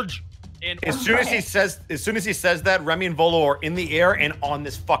 As soon as he says that, Remy and Volo are in the air and on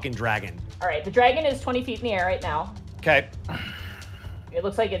this fucking dragon. All right, the dragon is 20 feet in the air right now. Okay. It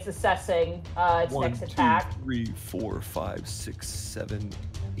looks like it's assessing its next attack. 1, 2, 3, 4, 5, 6, 7,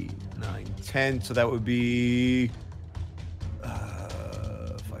 8, 9, 10. So that would be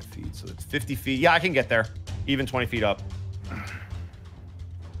 5 feet. So it's 50 feet. Yeah, I can get there. Even 20 feet up.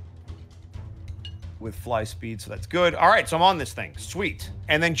 With fly speed, so that's good. All right, so I'm on this thing. Sweet.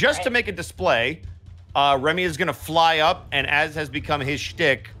 And then just to make a display, Remy is going to fly up, and as has become his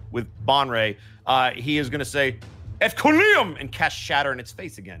shtick with Bonray, he is going to say, Efcolium! And cast Shatter in its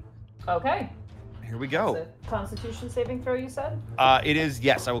face again. Okay. Here we go. It's a Constitution saving throw, you said? It is,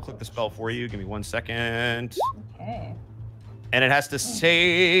 yes. I will click the spell for you. Give me 1 second. Okay. And it has to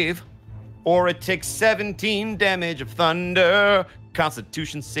save, or it takes 17 damage of thunder.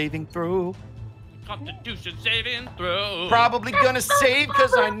 Constitution saving throw. Constitution saving throw. Probably gonna save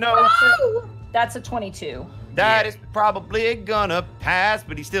because I know that's a 22. that is probably gonna pass,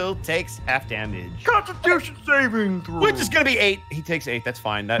 but he still takes half damage. Constitution saving throw. Which is gonna be 8. He takes 8. That's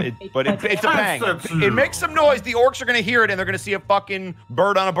fine. But it's a bang. That's It makes some noise. The orcs are gonna hear it, and they're gonna see a fucking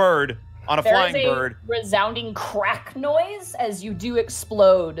bird on a bird. On a flying bird. Resounding crack noise as you do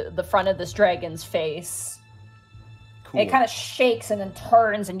explode the front of this dragon's face. Cool. It kind of shakes and then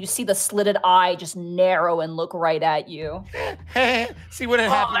turns, and you see the slitted eye just narrow and look right at you. See what had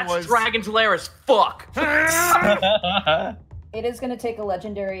happened that's was Dragon's Lair as fuck. It is going to take a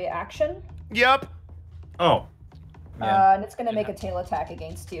legendary action, Yep. Oh. and it's going to make a tail attack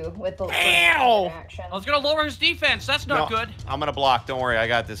against you with the action. I was gonna lower his defense. That's not No, good. I'm gonna block. Don't worry, I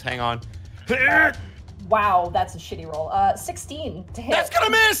got this. Hang on. Wow, that's a shitty roll. 16 to hit. That's gonna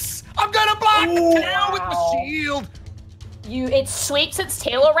miss. I'm gonna block the tail with the shield. It sweeps its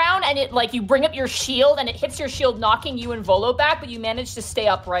tail around, and it you bring up your shield, and it hits your shield, knocking you and Volo back, but you manage to stay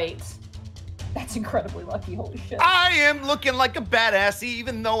upright. That's incredibly lucky. Holy shit! I am looking like a badass,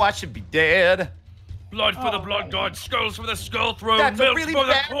 even though I should be dead. Blood for the blood god, skulls for the skull throne, That's a milk really for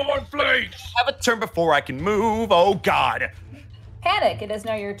the bad- cornflakes. Have a turn before I can move. Oh God. Panic! It is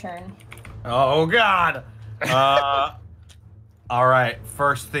now your turn. Oh God. All right.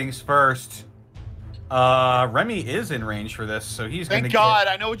 First things first. Remy is in range for this, so he's gonna Thank God.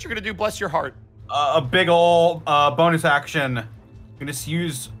 I know what you're gonna do. Bless your heart. a big ol' bonus action. Gonna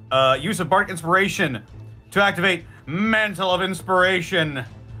use a Bardic Inspiration to activate Mantle of Inspiration.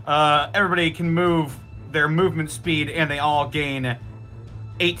 Everybody can move their movement speed, and they all gain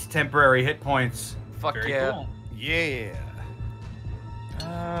 8 temporary hit points. Fuck Very yeah. cool. Yeah.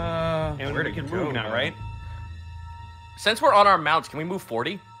 And where we to can go move now, now? right? Since we're on our mounts, can we move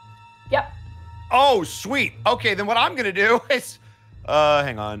 40? Yep. Oh, sweet. Okay, then what I'm gonna do is,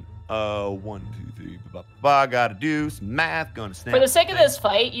 hang on. 1, 2, 3. Gotta do some math. Gonna snap. For the sake of this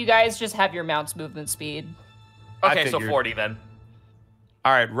fight, you guys just have your mount's movement speed. I Okay, so figured. 40 then.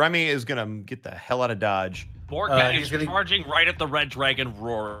 All right, Remy is gonna get the hell out of Dodge. Borgman he's is gonna- charging right at the red dragon,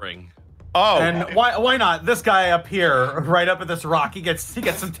 roaring. Oh, And why not? This guy up here, right up at this rock, he gets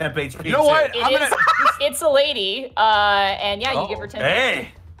some temp HP. you know what? I'm gonna. It's a lady, and yeah, you give her 10.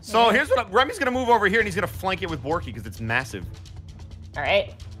 Hey. So here's what Remy's gonna move over here, and he's gonna flank it with Borky because it's massive. All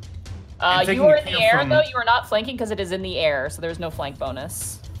right. And You taking are the in the kill air, from- though. You are not flanking because it is in the air, so there's no flank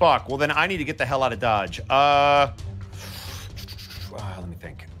bonus. Fuck. Well, then I need to get the hell out of Dodge. Let me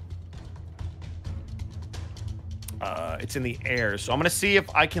think. It's in the air, so I'm gonna see if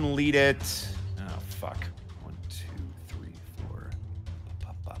I can lead it. Oh fuck. 1, 2, 3, 4.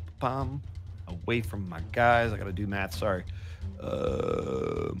 Bum. Away from my guys. I gotta do math. Sorry.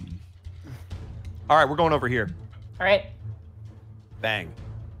 All right, we're going over here. All right. Bang.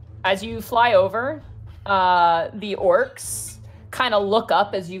 As you fly over, the orcs kind of look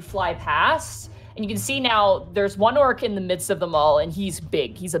up as you fly past, and you can see now there's one orc in the midst of them all, and he's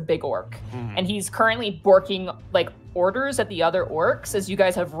big. He's a big orc, and he's currently borking like orders at the other orcs as you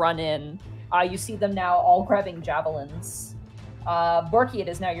guys have run in. You see them now all grabbing javelins. Borky, it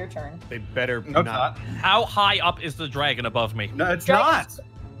is now your turn. They better No, it's not. not. How high up is the dragon above me? No, it's Dragons- not.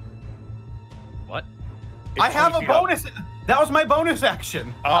 What? It's I have 20 a feet up. bonus. That was my bonus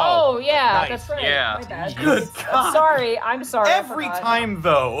action. Oh, yeah, nice. that's right. Yeah. My bad. Good I'm God. sorry. I'm sorry. I Every forgot. time,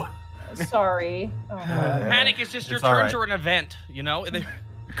 though. Sorry. Oh, God. Panic is just your It's all turns right. or an event, you know?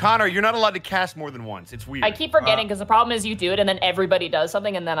 Connor, you're not allowed to cast more than once. It's weird. I keep forgetting because the problem is you do it and then everybody does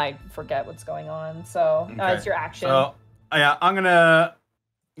something and then I forget what's going on. So Okay. it's your action. So, yeah, I'm gonna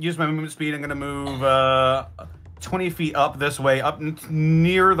use my movement speed. I'm gonna move 20 feet up this way, up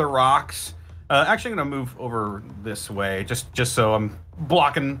near the rocks. Actually, I'm gonna move over this way, just so I'm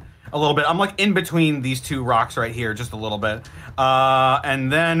blocking a little bit. I'm like in between these two rocks right here, just a little bit.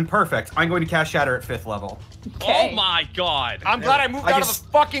 And then, perfect. I'm going to cast Shatter at 5th level. Okay. Oh my god. I'm glad I moved I out just- of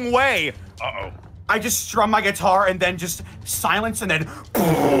the fucking way. Uh-oh. I just strum my guitar and then just silence and then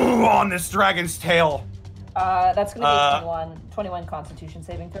on this dragon's tail. That's gonna be 21 Constitution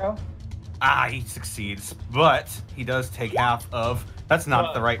saving throw. He succeeds, but he does take half of. That's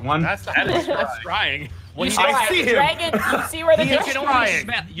not the right one. That's trying. Well, You I see him. Dragon, you see where the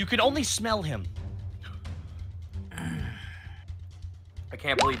You can only smell him. I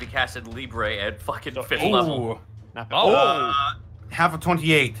can't believe he casted Libre at fucking 5th level. Half of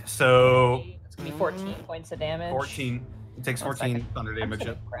 28, so It's gonna be 14 points of damage. 14. It takes 14 thunder I'm damage. just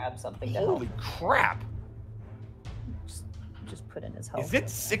gonna grab something to Holy help. crap! Just put in his health. Is it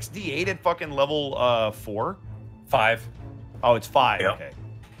 68 at fucking level 4? 5. Oh, it's 5. Yep. Okay.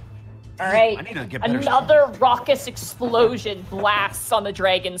 All right. I need to get better. Another raucous explosion blasts on the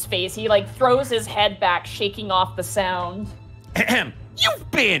dragon's face. He like throws his head back, shaking off the sound.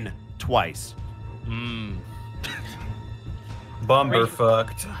 You've been twice. Bumber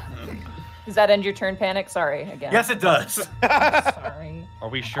fucked. Does that end your turn, Panic? Sorry again. Yes, it does. Sorry. Are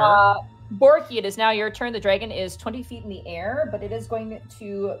we sure? Borky, it is now your turn. The dragon is 20 feet in the air, but it is going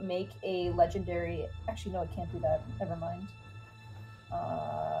to make a legendary... Actually, no, it can't do that. Never mind.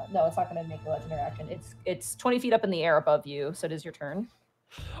 No, it's not going to make a legendary action. It's 20 feet up in the air above you, so it is your turn.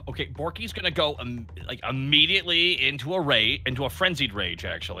 Okay, Borky's gonna go like immediately into a frenzied rage,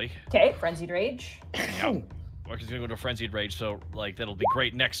 actually. Okay, frenzied rage. Yeah. Borky's gonna go to a frenzied rage, so like that'll be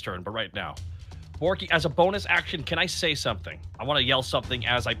great next turn, but right now. Borky, as a bonus action, can I say something? I want to yell something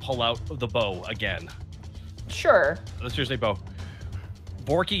as I pull out the bow again. Sure. Let's just say bow.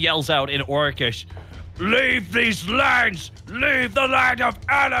 Borky yells out in Orcish, "Leave these lands! Leave the land of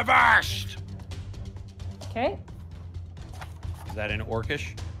Anavast!" Okay. Is that in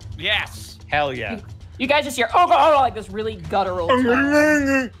Orcish? Yes. Hell yeah. You guys just hear, oh, like this really guttural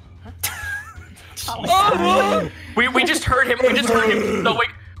tone. We just heard him. We just heard him stoic.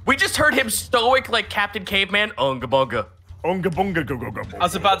 We just heard him stoic like Captain Caveman. Unga bunga. Unga bunga go go go. I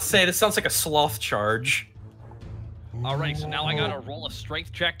was about to say, this sounds like a sloth charge. All right, so now I gotta roll a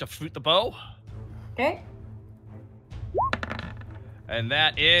strength check to shoot the bow. Okay. And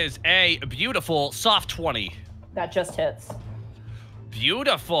that is a beautiful soft 20. That just hits.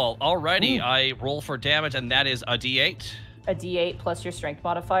 Beautiful. Alrighty, I roll for damage, and that is a d8. A d8 plus your strength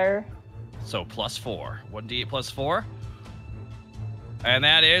modifier. So +4. 1d8 +4. And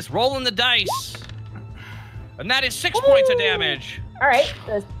that is rolling the dice. And that is 6 points of damage. All right.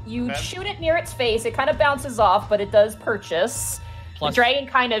 You shoot it near its face. It kind of bounces off, but it does purchase. The dragon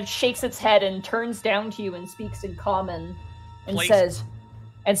kind of shakes its head and turns down to you and speaks in common and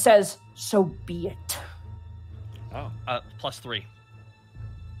says, "So be it." Oh, +3.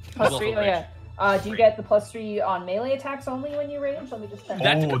 +3, oh yeah. Do you get the +3 on melee attacks only when you rage? Let me just check.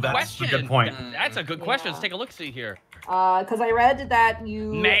 That's a good that's question. a good point. That's a good question. Yeah. Let's take a look-see here. Because I read that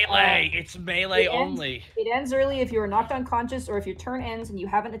you... Melee. It's melee only. It ends early if you are knocked unconscious or if your turn ends and you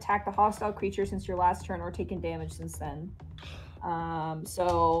haven't attacked a hostile creature since your last turn or taken damage since then.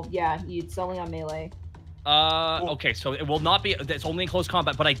 So, yeah, it's only on melee. Okay, so it will not be... It's only in close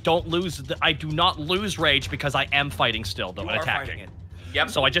combat, but I don't lose... I do not lose rage because I am fighting still, though, and attacking. Yep.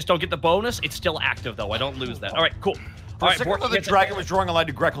 So I just don't get the bonus. It's still active, though. I don't lose that. All right, cool. All right, the dragon was drawing a line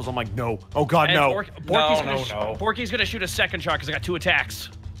to Greckles. I'm like, no. Oh, God, and no. Borky's gonna shoot a second shot because I got 2 attacks.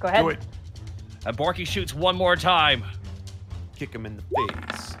 Go ahead. Do it. And Borky shoots one more time. Kick him in the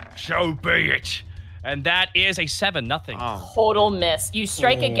face. So be it. And that is a 7, nothing. Oh. Total miss. You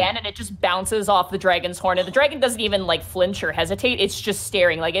strike again and it just bounces off the dragon's horn. And the dragon doesn't even like flinch or hesitate. It's just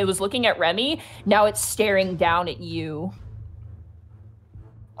staring. Like it was looking at Remy. Now it's staring down at you.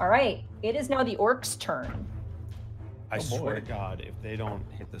 All right. It is now the orc's turn. I swear to God, if they don't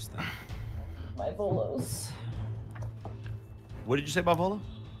hit this thing. My Volos. What did you say about Volo?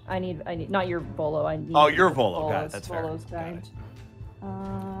 I need not your Volo. I need your Volo. Got it. That's fair. Volo's guide.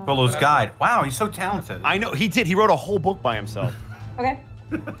 Volo's guide. Wow, he's so talented. I know, he did. He wrote a whole book by himself. Okay.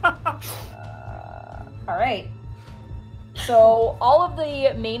 All right. So all of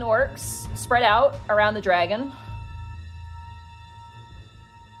the main orcs spread out around the dragon.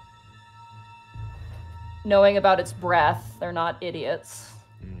 Knowing about its breath, they're not idiots.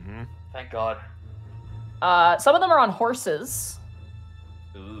 Mm-hmm. Thank God. Some of them are on horses.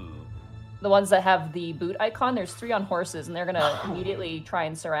 Ooh. The ones that have the boot icon, there's 3 on horses, and they're gonna immediately try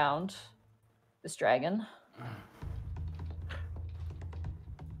and surround this dragon.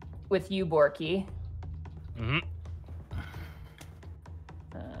 With you, Borky. Mm-hmm.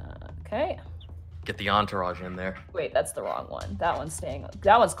 Okay. Get the entourage in there. Wait, that's the wrong one. That one's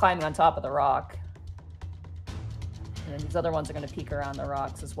climbing on top of the rock. And then these other ones are gonna peek around the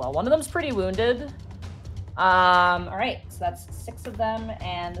rocks as well. One of them's pretty wounded. All right, so that's 6 of them,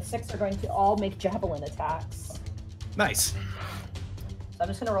 and the 6 are going to all make javelin attacks. Nice. So I'm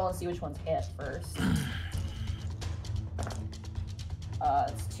just gonna roll and see which ones hit first.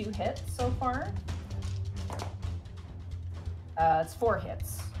 It's 2 hits so far. It's 4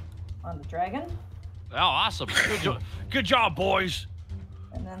 hits on the dragon. Oh, awesome. Good job, boys.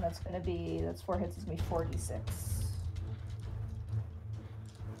 And then that's 4 hits, it's gonna be 46.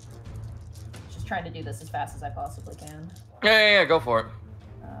 Just trying to do this as fast as I possibly can. Yeah, go for it.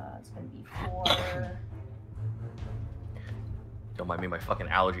 It's gonna be 4. Don't mind me, my fucking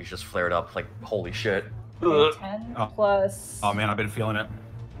allergies just flared up. Like, holy shit. 10 plus. Oh man, I've been feeling it.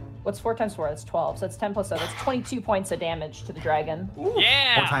 What's 4 times 4? That's 12. So that's 10 plus 7. That's 22 points of damage to the dragon.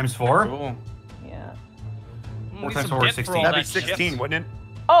 Yeah. 4 times 4? Cool. Yeah. 4 times 4 is 16. That'd be 16, wouldn't it?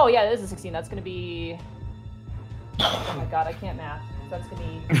 Oh, yeah, it is a 16. That's going to be... Oh my god, I can't math. That's going to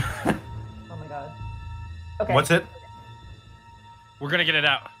be... Oh my god. Okay. What's it? We're gonna get it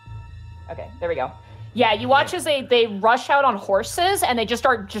out. Okay, there we go. Yeah, you watch as they rush out on horses, and they just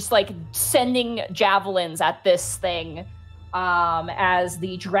start like sending javelins at this thing. As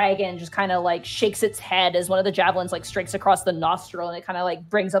the dragon just kind of like shakes its head as one of the javelins like strikes across the nostril, and it kind of like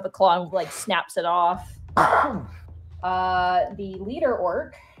brings up a claw and like snaps it off. The leader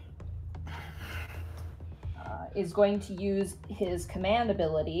orc is going to use his command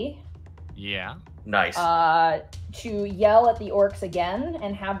ability. Yeah. Nice. To yell at the orcs again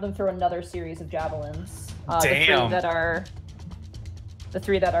and have them throw another series of javelins. Damn. The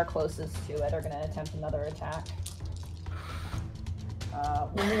 3 that are closest to it are going to attempt another attack.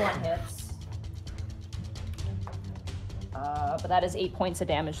 Only 1 hits. But that is 8 points of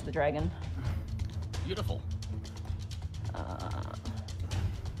damage to the dragon. Beautiful.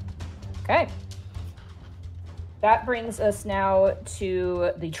 Okay. That brings us now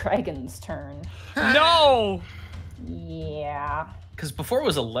to the dragon's turn. No! Yeah. Because before it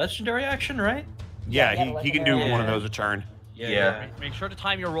was a legendary action, right? Yeah, Yeah, he can do legendary. one of those a turn. Yeah. Make sure to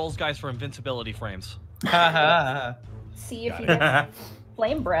time your rolls, guys, for invincibility frames. See if you get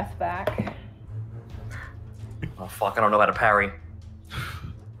flame breath back. Oh, fuck, I don't know how to parry.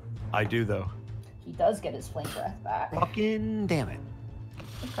 I do, though. He does get his flame breath back. Fucking damn it.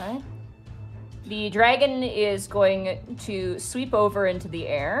 Okay. The dragon is going to sweep over into the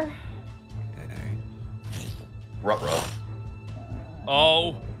air. Ruh-roh.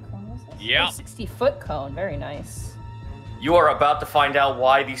 Oh. Yeah. 60-foot cone. Very nice. You are about to find out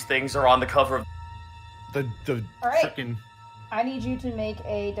why these things are on the cover of... The All right. freaking... I need you to make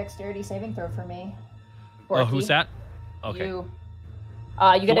a dexterity saving throw for me. Oh, who's Borky. that? Okay. You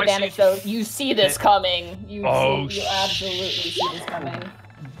get Do I advantage see- though. You see this coming. You Oh, absolutely see this coming.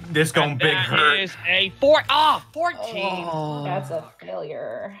 This going big That hurt. is a 14. That's a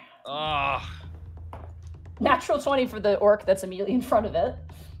failure. Ah. Natural 20 for the orc that's immediately in front of it.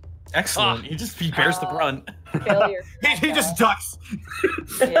 Excellent. He bears the brunt. Failure. He just ducks.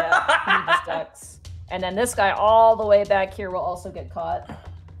 Yeah, he just ducks. And then this guy all the way back here will also get caught.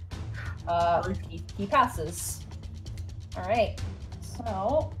 He passes. All right.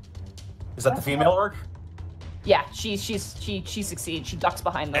 So. Is that the female orc? Yeah, she succeeds. She ducks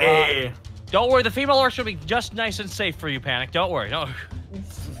behind the Hey. Don't worry, the female orc should be just nice and safe for you, Panic. Don't worry. No.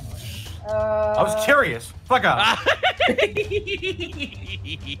 rock. I was curious. Fuck up.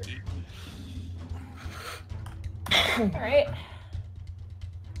 All right.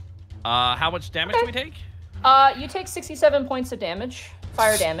 How much damage do we take? You take 67 points of damage,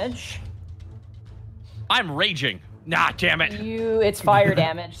 fire damage. I'm raging. Nah, damn it. It's fire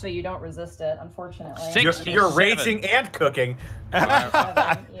damage, so you don't resist it, unfortunately. You're raging and cooking.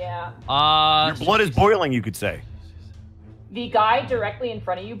 7, yeah. Your blood is boiling, you could say. The guy directly in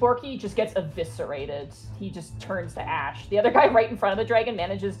front of you, Borky, just gets eviscerated. He just turns to ash. The other guy right in front of the dragon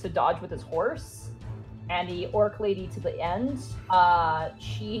manages to dodge with his horse. And the orc lady to the end,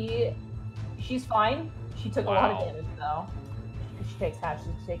 she's fine. She took a lot of damage, though. She takes half. She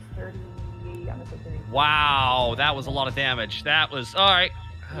takes 30... I'm gonna say 30. Wow, that was a lot of damage. That was... All right.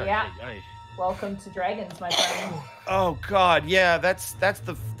 Yeah. Welcome to dragons, my friend. Oh God, yeah, that's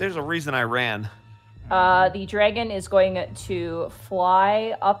the. There's a reason I ran. The dragon is going to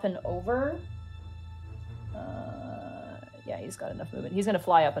fly up and over. Yeah, he's got enough movement. He's going to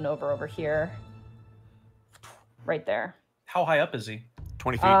fly up and over here. Right there. How high up is he?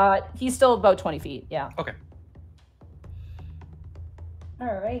 20 feet. He's still about 20 feet, yeah. Okay.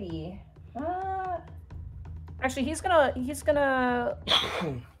 Alrighty. Actually, he's gonna...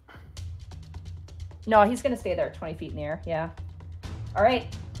 No, he's gonna stay there, 20 feet in the air, yeah.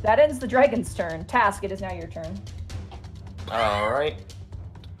 Alright, that ends the dragon's turn. Task, it is now your turn. All right.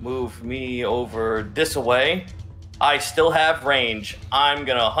 move me over this away. I still have range. I'm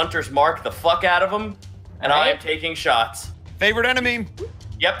gonna Hunter's Mark the fuck out of him, and I am taking shots. Favorite enemy.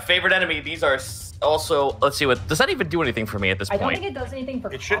 Yep, favorite enemy. These are also. Let's see what. Does that even do anything for me at this point? I don't think it does anything for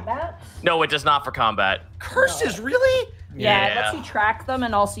combat. No, it does not for combat. Curses, really? Yeah, it lets you track them,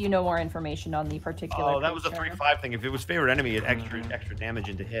 and also you know more information on the particular. Oh, that was a 3-5 thing. If it was favorite enemy, it extra damage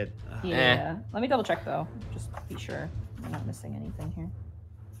into hit. Yeah. Let me double check though, just to be sure I'm not missing anything here.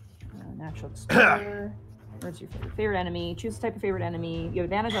 Natural explorer. Where's your favorite enemy? Choose the type of favorite enemy. You have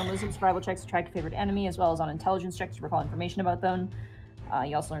advantage on wisdom survival checks to track your favorite enemy, as well as on intelligence checks to recall information about them.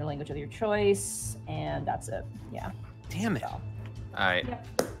 You also learn a language of your choice, and that's it. Yeah. Damn it. So. All right. Yeah.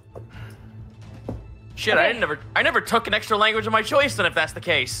 Shit, Okay. I never took an extra language of my choice. Then, if that's the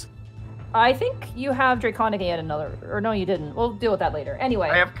case, I think you have Draconic and another, or no, you didn't. We'll deal with that later. Anyway.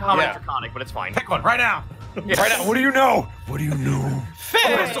 I have common and draconic, but it's fine. Pick one right now. Right now, what do you know? What do you know?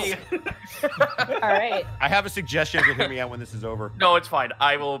 Faye! All right. I have a suggestion if you'll hear me out when this is over. No, it's fine.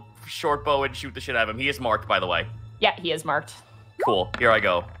 I will short bow and shoot the shit out of him. He is marked, by the way. Yeah, he is marked. Cool. Here I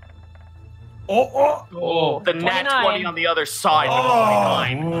go. Oh. The nat 29. 20 on the other side.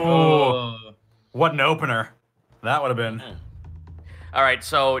 With 29. Oh. What an opener. That would have been. All right,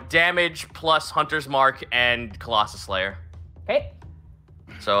 so damage plus Hunter's Mark and Colossus Slayer. Okay.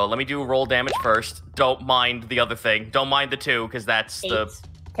 So let me do roll damage first. Don't mind the other thing. Don't mind the 2, because that's 8. the...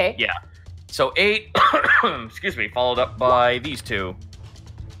 Okay. Yeah. So 8, excuse me, followed up by these 2.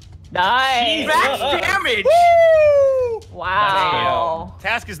 Nice. Max damage! Wow.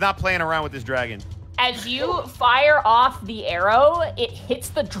 Task is not playing around with this dragon. As you fire off the arrow, it hits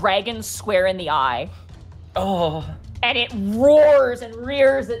the dragon square in the eye. Oh. And it roars and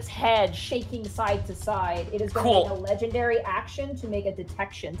rears its head, shaking side to side. It is going to Cool. make a legendary action to make a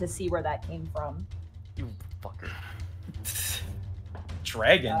detection to see where that came from. You fucker.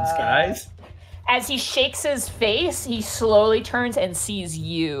 Dragons, guys. As he shakes his face, he slowly turns and sees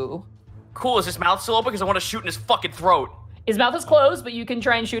you. Cool, is his mouth still open? Because I want to shoot in his fucking throat. His mouth is closed, but you can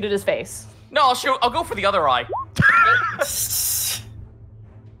try and shoot at his face. No, I'll go for the other eye.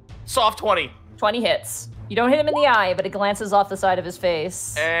 Soft 20. 20 hits. You don't hit him in the eye, but it glances off the side of his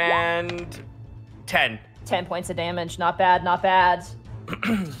face. And 10. 10 points of damage. Not bad, not bad.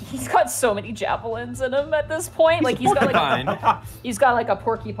 He's got so many javelins in him at this point. Like he's got like a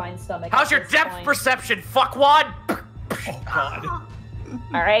porcupine stomach. How's at your this depth point. perception, fuckwad? Oh, God.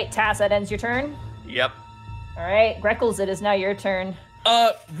 All right, Tass, that ends your turn. Yep. All right, Greckles, it is now your turn.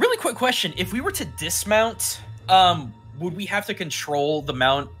 Really quick question. If we were to dismount, would we have to control the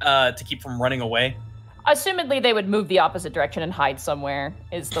mount to keep from running away? Assumedly, they would move the opposite direction and hide somewhere,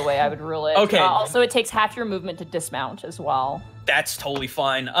 is the way I would rule it. Okay. Also, it takes half your movement to dismount as well. That's totally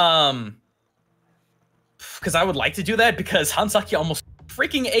fine. Because I would like to do that because Hansaki almost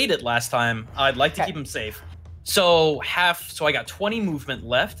freaking ate it last time. I'd like to keep him safe. So I got 20 movement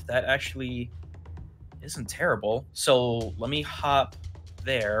left. That actually isn't terrible. So let me hop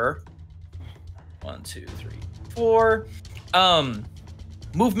there. 1, 2, 3, 4.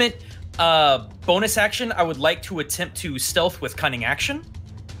 Movement. Bonus action. I would like to attempt to stealth with cunning action.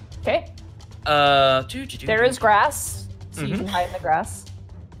 Okay. There is grass, so you can hide in the grass.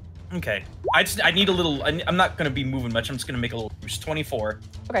 Okay. I need a little. I'm not gonna be moving much. I'm just gonna make a little boost. 24.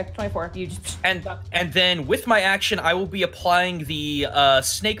 Okay, 24. You just And then with my action, I will be applying the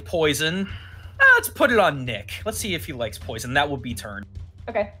snake poison. Let's put it on Nick. Let's see if he likes poison. That will be turn.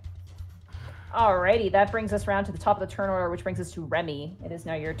 Okay. Alrighty, that brings us around to the top of the turn order, which brings us to Remy. It is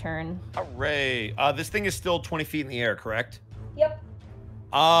now your turn. Hooray. This thing is still 20 feet in the air, correct? Yep.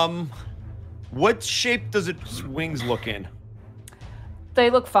 What shape does its wings look in? They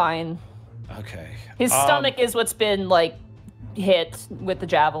look fine. Okay. His stomach is what's been, like, hit with the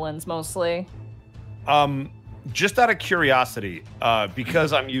javelins, mostly. Just out of curiosity,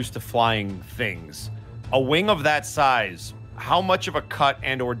 because I'm used to flying things, a wing of that size, how much of a cut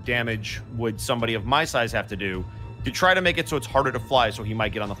and or damage would somebody of my size have to do to try to make it so it's harder to fly so he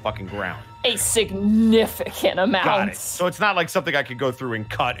might get on the fucking ground? A significant amount. Got it. So it's not like something I could go through and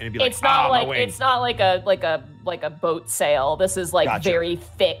cut and it'd be like, It's not my like wing. it's not like a boat sail. This is like Gotcha. very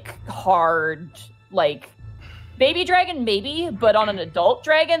thick, hard, like baby dragon maybe, but on an adult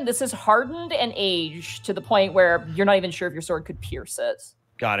dragon, this is hardened and aged to the point where you're not even sure if your sword could pierce it.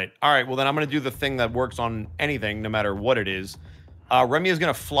 Got it. All right, well then I'm going to do the thing that works on anything, no matter what it is. Remy is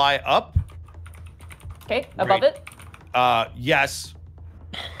going to fly up. Okay, above it. Yes.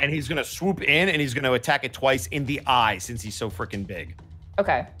 And he's going to swoop in and he's going to attack it twice in the eye since he's so freaking big.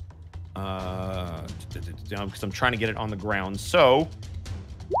 Okay. Because I'm trying to get it on the ground. So,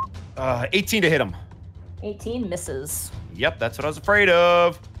 18 to hit him. 18 misses. Yep, that's what I was afraid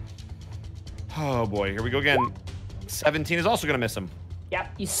of. Oh boy, here we go again. 17 is also gonna miss him.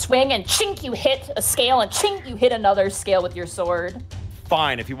 Yep. You swing and chink, you hit a scale, and chink, you hit another scale with your sword.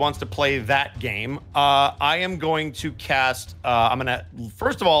 Fine, if he wants to play that game, I am going to cast.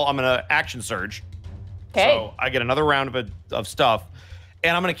 First of all, I'm gonna action surge. Okay. So I get another round of stuff,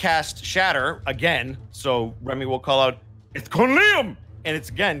 and I'm gonna cast Shatter again. So Remy will call out, "It's Liam!" and it's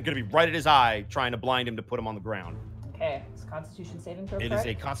again gonna be right at his eye, trying to blind him to put him on the ground. Okay. It's a Constitution saving throw. It is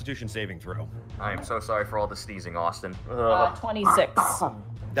a Constitution saving throw. I am so sorry for all the sneezing, Austin. 26.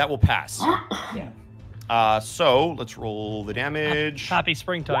 That will pass. Yeah. So let's roll the damage. Happy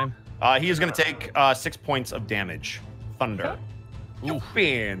springtime. He is going to take 6 points of damage. Thunder. Ooh,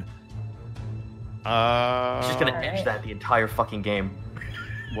 man. She's just gonna Alright. edge that the entire fucking game.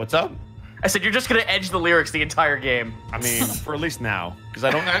 What's up? I said you're just gonna edge the lyrics the entire game. I mean, for at least now, because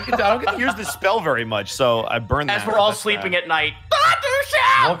I don't get to use this spell very much, so I burn that. As we're all That's sleeping bad. at night.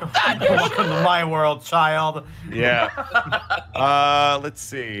 Welcome to my world, child. Yeah. Let's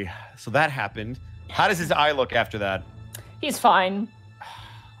see. So that happened. How does his eye look after that? He's fine.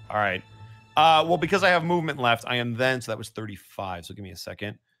 All right. Well, because I have movement left, I am then. So that was 35. So give me a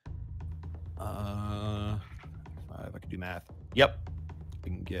second. If I can do math. Yep. I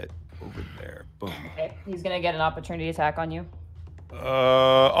can get over there. Boom. Okay. He's gonna get an opportunity attack on you.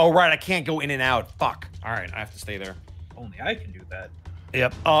 Oh, right. I can't go in and out. Fuck. All right. I have to stay there. Only I can do that.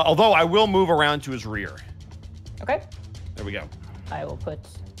 Yep. Although I will move around to his rear. Okay. There we go. I will put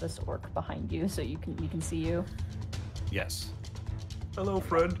this orc behind you so we can see you. Yes. Hello,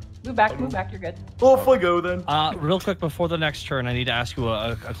 friend. Move back, you're good. Off I go then. Real quick before the next turn, I need to ask you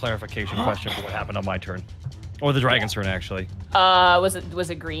a clarification question for what happened on my turn. Or the dragon's turn, actually. Was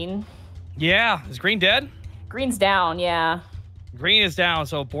it green? Yeah. Is Green dead? Green's down, yeah. Green is down,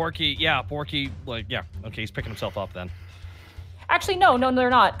 so Borky, like, yeah. Okay, he's picking himself up then. Actually, no, they're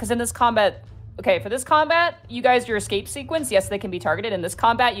not. Because in this combat, okay, for this combat, you guys, your escape sequence, yes, they can be targeted. In this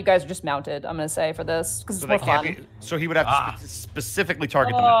combat, you guys are just mounted, I'm going to say, for this. Because it's So more they can't fun. be, so he would have to specifically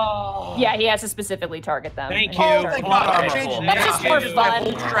target them. Yeah, he has to specifically target them. Thank and you. he Oh, can thank target God. them. Changes- That's just more changes my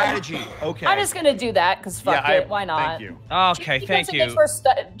whole fun. strategy. Okay. I'm just going to do that, because fuck it, why not? Thank you. Okay, Chase thank sequence, it you. makes more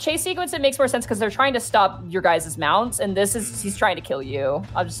chase sequence, it makes more sense because they're trying to stop your guys' mounts, and this is, he's trying to kill you.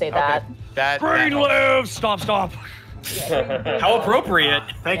 I'll just say that. Okay. That Green lives! Stop. How appropriate.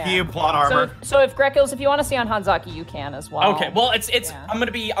 Thank Yeah. you, plot armor. So if Greckles, if you want to see on Hanzaki, you can as well. Okay, well it's Yeah. I'm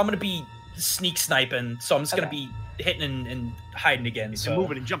gonna be sneak sniping, so I'm just gonna Okay. be hitting and hiding again. So So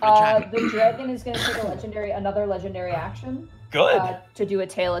moving and jumping and jacking. The dragon is going to take another legendary action good. to do a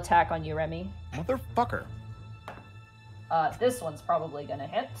tail attack on you, Remy. Motherfucker. This one's probably going to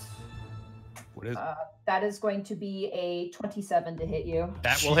hit. What is That is going to be a 27 to hit you.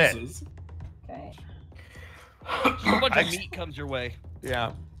 that? Will hit. Jesus. Okay. A bunch of meat comes your way.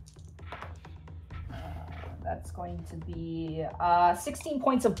 Yeah. That's going to be 16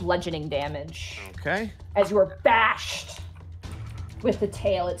 points of bludgeoning damage Okay. as you are bashed with the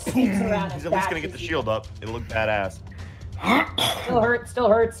tail. It sneaks around and He's at least gonna get the bashes you. shield up. It'll look badass. Still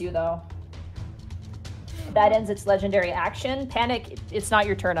hurts you though. That ends its legendary action. Panic, it's not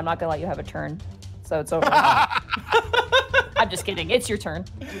your turn. I'm not gonna let you have a turn. So it's over. I'm just kidding. It's your turn.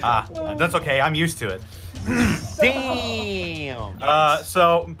 That's okay. I'm used to it. Damn.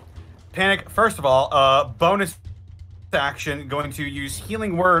 So, Panic, first of all, bonus action, going to use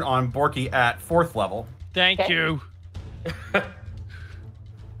Healing Word on Borky at 4th level. Thank Okay. you.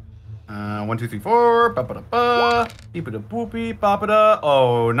 1, 2, 3, 4. Ba-ba-da-ba. Beep-a-da-boopy. Ba-ba-da.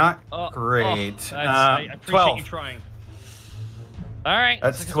 Oh, not great. I appreciate 12. you trying. All right.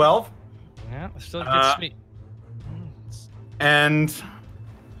 That's 12. Yeah, still gets me. And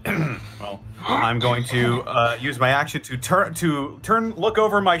well, I'm going to use my action to turn, look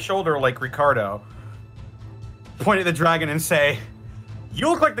over my shoulder like Ricardo, point at the dragon and say, "You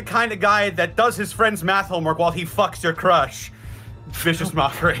look like the kind of guy that does his friend's math homework while he fucks your crush." Vicious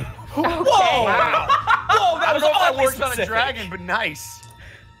mockery. Whoa! Whoa! That was I oddly worked on a specific. dragon, but nice.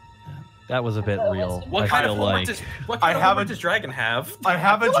 That was a bit real. What I kind feel of like. homework does dragon have? I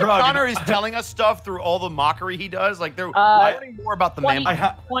have a Like drug. Connor is telling us stuff through all the mockery he does. Like they're learning more about the 20,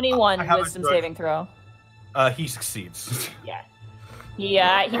 man. 21 I have a wisdom drug. saving throw. He succeeds. Yeah. He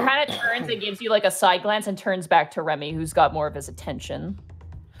kind of turns and gives you like a side glance and turns back to Remy, who's got more of his attention.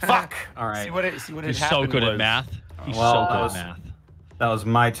 Fuck. All right. See what it He's had so happened good was- at math. He's Well, so good that at was- math. That was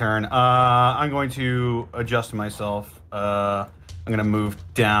my turn. I'm going to adjust myself. I'm going to move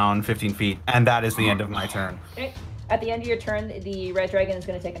down 15 feet, and that is the end of my turn. Okay. At the end of your turn, the red dragon is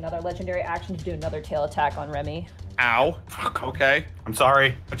going to take another legendary action to do another tail attack on Remy. Ow. Okay. I'm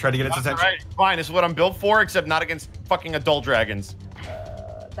sorry. I tried to get its That's all attention. right. Fine. This is what I'm built for, except not against fucking adult dragons.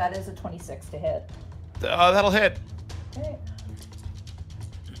 That is a 26 to hit. That'll hit. Okay.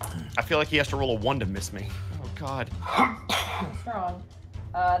 I feel like he has to roll a 1 to miss me. Oh, God. Strong.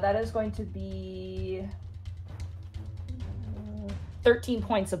 That is going to be 13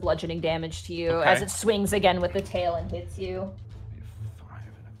 points of bludgeoning damage to you as it swings again with the tail and hits you. 5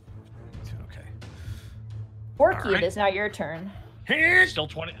 and a 2. Okay. Borky, Alright. it is now your turn. Still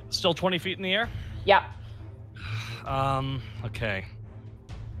 20 feet in the air? Yeah. Okay.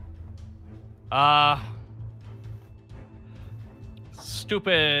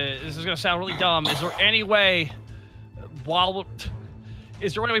 Stupid. This is gonna sound really dumb. Is there any way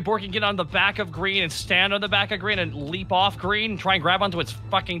Borky can get on the back of Green and stand on the back of Green and leap off Green and try and grab onto its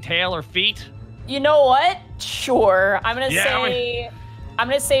fucking tail or feet? You know what? Sure. I'm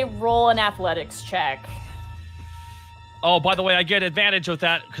gonna say roll an athletics check. Oh, by the way, I get advantage with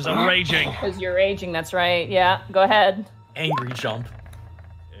that because I'm raging. Because you're raging, that's right. Yeah, go ahead. Angry jump.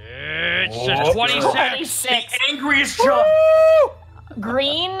 It's a 26. 26. Angriest jump.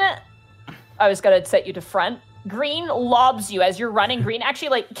 Green, I was gonna set you to front. Green lobs you as you're running. Green actually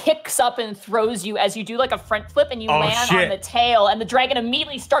like kicks up and throws you as you do like a front flip and you land on the tail and the dragon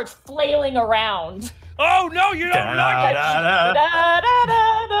immediately starts flailing around. Oh no, you don't like it!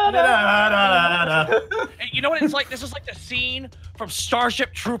 Hey, you know what it's like? This is like the scene from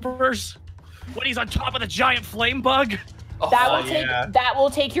Starship Troopers when he's on top of the giant flame bug. That will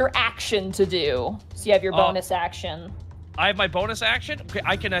take your action to do. So you have your bonus action. I have my bonus action. Okay,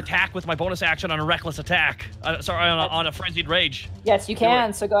 I can attack with my bonus action on a reckless attack. On a frenzied rage. Yes, you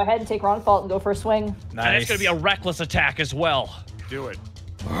can. So go ahead and take Ron Fault and go for a swing. Nice. And it's gonna be a reckless attack as well. Do it.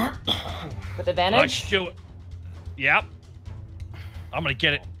 With advantage? Let's do it. Yep. I'm gonna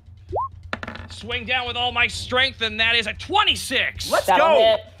get it. Swing down with all my strength, and that is a 26. Let's That'll go.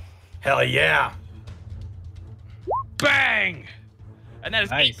 hit. Hell yeah. Bang! And that is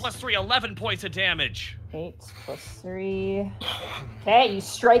Nice. 8 plus 3, 11 points of damage. 8 plus 3. Okay, you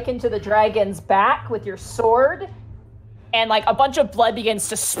strike into the dragon's back with your sword, and like a bunch of blood begins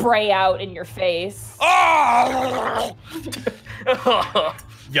to spray out in your face. Oh!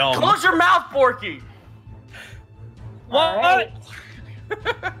 Yum. Close your mouth, Borky. What? Alright.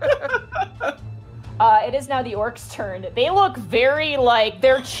 It is now the orcs' turn. They look very like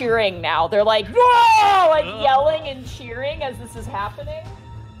they're cheering now. They're like, whoa! Like yelling and cheering as this is happening.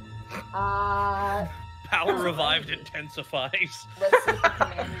 Power revived intensifies. Let's see if the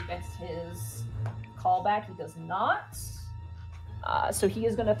commander gets his callback. He does not. So he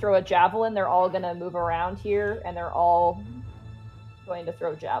is going to throw a javelin. They're all going to move around here, and they're all going to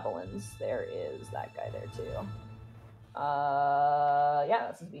throw javelins. There is that guy there too. Yeah,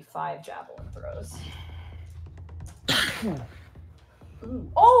 that's going to be 5 javelin throws. Ooh.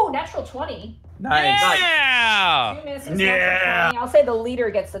 Oh, natural 20. Nice. Yeah! 2 misses, natural 20. I'll say the leader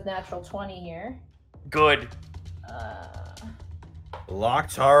gets the natural 20 here. Good.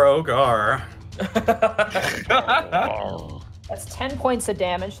 Locktar Ogar. That's 10 points of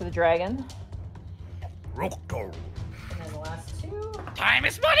damage to the dragon. And then the last 2. Time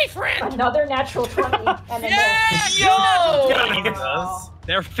is money, friend! Another natural 20. And then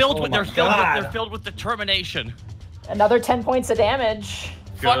They're filled Oh with my they're God. filled with determination. another 10 points of damage.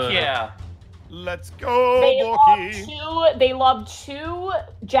 Fuck yeah. Let's go, Borky. They lobbed 2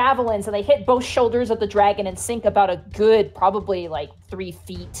 javelins and they hit both shoulders of the dragon and sink about a good, probably like 3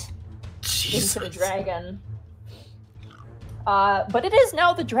 feet into the dragon. But it is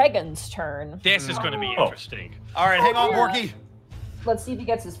now the dragon's turn. This is going to be interesting. All right, hang on, yeah. Borky. Let's see if he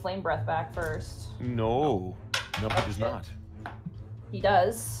gets his flame breath back first. No. No, he does not. He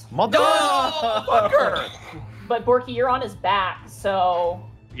does. Motherfucker! But Borky, you're on his back, so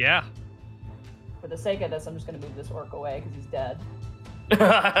Yeah. for the sake of this, I'm just going to move this orc away because he's dead. Get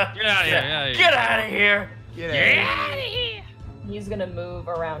out of here. Yeah. Get out of here. Get out of here. He's going to move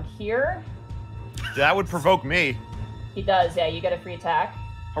around here. That would provoke me. He does, yeah. You get a free attack.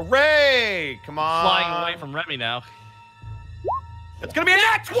 Hooray! Come on. Flying away from Remy now. It's gonna be a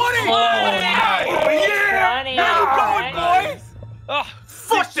nat 20! Yeah! Now going, boys! Oh,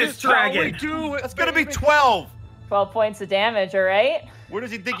 Fuck this dragon. We do. It's gonna be 12. 12 points of damage, all right? Where does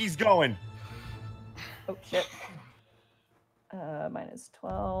he think he's going? Oh, shit. Minus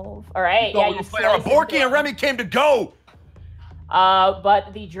 12. All right, yeah, you slice Borky into and Remy came to go.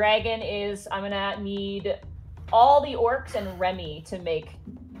 but the dragon is, I'm gonna need all the orcs and Remy to make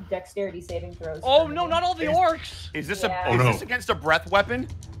dexterity saving throws. oh for no, me. not all the orcs. Is this Yeah. is this against a breath weapon?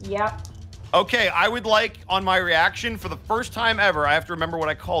 Yep. Okay, I would like on my reaction for the first time ever. I have to remember what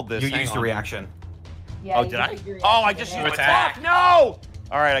I called this. You Hang used on. a reaction. Yeah, Oh, you did I? can do your Oh, I reaction just to used hit. attack. No.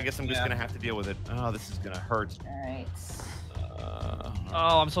 All right, I guess I'm just Yeah. gonna have to deal with it. Oh, this is gonna hurt. All right.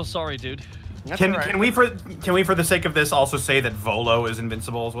 Oh, I'm so sorry, dude. Can we for the sake of this also say that Volo is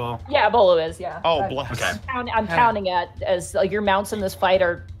invincible as well? Yeah, Bolo is. Yeah. Oh, bless. Okay. I'm counting it as like your mounts in this fight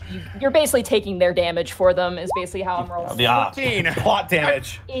are. You're basically taking their damage for them. Is basically how I'm rolling. Yeah. 14. Plot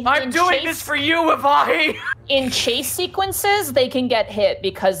damage. I'm doing this for you, Evahi! In chase sequences, they can get hit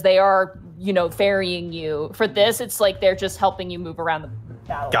because they are, ferrying you. For this, it's like they're just helping you move around the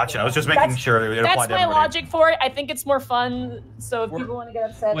battle. Gotcha. I was just making sure it applied That's to my everybody. logic for it. I think it's more fun. So if people want to get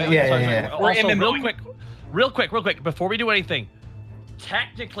upset, Wait, Yeah. Also, real quick, before we do anything,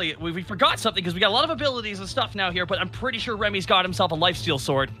 technically, we forgot something because we got a lot of abilities and stuff now here, but I'm pretty sure Remy's got himself a lifesteal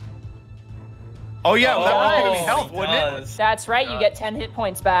sword. Oh, yeah, that would give me he health, wouldn't it? that's right. You get 10 hit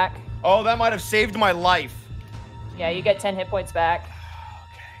points back. Oh, that might have saved my life. Yeah, you get 10 hit points back.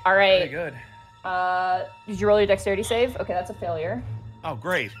 All right. Very good. Did you roll your dexterity save? Okay, that's a failure. Oh,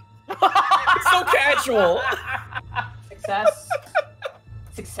 great. So casual. Success.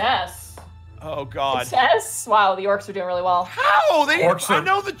 Success. Oh, God. Success. Wow, the orcs are doing really well. How? Orcs I are-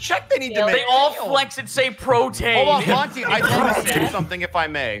 know the check they need to make. They all flex and say protein. Hold on, Monty. I'd like to say something if I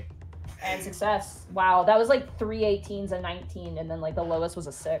may. And success. Wow, that was like 3 18s and 19, and then like the lowest was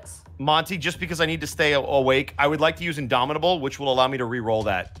a 6. Monty, just because I need to stay awake, I would like to use Indomitable, which will allow me to re-roll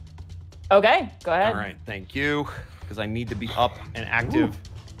that. Okay, go ahead. All right, thank you. Because I need to be up and active.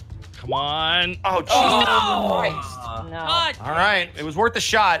 Come on. Oh, jeez. No. God. All right, it was worth a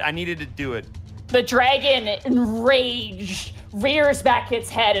shot. I needed to do it. The dragon, enraged, rears back its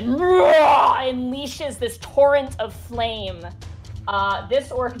head and unleashes this torrent of flame.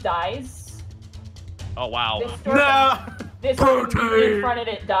 This orc dies. Oh, wow. This orc, this orc in front of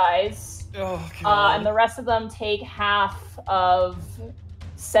it dies. Oh, God. And the rest of them take half of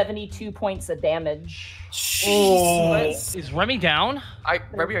 72 points of damage. Is Remy down?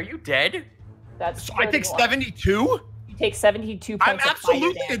 Remy, are you dead? That's So I take 31. 72? You take 72 I'm points of fire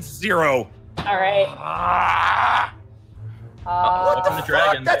absolutely damage. at 0. All right. What the Welcome to fuck?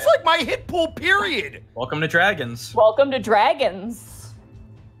 Dragons. That's like my hit pool, period. Welcome to Dragons. Welcome to Dragons.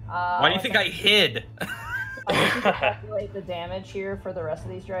 Why do you think I hid? I need to calculate the damage here for the rest of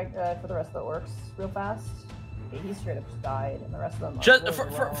these for the rest of the orcs real fast. Okay, he straight up just died, and the rest of them. Are Just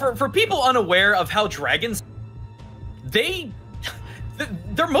really low. for people unaware of how dragons, they're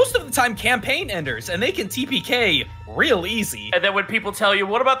most of the time campaign enders, and they can TPK real easy. And then when people tell you,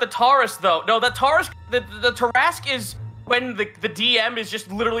 what about the Taurus, though? No, the Taurus, the Tarask is when the DM is just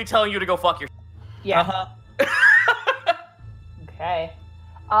literally telling you to go fuck your. Yeah. Okay.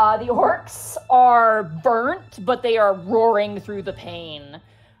 The orcs are burnt, but they are roaring through the pain.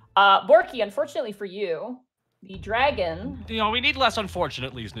 Borky, unfortunately for you, the dragon. We need less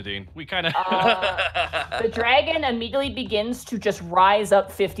unfortunately, Nadine. We kind of. The dragon immediately begins to just rise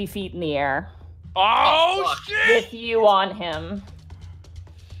up 50 feet in the air Oh, shit! with you on him.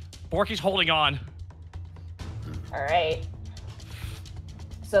 Borky's holding on. All right.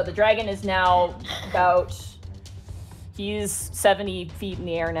 So the dragon is now about. He's 70 feet in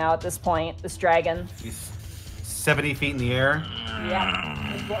the air now at this point. This dragon. He's 70 feet in the air.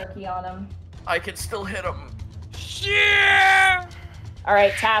 Yeah. There's Borky on him. I can still hit him. Yeah! All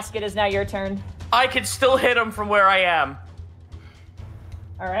right, Task. It is now your turn. I can still hit him from where I am.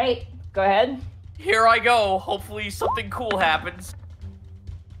 All right. Go ahead. Here I go. Hopefully something cool happens.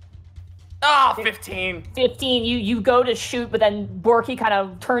 Ah, 15. 15. You go to shoot, but then Borky kind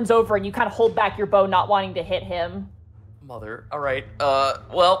of turns over and you kind of hold back your bow, not wanting to hit him. Mother. All right.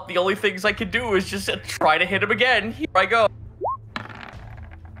 Well, the only things I can do is just try to hit him again. Here I go.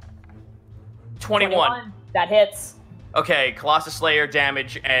 21. That hits. Okay, Colossus Slayer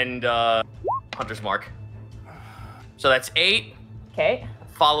damage and Hunter's Mark. So that's 8, Okay.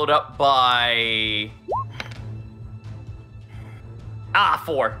 followed up by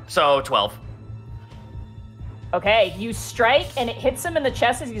 4. So 12. Okay. You strike and it hits him in the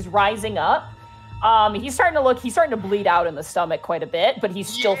chest as he's rising up. He's starting to bleed out in the stomach quite a bit, but he's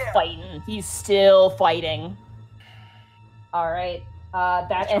still fighting. He's still fighting. All right. That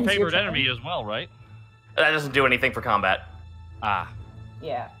Your ends your favorite turn. enemy as well, right? That doesn't do anything for combat. Ah.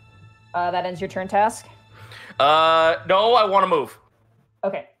 Yeah. That ends your turn, Task. No, I want to move.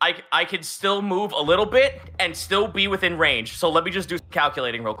 Okay. I can still move a little bit and still be within range. So let me just do some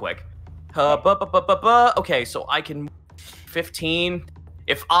calculating real quick. Okay, so I can move 15.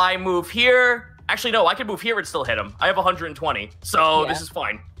 If I move here, actually no, I can move here and still hit him. I have 120, so Yeah. this is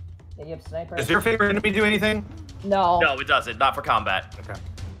fine. Yeah, you have sniper. Does your favorite enemy do anything? No. No, it doesn't. Not for combat. Okay.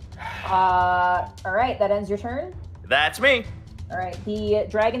 All right. That ends your turn. That's me. All right. The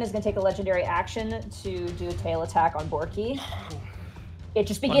dragon is going to take a legendary action to do a tail attack on Borky. It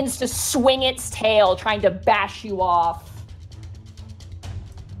just begins to swing its tail, trying to bash you off.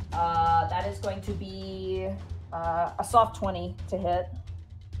 That is going to be a soft 20 to hit.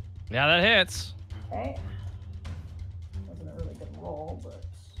 Yeah, that hits. Okay. Wasn't a really good roll, but...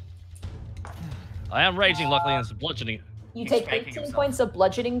 I am raging, luckily, and it's bludgeoning. You He's take spanking 18 himself. points of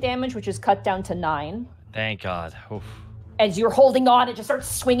bludgeoning damage, which is cut down to 9. Thank God. Oof. As you're holding on, it just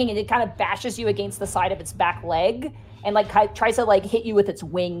starts swinging, and it kind of bashes you against the side of its back leg, and like tries to like hit you with its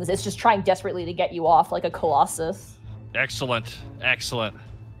wings. It's just trying desperately to get you off, like a colossus. Excellent. Excellent.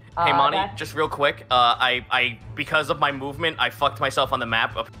 Hey, Monty, that- just real quick. I because of my movement, I fucked myself on the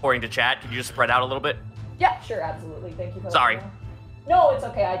map according to chat. Can you just spread out a little bit? Yeah, sure, absolutely. Thank you. For Sorry. No, it's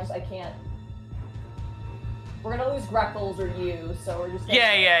okay. I can't. We're gonna lose Greckles or you, so we're just.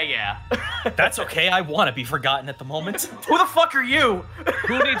 Yeah. That's okay. I want to be forgotten at the moment. Who the fuck are you?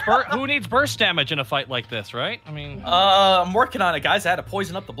 Who needs burst damage in a fight like this, right? I mean, I'm working on it, guys. I had to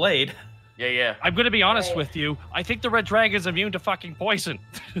poison up the blade. Yeah. I'm gonna be honest Right. with you. I think the red dragon's immune to fucking poison.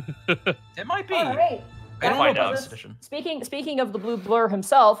 It might be. All right. I don't Find know about out. this edition. Speaking of the blue blur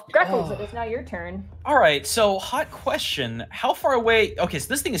himself, Greckles, it is now your turn. All right, so hot question. How far away? Okay, so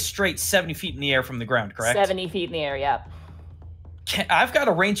this thing is straight 70 feet in the air from the ground, correct? 70 feet in the air, yeah. I've got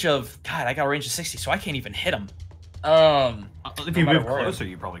a range of, God, I got a range of 60, so I can't even hit him. If you No matter move where. closer,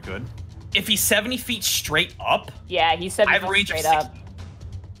 you probably could. If he's 70 feet straight up, Yeah, he's 70 I have a feet range of straight 60.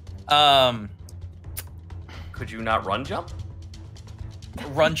 up. Could you not run jump?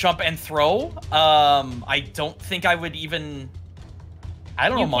 Run, jump, and throw. I don't think I would even. I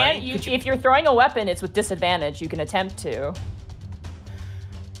don't know, Monty. Could you- If you're throwing a weapon, it's with disadvantage. You can attempt to.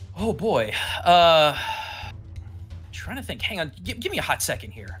 Oh boy. Trying to think. Hang on. Give me a hot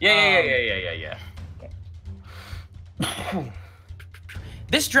second here. Yeah.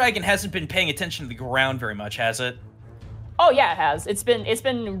 This dragon hasn't been paying attention to the ground very much, has it? Oh yeah, it has. It's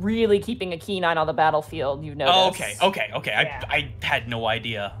been really keeping a keen eye on the battlefield. You've noticed. Oh, okay. Yeah. I had no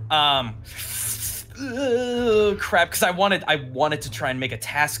idea. Crap, because I wanted to try and make a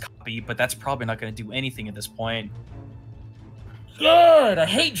task copy, but that's probably not going to do anything at this point. God, I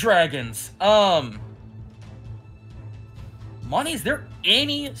hate dragons. Monty, is there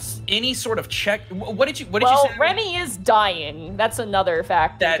any sort of check? What did you say? Well, Remy is dying. That's another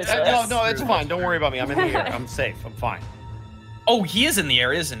factor. That's- to No, this. no, it's fine. Don't worry about me. I'm in the air. I'm safe. I'm fine. Oh, he is in the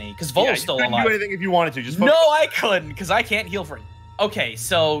air, isn't he? Because Volo's Yeah, you still couldn't alive. do anything if you wanted to. Just No, focus. I couldn't, because I can't heal for it. Okay,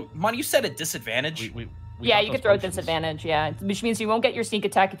 so, Monty, you said a disadvantage? We Yeah, got you those could throw potions. disadvantage. Yeah, which means you won't get your sneak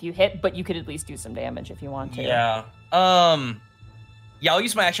attack if you hit, but you could at least do some damage if you want to. Yeah. Yeah, I'll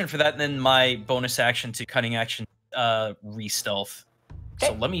use my action for that, and then my bonus action to cunning action, re-stealth. So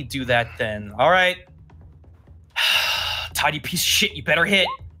Okay. let me do that then. All right. Tidy piece of shit, you better hit.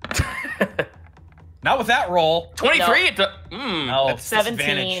 Not with that roll. 23. No, That's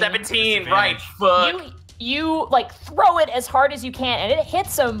 17. 17. Right. Fuck. You like throw it as hard as you can, and it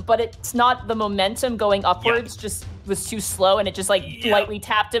hits him, but it's not the momentum going upwards. Just was too slow, and it just like lightly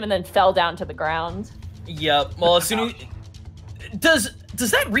tapped him and then fell down to the ground. Yep. Well, as soon as does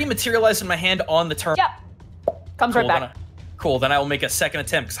that rematerialize in my hand on the turn? Yeah, comes right Cool, back. Cool. Then I will make a second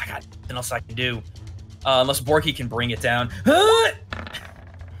attempt because I got nothing else I can do. Unless Borky can bring it down.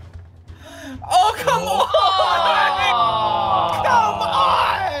 Oh, come on!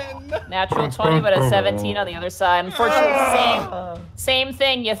 Come on! Natural 20, but a 17 on the other side. Unfortunately, same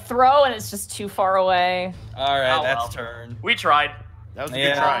thing. You throw, and it's just too far away. All right, Oh, that's well. turn. We tried. That was a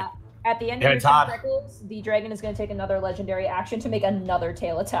Yeah. good try. At the end Yeah, of your it's turn, hot. Freckles, the dragon is going to take another legendary action to make another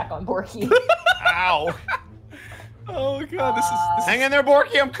tail attack on Borky. Ow. Oh god, this is Hang in there,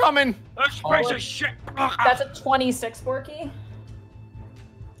 Borky. I'm coming. That's a piece of shit. That's a 26, Borky.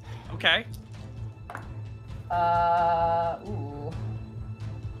 Okay. Ooh.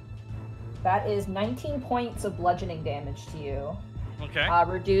 That is 19 points of bludgeoning damage to you. Okay.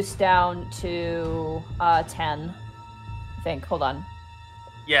 Reduced down to 10. I think. Hold on.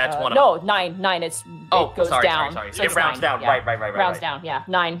 Yeah, it's one. No, 9. 9. It goes sorry, down. Sorry. So It it's rounds 9, down. yeah. Right. Rounds down. Yeah,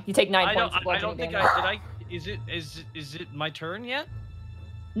 9. You take 9 I points of don't bludgeoning think damage. is it my turn yet?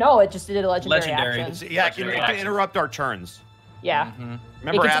 No, it just did a legendary Legendary. action. Yeah, it can interrupt our turns. Yeah.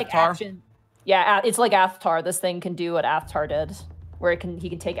 Remember it can take Athtar? action. Yeah, it's like Athtar. This thing can do what Athtar did, where he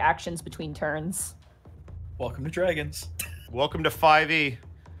can take actions between turns. Welcome to Dragons. Welcome to 5e.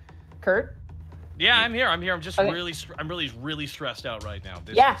 Kurt? Yeah, I'm here. I'm just Okay. really stressed out right now.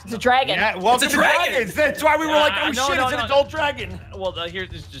 This Yeah, is it's a not- dragon. Yeah, welcome It's a to dragon! dragons. That's why we were like, oh No, shit, no, it's an no. adult dragon. Well,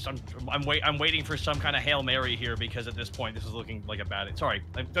 here's just I'm waiting for some kind of Hail Mary here because at this point this is looking like a bad. Sorry,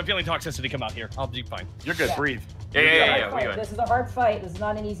 I'm feeling toxicity come out here. I'll be fine. You're good. Yeah. Breathe. Yeah. Hard We fight. good. This is a hard fight. This is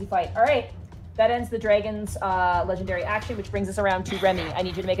not an easy fight. All right. That ends the dragon's legendary action, which brings us around to Remy. I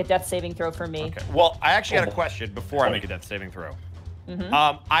need you to make a death saving throw for me. Okay. Well, I actually had a question before I make a death saving throw.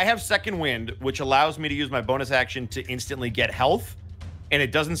 I have second wind, which allows me to use my bonus action to instantly get health. And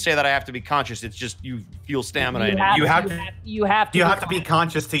it doesn't say that I have to be conscious. It's just you feel stamina. You have to be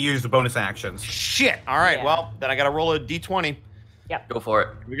conscious to use the bonus actions. Shit. All right. Yeah. Well, then I got to roll a d20. Yep. Go for it.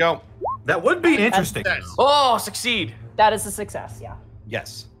 Here we go. That would be interesting. Oh, succeed. That is a success, yeah.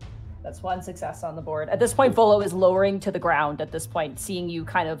 Yes. That's one success on the board. At this point, Volo is lowering to the ground at this point, seeing you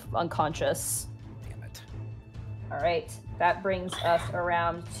kind of unconscious. Damn it. All right. That brings us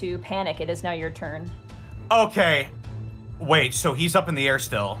around to Panic. It is now your turn. Okay. Wait, so he's up in the air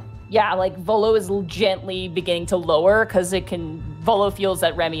still? Yeah, like Volo is gently beginning to lower because Volo feels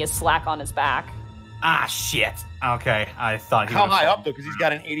that Remy is slack on his back. Ah, shit. Okay, I thought he How would've high fallen. up, though? Because he's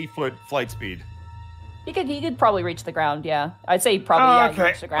got an 80-foot flight speed. He could probably reach the ground, yeah. I'd say probably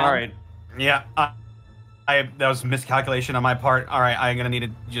okay. reach the ground. All right. Yeah, that was a miscalculation on my part. All right, I'm gonna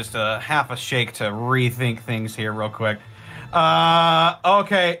need just a half a shake to rethink things here real quick.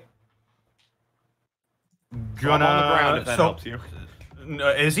 Okay. I'm on the ground if that helps you.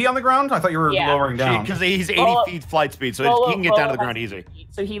 Is he on the ground? I thought you were lowering down. Because he's 80 feet flight speed, so he can get down to the ground easy.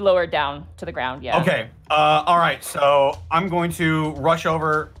 So he lowered down to the ground, yeah. Okay. All right. So I'm going to rush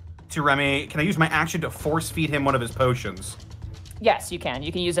over to Remy. Can I use my action to force feed him one of his potions? Yes, you can.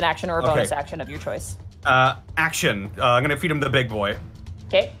 You can use an action or a bonus action of your choice. Action. I'm gonna feed him the big boy.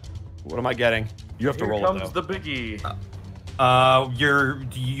 Okay. What am I getting? You have to roll it, though. the biggie.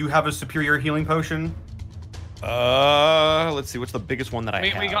 Do you have a superior healing potion? Let's see. What's the biggest one that I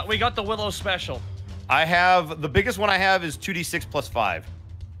have? We got the Willow special. I have the biggest one I have is 2d6 plus 5.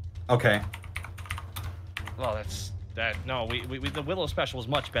 Okay. Well, no, the Willow special was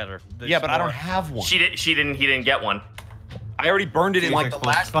much better. Yeah, but I don't have one. He didn't get one. I already burned it in like the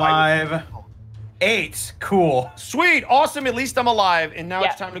last 5. 8. Cool. Sweet, awesome. At least I'm alive, and now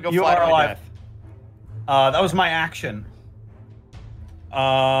it's time to go fly to my death. That was my action.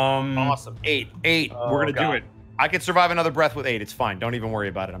 Awesome. 8. We're gonna do it. I can survive another breath with 8. It's fine. Don't even worry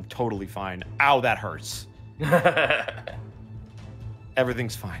about it. I'm totally fine. Ow, that hurts.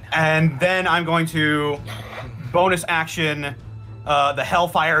 Everything's fine. And then I'm going to bonus action. The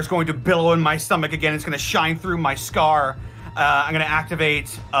hellfire is going to billow in my stomach again. It's going to shine through my scar. I'm going to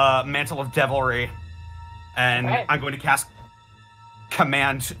activate Mantle of Devilry, and I'm going to cast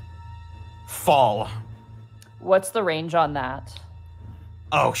Command Fall. What's the range on that?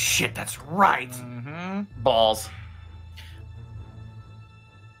 Oh shit, that's right. Balls.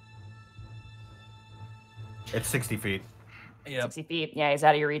 It's 60 feet. Yep. 60 feet. Yeah, he's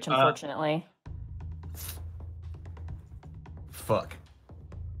out of your reach, unfortunately. Fuck.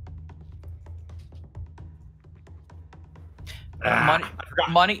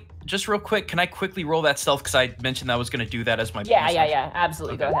 Money, just real quick, can I quickly roll that stealth? Because I mentioned that I was going to do that as my bonus action. Yeah,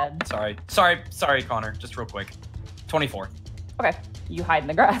 absolutely. Go ahead. Sorry, Connor. Just real quick. 24. Okay, you hide in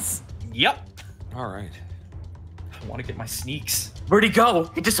the grass. Yep. All right. I want to get my sneaks. Where'd he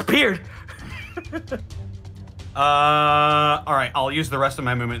go? He disappeared. All right. I'll use the rest of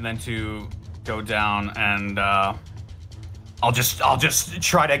my movement then to go down, and I'll just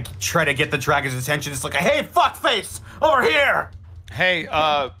try to get the dragon's attention. It's like, hey, fuckface, over here. Hey,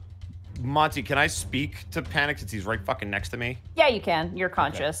 Monty, can I speak to Panic since he's right fucking next to me? Yeah, you can. You're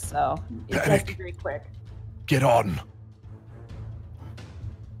conscious, so it has to be very quick. Get on.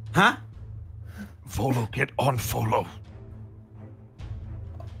 Huh? Volo, get on, Volo.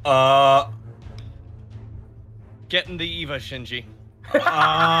 Get in the Eva, Shinji.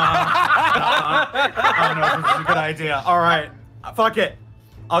 I don't know if this is a good idea. All right, fuck it.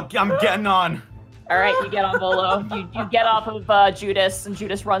 I'm getting on. All right, you get on Volo. You get off of Judas, and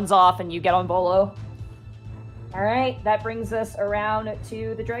Judas runs off, and you get on Volo. All right, that brings us around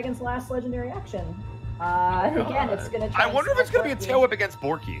to the dragon's last legendary action. Again, it's gonna. I wonder if it's gonna be a tail whip against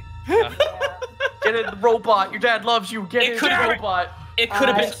Borky. Get it, robot. Your dad loves you. Get it, robot. It could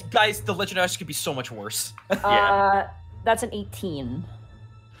have been, guys. The legendary could be so much worse. That's an 18.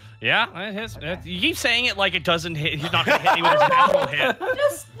 Yeah, you keep saying it like it doesn't hit. He's not gonna hit me with his natural hit.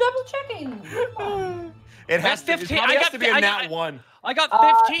 Just double checking. It has to. 15. It probably has to be a nat 1. I got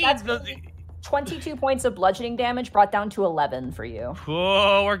 15. That's 22 points of bludgeoning damage, brought down to 11 for you.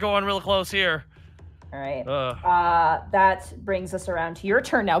 Whoa, we're going real close here. All right. That brings us around to your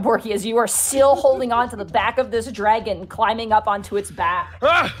turn now, Borky, as you are still holding on to the back of this dragon, climbing up onto its back.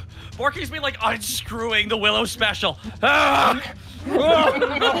 Borky's been like unscrewing the Willow special. Pop!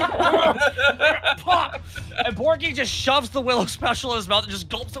 And Borky just shoves the Willow special in his mouth and just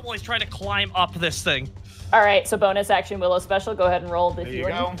gulps it while he's trying to climb up this thing. All right, so bonus action Willow special. Go ahead and roll the There you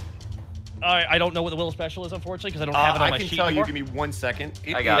healing. go. I don't know what the Willow special is, unfortunately, because I don't have it on my I can sheet tell you. anymore. Give me 1 second.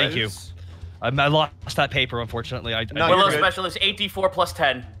 I got it. Thank you. I lost that paper, unfortunately. No, Willow you're good. special is 8d4 plus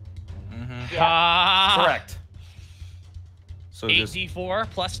 10. Correct. So just 8d4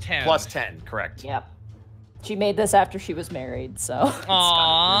 plus 10. plus 10, correct. Yep. She made this after she was married, so.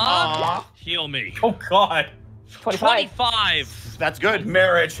 Aww. Heal me. Oh God. 25. 25. That's good.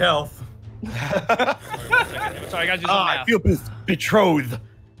 Marriage health. Sorry, I gotta do some I math. feel betrothed.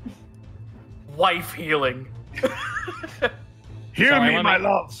 Wife healing. Hear Sorry, me, let my me-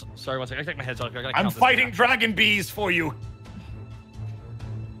 love. Sorry, one second. I take my heads off. I gotta I'm count this fighting back. dragon bees for you.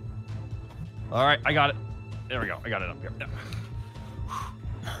 All right, I got it. There we go. I got it up here. Yeah.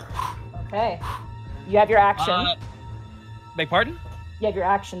 Okay. You have your action. Beg pardon? You have your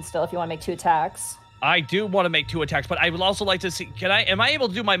action still if you want to make 2 attacks. I do want to make 2 attacks, but I would also like to see. Am I able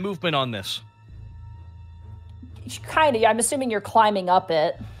to do my movement on this? Kind of. I'm assuming you're climbing up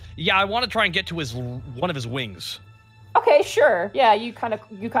it. Yeah, I want to try and get to one of his wings. Okay, sure. Yeah, you kind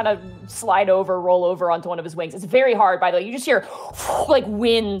of slide over, roll over onto one of his wings. It's very hard, by the way. You just hear like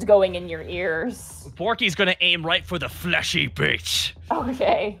wind going in your ears. Borky's gonna aim right for the fleshy bitch.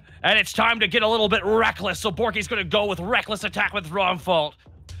 Okay. And it's time to get a little bit reckless, so Borky's gonna go with reckless attack with wrong fault.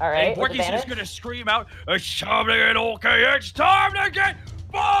 All right. And with Borky's just advantage? gonna scream out, "It's time to get okay! It's time to get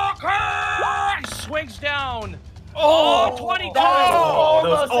Borky!" Swings down. Oh, 22! Oh, that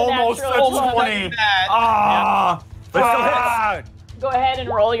was almost natural such 20. 20. Ah. But still hits. Go ahead and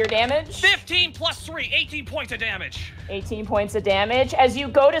roll your damage. 15 plus 3, 18 points of damage. 18 points of damage. As you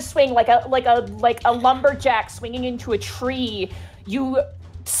go to swing like a lumberjack swinging into a tree, you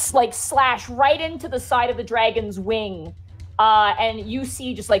slash right into the side of the dragon's wing. And you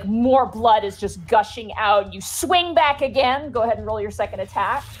see just like more blood is just gushing out. You swing back again. Go ahead and roll your second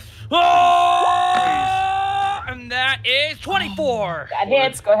attack. Oh! And that is 24. That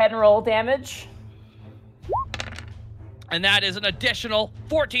hits. Go ahead and roll damage. And that is an additional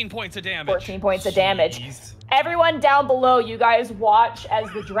 14 points of damage. 14 points of damage. Jeez. Everyone down below, you guys watch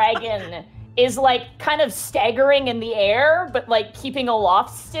as the dragon is like kind of staggering in the air, but like keeping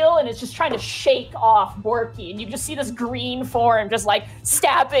aloft still, and it's just trying to shake off Borky. And you just see this green form just like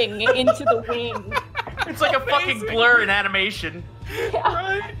stabbing into the wing. It's like a fucking blur in animation.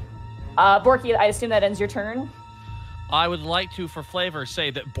 Yeah. Borky, I assume that ends your turn. I would like to, for flavor,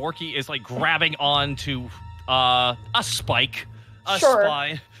 say that Borky is like grabbing onto a spike, a Sure.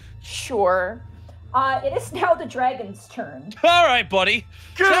 spine. Sure. It is now the dragon's turn. All right, buddy.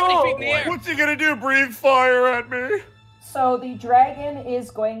 70 feet in the air. What's he gonna do? Breathe fire at me? So the dragon is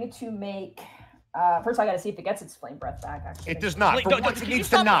going to make. First, I got to see if it gets its flame breath back. Actually, It does not. Wait, For no, once, can it you needs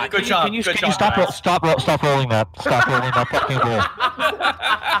to stop- not. Good job. Can you Good stop- job. guys. Stop rolling that. Stop rolling that fucking roll.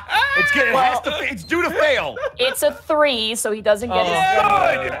 It's good. It has to. It's due to fail. It's a 3, so he doesn't get his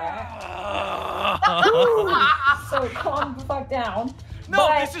flame breath back. So calm the fuck down. No,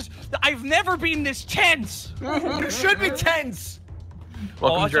 But- this is. I've never been this tense. You should be tense.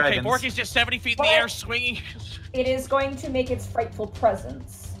 Welcome, Oh, it's okay. dragons. Borky's just 70 feet in the But- air, swinging. It is going to make its frightful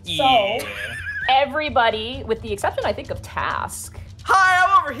presence. Yeah. So everybody, with the exception, I think, of Task. Hi,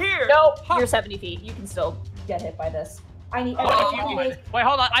 I'm over here. Nope, you're 70 feet. You can still get hit by this. I need. Wait,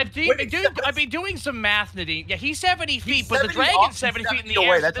 hold on. I've been doing some math, Nadine. Yeah, he's 70 feet, but the 70 dragon's off, 70 feet in the away.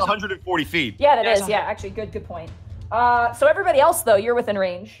 air. so That's this is- 140 feet. Yeah, that Yes, is. Yeah, actually, good point. So everybody else, though, you're within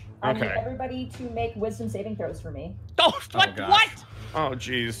range. I need Okay. everybody to make wisdom saving throws for me. Oh, what? gosh. What? Oh,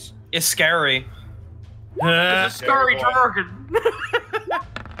 jeez. It's scary. It's a scurry dragon.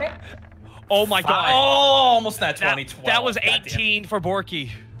 Okay. Oh my god. Oh, almost that That, 20. 12. that was Goddamn. 18 for Borky.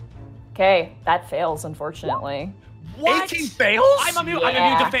 Okay, that fails, unfortunately. What? 18 fails? I'm immune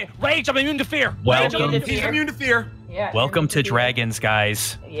Yeah. to fear. Rage, I'm immune to fear. Welcome. Rage, I'm immune to He's fear. immune to fear. Yeah. Welcome to you're- dragons,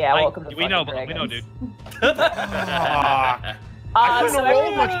 guys. Yeah, welcome to We know, fucking we know, dragons. dude. Ah, I couldn't So have rolled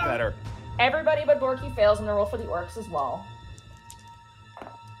everybody- much better. Everybody but Borky fails, and the roll for the orcs as well.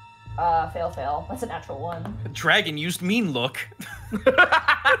 Fail. That's a natural 1. Dragon used mean look.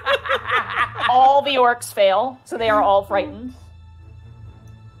 All the orcs fail, so they are all frightened.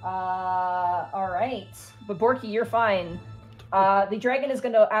 All right. But Borky, you're fine. The dragon is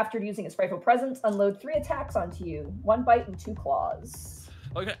going to, after using its frightful presence, unload 3 attacks onto you. 1 bite and 2 claws.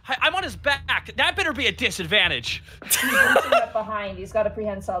 Okay, I'm on his back. That better be a disadvantage. He's reaching up behind. He's got a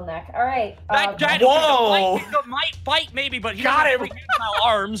prehensile neck. All right. That Whoa. might bite maybe, but he Got doesn't him. have prehensile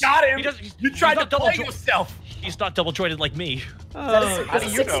arms. Got him. He doesn't, You tried to not double play jo- yourself. He's not double jointed like me. How do does a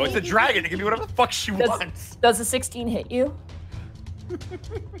you know? It's a 16 dragon. It can be whatever the fuck she Does- wants. Does a 16 hit you?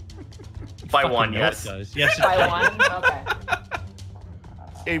 By 1, No, it yes. does. Yes. it By does. 1? Okay.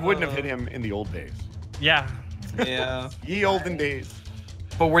 It wouldn't have hit him in the old days. Yeah. Yeah. Ye olden days.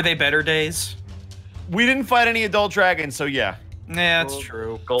 But were they better days? We didn't fight any adult dragons, so yeah. Nah, that's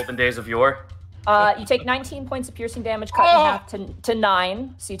true. Golden days of yore. You take 19 points of piercing damage, cut in half to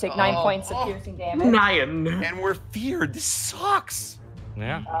 9. So you take 9 points of piercing damage. 9. And we're feared. This sucks.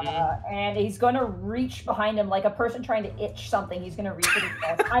 Yeah. And he's going to reach behind him like a person trying to itch something. He's going to reach with his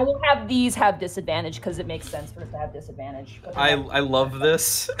chest. I will have these have disadvantage because it makes sense for it to have disadvantage. I love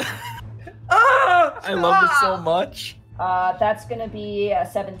this. I love this so much. That's going to be a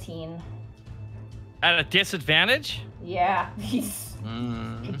 17. At a disadvantage? Yeah. He's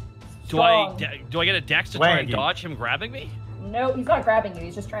Do I get a dex to try and dodge him grabbing me? No, he's not grabbing you.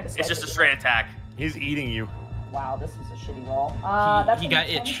 He's just trying to. It's just a straight attack. He's eating you. Wow, this was a shitty roll. That's he gonna got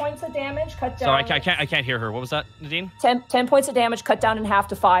be 10 itch. points of damage. Cut down. Sorry, I can't hear her. What was that, Nadine? 10 points of damage. Cut down in half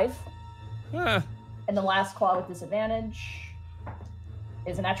to 5. Eh. And the last claw with disadvantage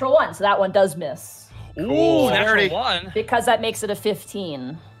is a natural 1, so that one does miss. Ooh, Severity. natural 1. Because that makes it a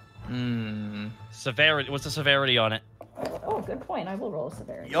 15. Severity. What's the severity on it? Oh, good point. I will roll a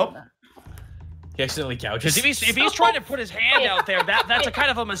severity. Yup. on that. He accidentally couches. Because if he's trying to put his hand out there, that's a kind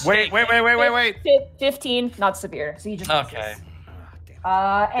of a mistake. Wait. 15, not severe. So you just Okay.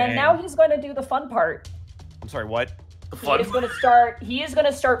 and now he's going to do the fun part. I'm sorry, what? He is going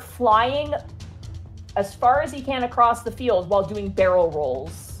to start flying as far as he can across the field while doing barrel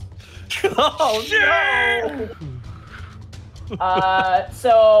rolls. Oh no!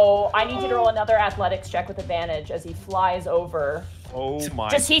 So I need you to roll another athletics check with advantage as he flies over. Oh my.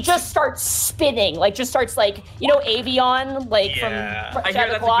 He just starts spinning, just starts Avion, from I hear Shadow of the that's a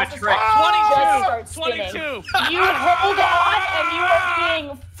good Colossus. trick. Just starts 22! spinning. You hold on, and you are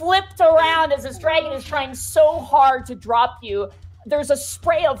being flipped around as this dragon is trying so hard to drop you. There's a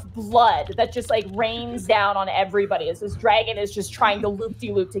spray of blood that just rains down on everybody as this dragon is just trying to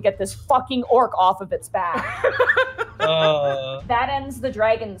loop-de-loop to get this fucking orc off of its back. That ends the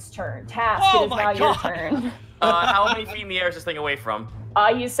dragon's turn. Task, it is now your turn. How many feet in the air is this thing away from?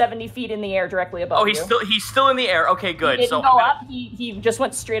 He's 70 feet in the air directly above you. He's still in the air. Okay, good. He didn't go up. He just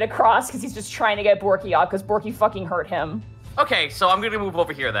went straight across because he's just trying to get Borky off because Borky fucking hurt him. Okay, so I'm gonna move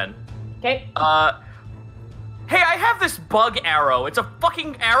over here then. Okay. Hey, I have this bug arrow. It's a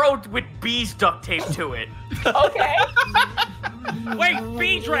fucking arrow with bees duct taped to it. Okay. Wait,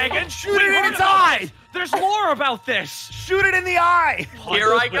 bee dragon! Shoot it in its eye! There's more about this! Shoot it in the eye!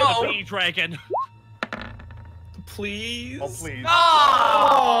 Here I With go. the bee dragon. Please. Oh, please.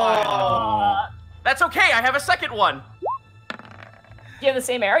 Oh! That's okay. I have a second one. You have the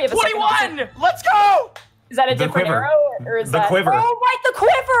same arrow? You have a second 21! Let's go! Is that a The different quiver. arrow? Or is The that... quiver. Oh, right, the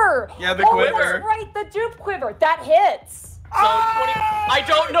quiver! Yeah, the Oh, quiver. that's right, the dupe quiver. That hits. So 20, I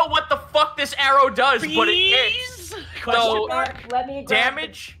don't know what the fuck this arrow does, but it hits. So Let me grab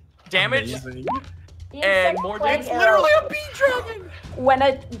damage, Amazing. the and insect more plague damage. arrow. Literally a bee dragon! When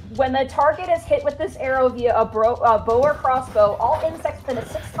the target is hit with this arrow via a bow or crossbow, all insects within a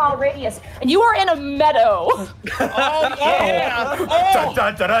 6-mile radius, and you are in a meadow. Oh, yeah!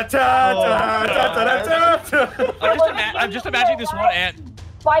 I'm just imagining this one ant.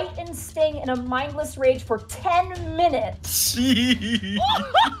 Bite and sting in a mindless rage for 10 minutes. So I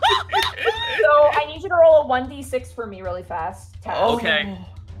need you to roll a 1d6 for me really fast. Taz. Okay,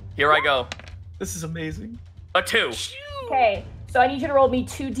 here I go. This is amazing. A 2. Okay, so I need you to roll me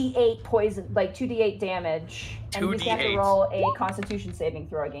 2d8 poison, 2d8 damage. And you just have to 2d8. roll a Constitution saving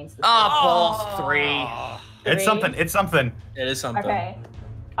throw against the Balls 3. It's something. It's something. It is something. Okay.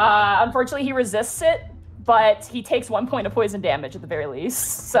 Unfortunately, he resists it, but he takes 1 point of poison damage at the very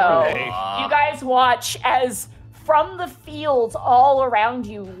least. So you guys watch as from the fields all around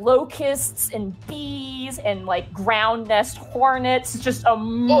you, locusts and bees and ground nest hornets just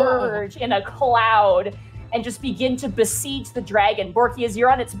emerge in a cloud and just begin to besiege the dragon. Borky, as you're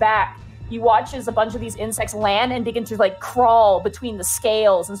on its back, you watch as a bunch of these insects land and begin to crawl between the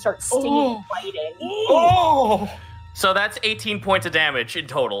scales and start stinging and biting. So that's 18 points of damage in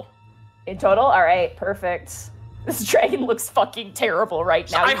total. In total? All right, perfect. This dragon looks fucking terrible right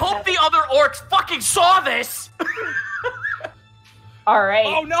now. I hope the other orcs fucking saw this. All right.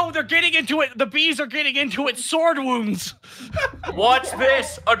 Oh no, they're getting into it. The bees are getting into its sword wounds. What's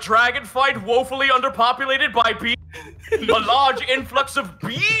this? A dragon fight woefully underpopulated by bees? A large influx of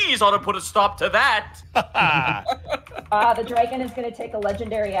bees ought to put a stop to that. The dragon is going to take a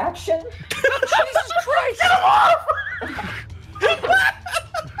legendary action. Jesus Christ! Get him off!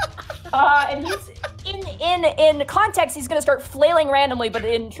 And he's in context, he's going to start flailing randomly, but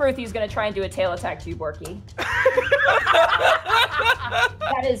in truth, he's going to try and do a tail attack to you, Borky.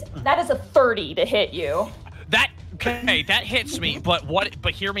 That is a 30 to hit you. That hits me. But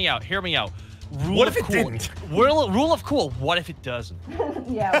hear me out. Hear me out. What if it didn't? Rule of cool. What if it doesn't?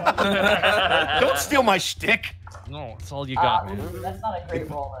 Yeah. Don't steal my shtick. No, that's all you got, man. That's not a great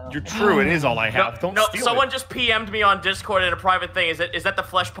roll, though. You're true. It is all I have. Don't No, steal someone it. just PM'd me on Discord in a private thing. Is that the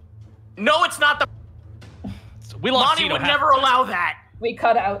flesh? No, it's not the. We lost Monty Zeno would half- never allow that. We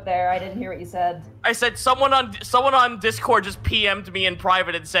cut out there. I didn't hear what you said. I said someone on Discord just PM'd me in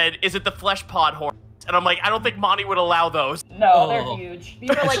private and said, "Is it the flesh pod horse?" And I'm like, I don't think Monty would allow those. No, Oh. they're huge.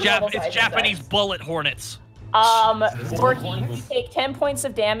 These are like It's Japanese bullet hornets. Borky, you take 10 points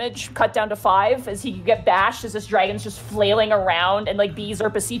of damage, cut down to 5 as you get bashed as this dragon's just flailing around and like bees are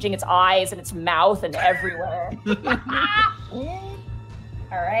besieging its eyes and its mouth and everywhere.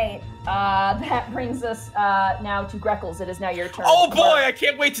 All right. That brings us now to Greckles. It is now your turn. Oh boy, I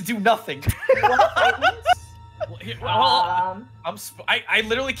can't wait to do nothing. I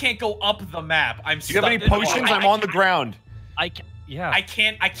literally can't go up the map. I'm Do you have any stuck. potions? I'm on the ground. I can't.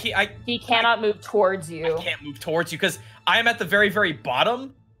 He cannot move towards you. I can't move towards you because I am at the very, very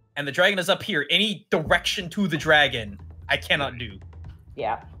bottom, and the dragon is up here. Any direction to the dragon, I cannot do.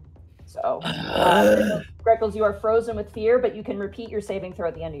 Yeah. So, Greckles, you are frozen with fear, but you can repeat your saving throw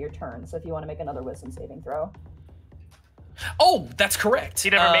at the end of your turn. So if you want to make another wisdom saving throw. Oh, that's correct. He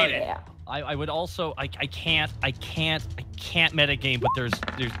never made it. Yeah. I would also I can't metagame, but there's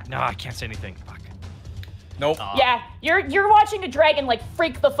no, I can't say anything. Fuck. Nope. Yeah, you're watching a dragon like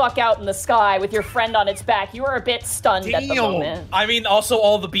freak the fuck out in the sky with your friend on its back. You are a bit stunned at the moment. I mean, also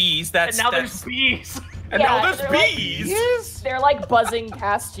all the bees. And now there's bees. And now there's they're bees. They're like buzzing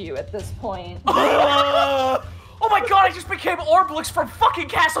past you at this point. Oh my god, I just became Orblix from fucking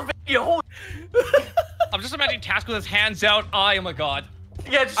Castlevania. Holy. I'm just imagining Task with his hands out. Oh my god.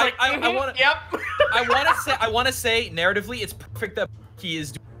 Yeah, just like I want to. Yep. I want to say narratively, it's perfect that he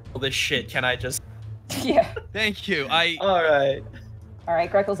is doing all this shit. Can I just? Yeah. Thank you. All right. All right,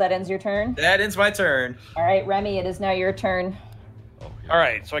 Greckles, that ends your turn. That ends my turn. All right, Remy, it is now your turn. All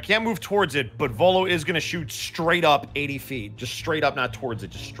right, so I can't move towards it, but Volo is going to shoot straight up 80 feet. Just straight up, not towards it,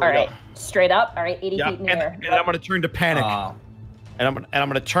 just straight All right, up. straight up. All right, 80 Yeah, feet in the air. and I'm going to turn to panic. And I'm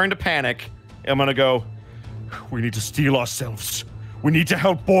going to turn to panic. And I'm going to go, we need to steel ourselves. We need to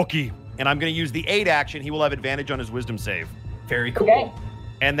help Borky. And I'm going to use the 8 action. He will have advantage on his wisdom save. Very cool. Okay.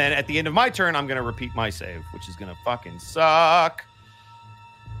 And then at the end of my turn, I'm going to repeat my save, which is going to fucking suck.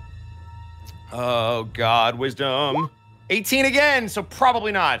 Oh, God, wisdom. 18 again, so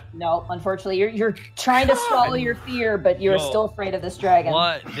probably not. No, unfortunately, you're trying to swallow your fear, but you're still afraid of this dragon.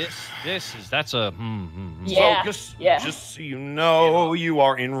 What? That's a Yeah. So just so you know, you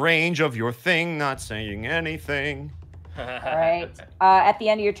are in range of your thing, not saying anything. All right. At the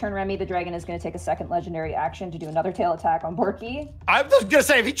end of your turn, Remy, the dragon is going to take a second legendary action to do another tail attack on Borky. I was gonna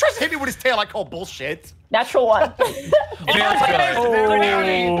say, if he tries to hit me with his tail, I call bullshit. Natural 1.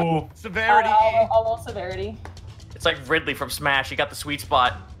 Severity. Almost severity. It's like Ridley from Smash. He got the sweet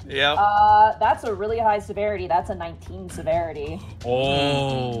spot. Yep. That's a really high severity. That's a 19 severity.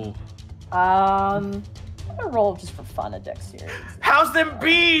 Oh. I'm gonna roll just for fun a dexterity. How's them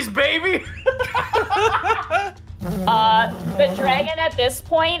bees, baby? The dragon at this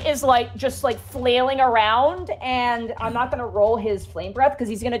point is just flailing around, and I'm not gonna roll his flame breath because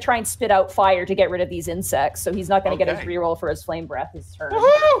he's gonna try and spit out fire to get rid of these insects. So he's not gonna get his reroll for his flame breath his turn.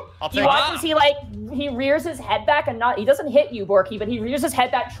 He watches, he rears his head back and he doesn't hit you, Borky, but he rears his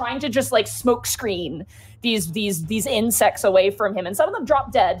head back trying to just smoke screen these insects away from him, and some of them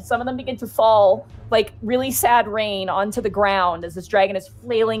drop dead. Some of them begin to fall like really sad rain onto the ground as this dragon is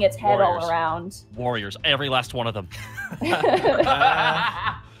flailing its head all around. Warriors, every last one of them.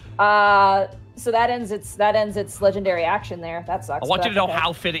 So that ends its legendary action there. That sucks. I want you to know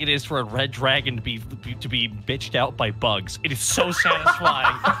how fitting it is for a red dragon to be bitched out by bugs. It is so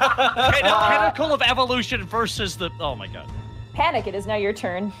satisfying. Pinnacle of evolution versus the. Oh my god. Panic, it is now your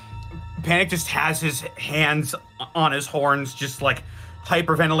turn. Panic just has his hands on his horns, just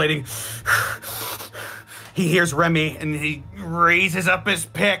hyperventilating. He hears Remy and he raises up his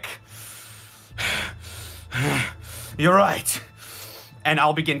pick. You're right. And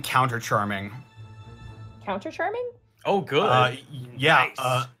I'll begin counter charming. Counter charming? Oh, good. Yeah.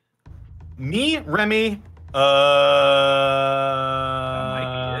 Nice. Me, Remy,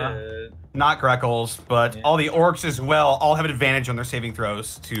 not Greckles, but all the orcs as well all have advantage on their saving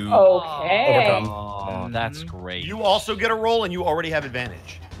throws to overcome. Oh, that's great. You also get a roll, and you already have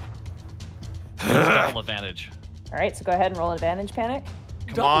advantage. Double advantage. All right, so go ahead and roll an advantage, Panic.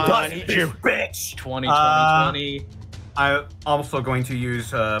 Come on, you bitch. 20. I'm also going to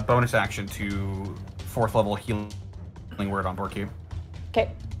use a bonus action to 4th level healing word on Borky.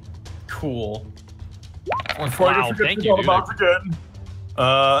 Okay. Cool. Wow, thank you, dude.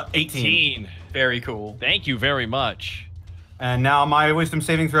 18. Very cool. Thank you very much. And now my wisdom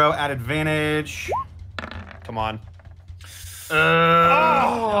saving throw at advantage. Come Come on.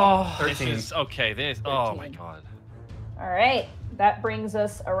 13. This is okay. Oh my god. All right. That brings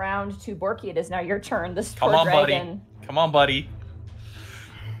us around to Borky. It is now your turn. This poor Come on, dragon. buddy. Come on, buddy.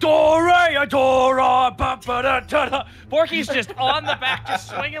 Dora, Borky's just on the back, just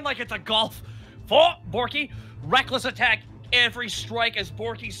swinging like it's a golf. Borky, reckless attack every strike as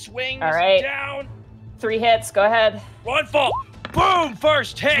Borky swings All right. down. 3 hits. Go ahead. One fall. Boom!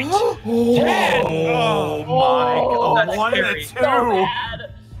 First hit. 10. Oh my god. that's 1 and a scary. 2. So bad.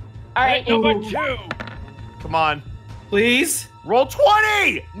 All right. Hit number 2. Come on. Please. Roll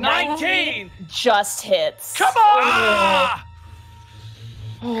 20. 19. Just hits. Come on. Ah!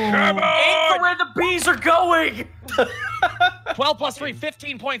 Come Aim for on! where the bees are going. 12 plus 3,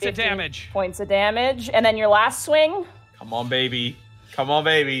 15 points of 15 damage. Points of damage. And then your last swing. Come on, baby. Come on,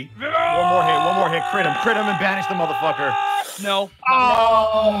 baby. One more hit. Crit him, and banish the motherfucker. No.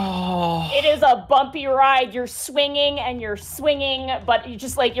 It is a bumpy ride. You're swinging and you're swinging, but you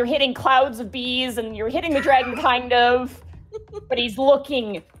just like you're hitting clouds of bees and you're hitting the dragon kind of. But he's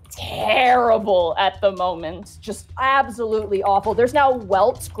looking terrible at the moment. Just absolutely awful. There's now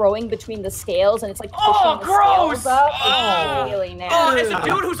welts growing between the scales and it's like pushing the gross! scales up. Oh. It's really nasty. Oh, as a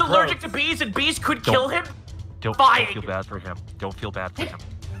dude who's allergic to bees and bees could kill him. Don't Fine. feel bad for him. Don't feel bad for him.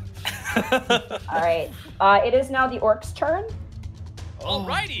 All right. It is now the orc's turn.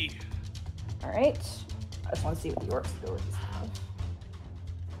 Alrighty. All right. I just want to see what the orc's abilities have.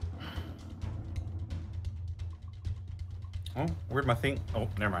 Oh, where'd my thing? Oh,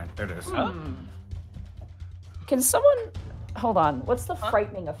 never mind. There it is. Can someone hold on? What's the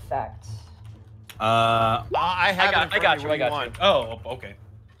frightening effect? I have it. I got you. Oh, okay.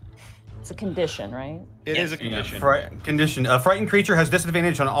 It's a condition, right? It is a Yeah, condition. condition. A frightened creature has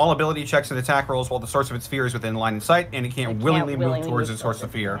disadvantage on all ability checks and attack rolls while the source of its fear is within line of sight, and it can't willingly move towards its source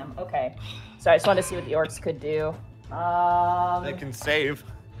of fear. Okay. So I just wanted to see what the orcs could do. They can save.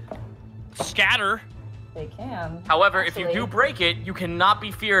 Scatter. They can. However, if you Actually, do break it, you cannot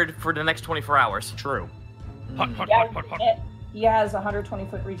be feared for the next 24 hours. True. He has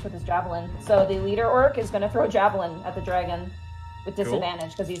 120-foot reach with his javelin. So the leader orc is going to throw a javelin at the dragon with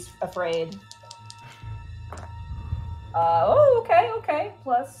disadvantage because he's afraid. Okay.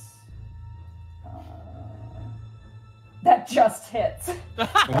 Plus, that just hits.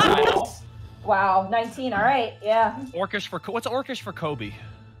 Wow, 19. All right, yeah. Orcish for what's Orcish for Kobe?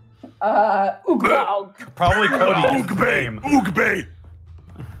 Probably Cody's name. Ugbe.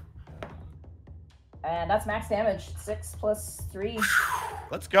 And that's max damage. 6 plus 3.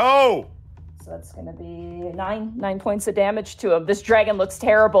 Let's go. So that's going to be 9 points of damage to him. This dragon looks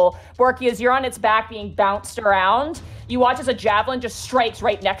terrible. Borky, as you're on its back being bounced around, you watch as a javelin just strikes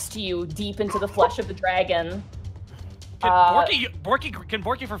right next to you, deep into the flesh of the dragon. Can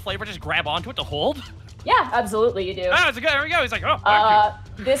Borky for flavor just grab onto it to hold? Yeah, absolutely you do. Oh, it's good. There we go. He's like, oh, thank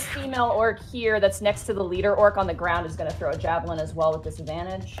you. This female orc here that's next to the leader orc on the ground is going to throw a javelin as well with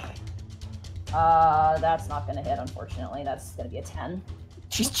disadvantage. That's not going to hit, unfortunately. That's going to be a 10.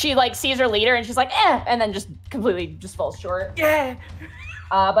 She like sees her leader and she's like, and then just completely just falls short. Yeah.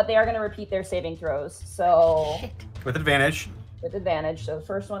 But they are going to repeat their saving throws. So With advantage. with advantage. So the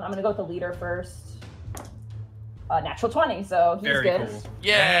first one, I'm going to go with the leader first. Natural 20, so he's Very good. cool.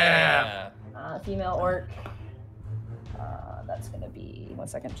 Yeah. Female orc. That's going to be, 1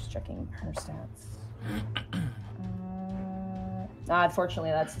 second, just checking her stats.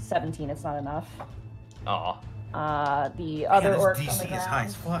 Unfortunately, that's 17. It's not enough. Aw. The other orc on the DC is high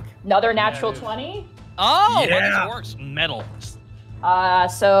as ground. fuck. Another natural 20. Oh, Yeah. what this works? Metal.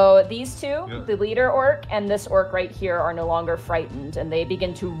 So these two, the leader orc and this orc right here, are no longer frightened, and they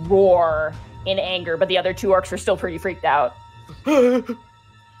begin to roar in anger, but the other two orcs are still pretty freaked out. All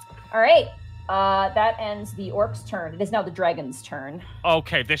right. That ends the orc's turn. It is now the dragon's turn.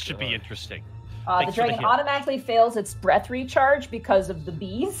 Okay, this should be interesting. The Thanks for the dragon hint. automatically fails its breath recharge because of the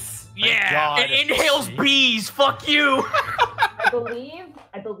bees. Yeah. God. It inhales bees. Fuck you. I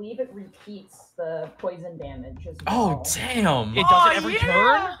believe it repeats the poison damage as well. Oh, damn. It does it every yeah.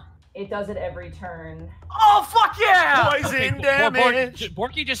 turn? It does it every turn. Oh, fuck yeah. Poison Okay, damage.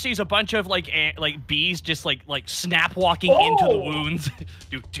 Borky just sees a bunch of like bees just like snap walking into the wounds.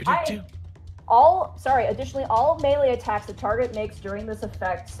 Additionally, all melee attacks the target makes during this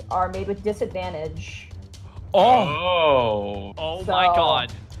effect are made with disadvantage. Oh my So-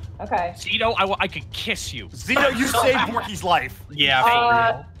 god. Okay. Zito, I could kiss you. Zito, you saved Borky's life.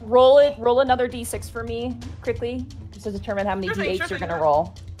 Yeah, Roll another d6 for me quickly, just to determine how many Sure thing, d8s sure you're thing, gonna sure.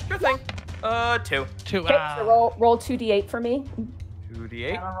 roll. Sure thing. 2. Okay, so roll 2d8 for me. 2d8.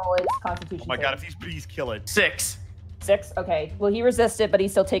 And I'll roll its constitution. Oh my god, save. if these bees kill it. 6. 6. Okay. Well, he resisted, but he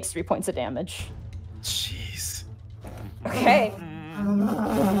still takes 3 points of damage. Jeez. Okay.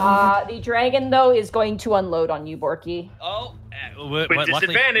 The dragon, though, is going to unload on you, Borky. Oh, With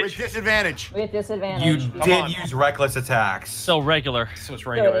disadvantage. With disadvantage. You did use reckless attacks. So regular. So it's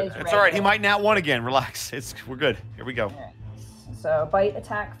So regular. it is It's all right. He regular. might not one again. Relax. We're good. Here we go. So bite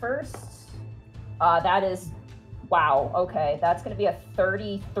attack first. That is, wow. Okay, that's gonna be a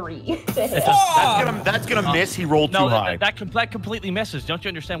 33 to hit. That's gonna miss. He rolled too No, high. that completely misses. Don't you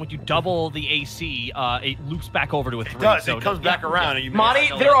understand? When you double the AC, it loops back over to a 3. It does. So It comes back around. And you Monty,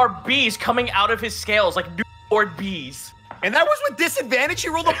 there are bees coming out of his scales, like newborn bees. And that was with disadvantage. He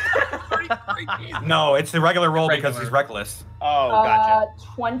rolled a 33. No, it's the regular roll because he's reckless. Oh, gotcha.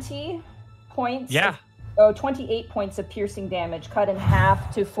 20 points. Yeah. 28 points of piercing damage, cut in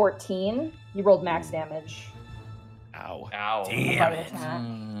half to 14. You rolled max damage. Ow. Ow. Damn it.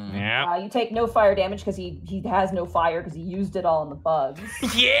 Yeah. You take no fire damage because he has no fire because he used it all on the bugs.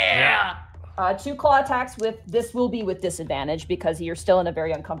 Yeah. 2 claw attacks with this will be with disadvantage because you're still in a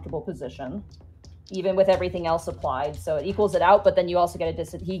very uncomfortable position, even with everything else applied. So it equals it out, but then you also get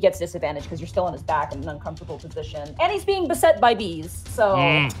he gets disadvantage because you're still on his back in an uncomfortable position, and he's being beset by bees.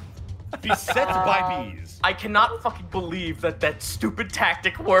 So. Beset by bees. I cannot fucking believe that stupid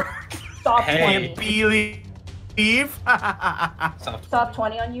tactic worked. Stop Hey, 20. believe. Stop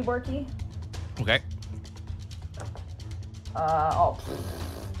 20 on you, Borky. Okay.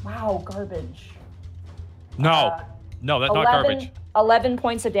 Wow, garbage. No. No, that's not garbage. 11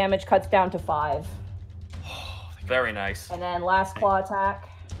 points of damage cuts down to 5. Very nice. And then last claw attack,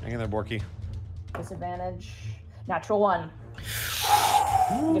 Hang in there, Borky. disadvantage, natural 1.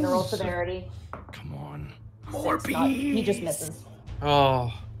 I'm gonna roll severity. Come on. More It's not- he bees. just misses.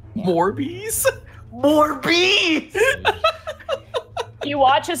 Oh, more bees? More bees. You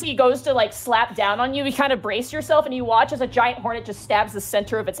watch as he goes to like slap down on you. You kind of brace yourself, and you watch as a giant hornet just stabs the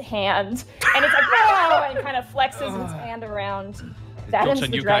center of its hand, and it's like no, and kind of flexes its hand around. That Jokes ends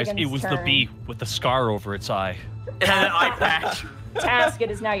on the you guys. dragon's It was the turn. bee with the scar over its eye. And an eye patch. Task, it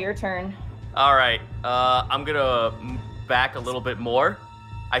is now your turn. All right. I'm gonna back a little bit more.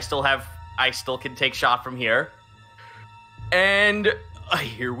 I still can take shot from here. And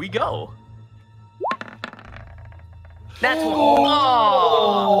here we go. That's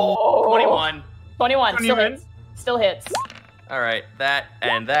oh, 21. 21 still hits. Still hits. All right, that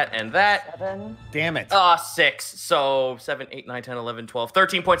and that and that. 7. Damn it. 6. So 7, 8, 9, 10, 11, 12.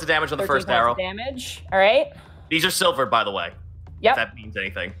 13 points of damage on the 13 first points arrow. of damage. All right. These are silvered, by the way. Yep. If that means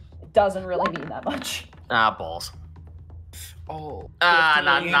anything. Doesn't really mean that much. Balls. Oh.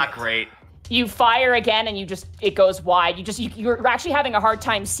 Not great. You fire again, and it goes wide. You're actually having a hard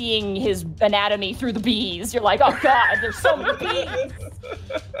time seeing his anatomy through the bees. You're like, oh god, there's so many bees.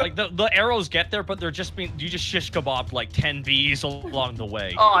 Like the arrows get there, but they're just you just shish kebabbed like 10 bees along the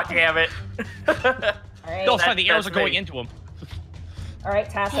way. Oh, damn it. All right. No, it's fine. The arrows are that's going me. into him. All right,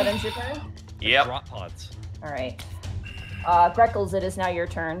 Tass, that ends your turn. Yep. Drop pods. All right. Greckles, it is now your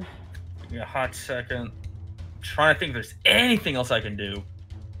turn. Give me a hot second. I'm trying to think if there's anything else I can do.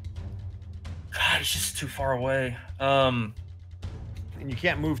 God, he's just too far away. And you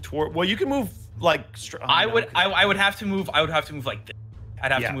can't move toward. Well, you can move like. I would have to move. I would have to move like this.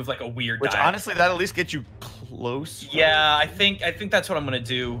 I'd have to move like a weird. Which diagonal. honestly, that at least gets you close. Yeah, I think that's what I'm gonna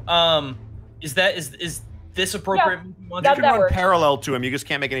do. Is this appropriate? Yeah, You that can run works. parallel to him. You just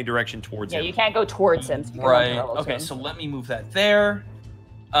can't make any direction towards Yeah, him. you can't go towards him. So you can run Right. parallel to Okay, him. so let me move that there.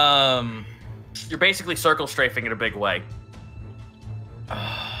 You're basically circle strafing in a big way.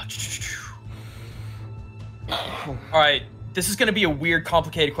 All right, this is gonna be a weird,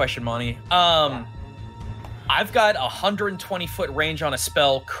 complicated question, Monty. I've got 120-foot range on a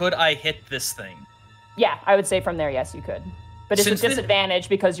spell. Could I hit this thing? Yeah, I would say from there, yes, you could. But it's Since a the- disadvantage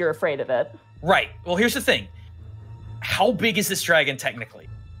because you're afraid of it. Right. Well, here's the thing. How big is this dragon technically?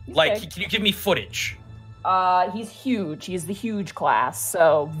 Like, big. can you give me footage? He's huge. He's the huge class,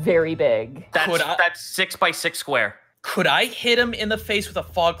 so very big. That's 6 by 6 square. Could I hit him in the face with a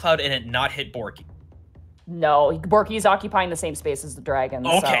fog cloud and it not hit Borky? No, Borky's occupying the same space as the dragon.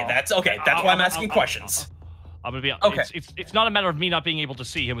 Okay, so. that's okay. That's why I'm asking questions. I'm gonna be Okay. It's not a matter of me not being able to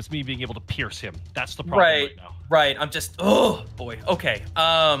see him. It's me being able to pierce him. That's the problem right now. Right. I'm just. Oh boy. Okay.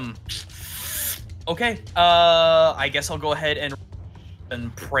 Okay. I guess I'll go ahead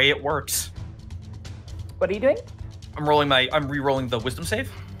and pray it works. What are you doing? I'm re-rolling the wisdom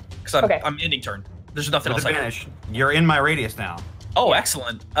save because I'm ending turn. There's nothing else I can. Advantage. You're in my radius now. Oh,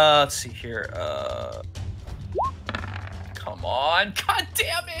 excellent. Let's see here. Come on. God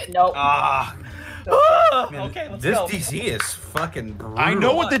damn it. Nope. Man, Okay, let's this go. DC is fucking brutal. I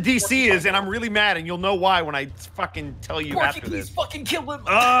know what the DC is, and I'm really mad, and you'll know why when I fucking tell you Borky, after please this. fucking kill him.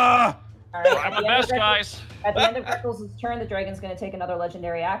 All right. I'm the best, guys. At the end of Greckles' turn, the dragon's going to take another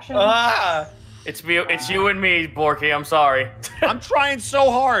legendary action. It's you and me, Borky. I'm sorry. I'm trying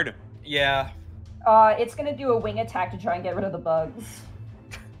so hard. Yeah. It's going to do a wing attack to try and get rid of the bugs.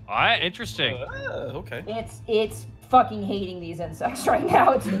 All right, interesting. Okay. It's fucking hating these insects right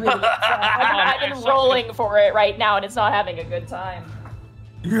now. It's really I've been rolling for it right now, and it's not having a good time.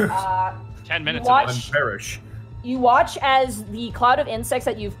 10 minutes watch- of this. Perish. You watch as the cloud of insects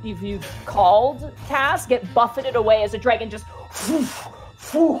that you've called cast get buffeted away as the dragon just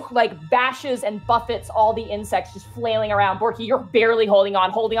like bashes and buffets all the insects just flailing around. Borky, you're barely holding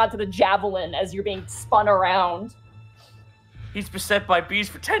on to the javelin as you're being spun around. He's beset by bees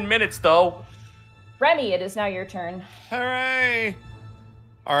for 10 minutes, though. Remy, it is now your turn. Hooray!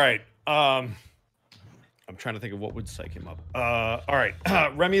 All right. I'm trying to think of what would psych him up. All right.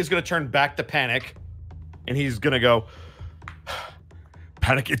 Remy is going to turn back to Panic, and he's going to go,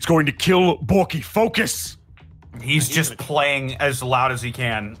 Panic, it's going to kill Borky. Focus! He's just playing as loud as he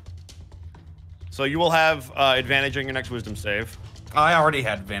can. So you will have advantage on your next wisdom save. I already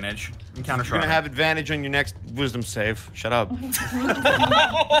had advantage. Counter You're going to have advantage on your next wisdom save. Shut up.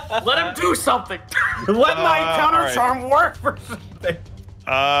 Let him do something. Let my counter all right. charm work for something.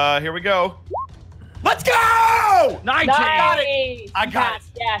 Here we go. Let's go! 19! Nice! I got it.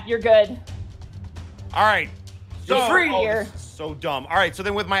 Yeah, you're good. All right. You're free here. This is so dumb. All right, so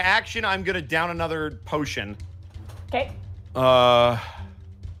then with my action, I'm going to down another potion. Okay.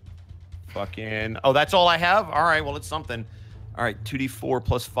 Fucking. Oh, that's all I have? All right, well, it's something. All right, 2d4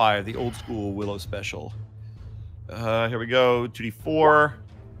 plus 5, the old school Willow special. Here we go, 2d4.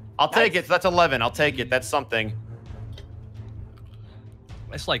 I'll take it. That's 11. I'll take it. That's something.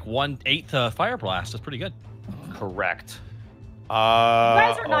 It's like 1/8 Fire Blast. That's pretty good. Correct. You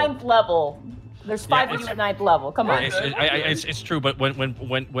guys are 9th level. There's 5 of you at 9th level. Come on. It's true, but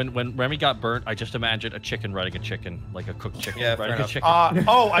when Remy got burnt, I just imagined a chicken riding a chicken, like a cooked chicken riding a chicken. I'm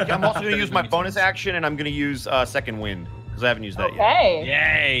also going to use my bonus action, and I'm going to use Second Wind, because I haven't used that yet. Okay.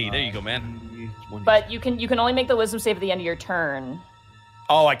 Yay! There you go, man. But you can only make the wisdom save at the end of your turn.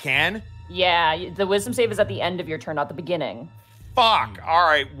 Oh, I can? Yeah, the wisdom save is at the end of your turn, not the beginning. Fuck. All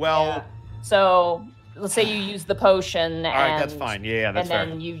right, well... Yeah. So, let's say you use the potion, and... All right, that's fine. Yeah, that's fair.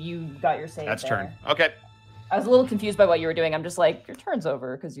 And then you got your save That's there. turn. Okay. I was a little confused by what you were doing. I'm just like, your turn's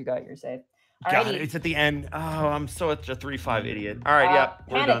over because you got your save. God, Alrighty. it's at the end. Oh, I'm such a 3-5 idiot. All right, yeah,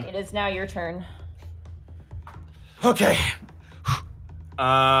 we're Panic, done. it is now your turn. Okay.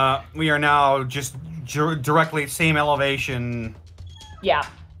 We are now just directly same elevation. Yeah.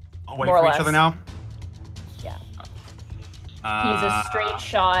 Away More or from each less. other now. Yeah. He's a straight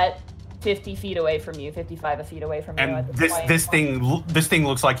shot 50 feet away from you, 55 feet away from you. And at this thing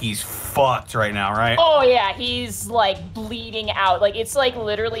looks like he's fucked right now, right? Oh yeah, he's like bleeding out. Like it's like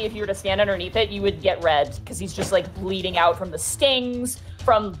literally if you were to stand underneath it, you would get red because he's just like bleeding out from the stings,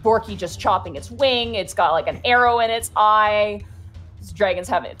 from Borky just chopping its wing. It's got like an arrow in its eye. This dragon's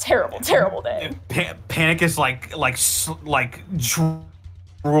having a terrible, terrible day. Panic is like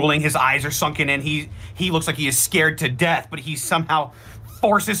drooling. His eyes are sunken in. He looks like he is scared to death, but he somehow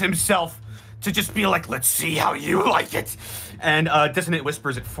forces himself to just be like, let's see how you like it. And Dissonant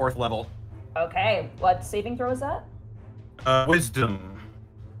Whispers at 4th level. Okay, what saving throw is that? Wisdom.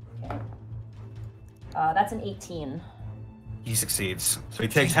 Okay. That's an 18. He succeeds. So he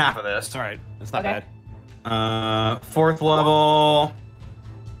takes half of this. All right, that's not Okay. bad. 4th level.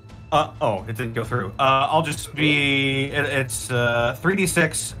 Oh, it didn't go through. I'll just be. It's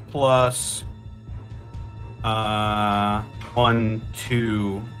 3d6 plus 1,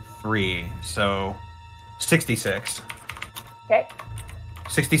 2, 3. So 66. Okay.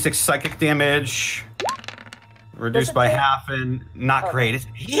 66 psychic damage. Reduced by half and not great. It's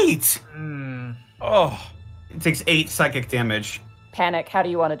 8. Oh, it takes 8 psychic damage. Panic, how do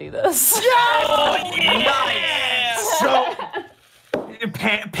you want to do this? So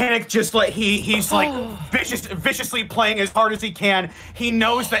Panic just like he's like viciously playing as hard as he can. He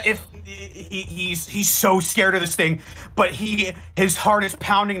knows that if he's so scared of this thing, but his heart is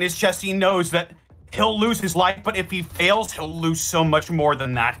pounding in his chest. He knows that he'll lose his life, but if he fails, he'll lose so much more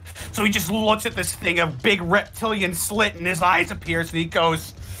than that. So he just looks at this thing, a big reptilian slit in his eyes appears, and he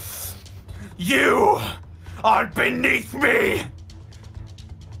goes, "You are beneath me."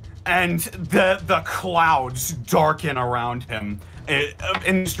 And the clouds darken around him.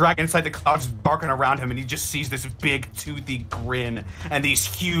 In this dragon inside, the clouds darken around him, and he just sees this big toothy grin and these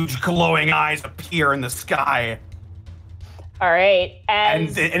huge glowing eyes appear in the sky. All right, And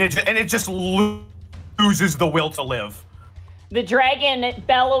it just loses the will to live. The dragon,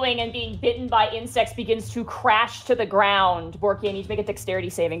 bellowing and being bitten by insects, begins to crash to the ground. Borky, I need to make a dexterity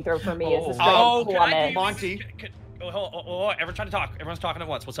saving throw for me as this dragon plummets. Monty. Everyone's trying to talk. Everyone's talking at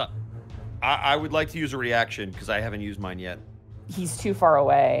once. What's up? I would like to use a reaction because I haven't used mine yet. He's too far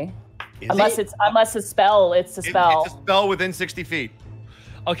away. Is unless he? it's a spell. It's a spell. It's a spell within 60 feet.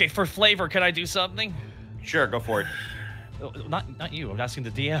 Okay, for flavor, can I do something? Sure, go for it. Not you. I'm asking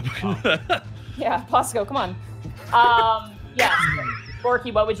the DM. Yeah, Bosco, come on. Yeah.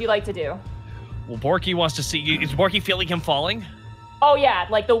 Borky, what would you like to do? Well, Borky wants to see you. Is Borky feeling him falling? Oh yeah,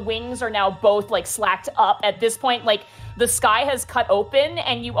 like the wings are now both like slacked up. At this point, like the sky has cut open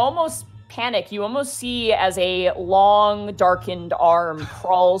and you almost panic. You almost see as a long, darkened arm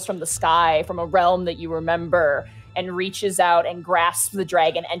crawls from the sky from a realm that you remember and reaches out and grasps the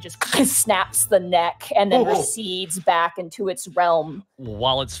dragon and just snaps the neck and then recedes back into its realm.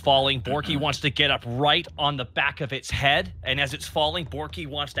 While it's falling, Borky wants to get up right on the back of its head, and as it's falling, Borky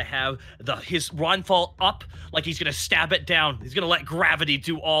wants to have his run fall up like he's gonna stab it down. He's gonna let gravity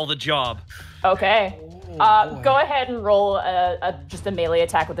do all the job. Okay. Go ahead and roll just a melee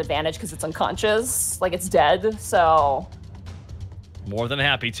attack with advantage because it's unconscious, like it's dead, so... More than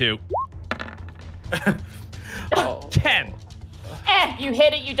happy to. 10. You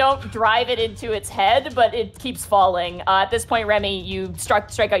hit it, you don't drive it into its head, but it keeps falling. At this point, Remy, you strike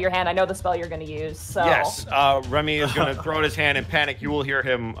out your hand. I know the spell you're going to use, so... Yes, Remy is going to throw out his hand in panic. You will hear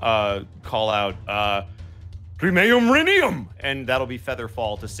him call out, Primeum Rinium! And that'll be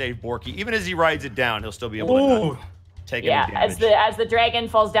Featherfall to save Borky. Even as he rides it down, he'll still be able to take any damage. As the dragon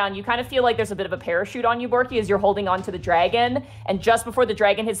falls down, you kind of feel like there's a bit of a parachute on you, Borky, as you're holding on to the dragon. And just before the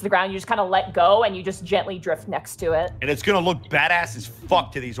dragon hits the ground, you just kind of let go and you just gently drift next to it. And it's going to look badass as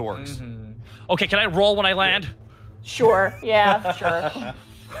fuck to these orcs. Mm-hmm. Okay, can I roll when I land? Sure, yeah, sure.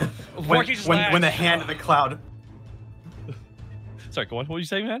 when the hand of the cloud... Sorry, go on. What were you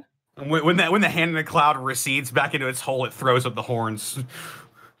saying, man? When the hand in the cloud recedes back into its hole, it throws up the horns.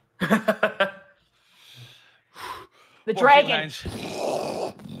 The dragon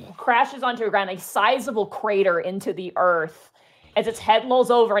crashes onto the ground, a sizable crater into the earth as its head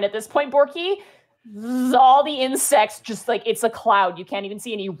lolls over. And at this point, Borky, all the insects just like it's a cloud. You can't even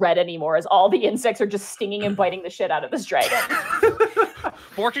see any red anymore as all the insects are just stinging and biting the shit out of this dragon.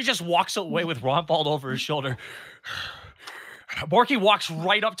 Borky just walks away with Rompald over his shoulder. Borky walks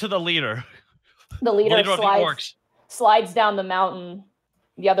right up to the leader. The leader of the orcs. Slides down the mountain.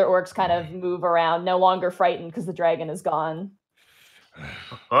 The other orcs kind of move around, no longer frightened because the dragon is gone.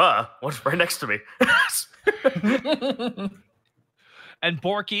 What's right next to me? And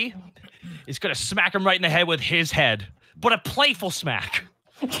Borky is going to smack him right in the head with his head, but a playful smack.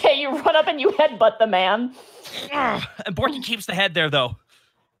 Okay, you run up and you headbutt the man. And Borky keeps the head there, though.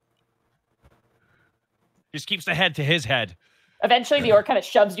 Just keeps the head to his head. Eventually, the orc kind of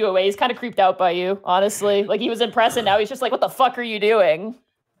shoves you away. He's kind of creeped out by you, honestly. Like, he was impressed, and now he's just like, what the fuck are you doing?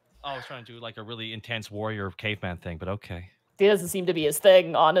 Oh, I was trying to do, like, a really intense warrior caveman thing, but okay. It doesn't seem to be his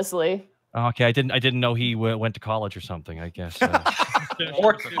thing, honestly. Okay, I didn't know he went to college or something, I guess.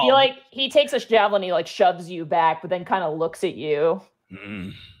 He takes a javelin, he, like, shoves you back, but then kind of looks at you.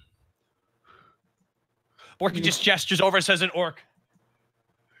 Borky just gestures over and says in orc.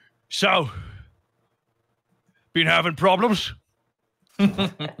 So, been having problems? All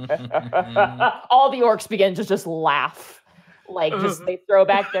the orcs begin to just laugh. Like, just they throw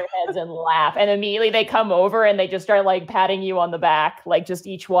back their heads and laugh. And immediately they come over and they just start, like, patting you on the back. Like, just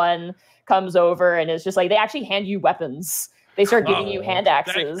each one comes over and it's just like, they actually hand you weapons. They start giving you hand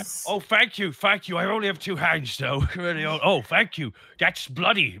axes. Thank you. I only have 2 hands, though. Oh, thank you. That's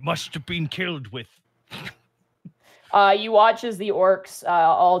bloody. Must have been killed with. You watch as the orcs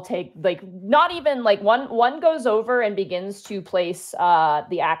all take, like, not even, like, one goes over and begins to place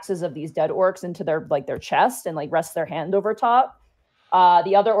the axes of these dead orcs into their chest and, like, rests their hand over top.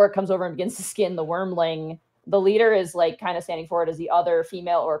 The other orc comes over and begins to skin the wormling. The leader is, like, kind of standing forward as the other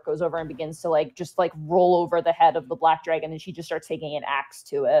female orc goes over and begins to, like, just, like, roll over the head of the black dragon, and she just starts taking an axe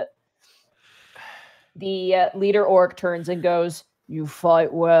to it. The leader orc turns and goes, "You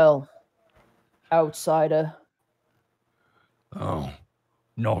fight well, outsider." Oh,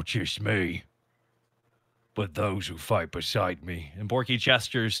 not just me, but those who fight beside me. And Borky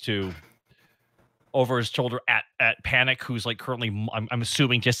gestures to over his shoulder at Panic, who's like currently, I'm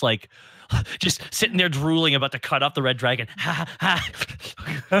assuming, just sitting there drooling about to cut up the red dragon.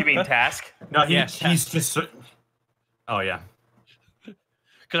 You mean Task? No, he's just. Oh yeah.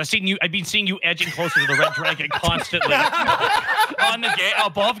 Because I've been seeing you edging closer to the red dragon constantly on the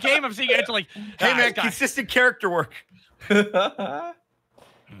above game. I'm seeing you edging like, hey man, consistent character work.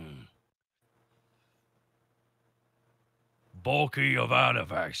 Borky of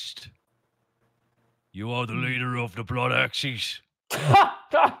Anavast. You are the leader of the Blood Axes.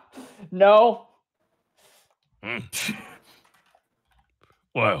 No.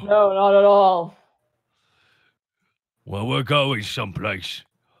 Well, No, not at all. well, we're going someplace,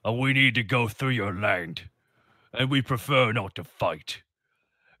 and we need to go through your land, and we prefer not to fight.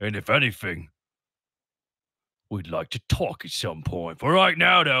 And if anything, we'd like to talk at some point. For right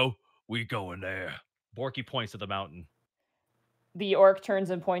now, though, we go in there. Borky points to the mountain. The orc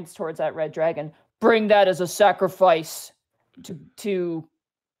turns and points towards that red dragon. Bring that as a sacrifice to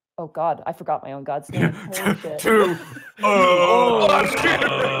oh god, I forgot my own god's name. Holy shit.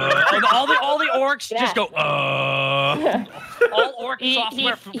 All the orcs just go, All orc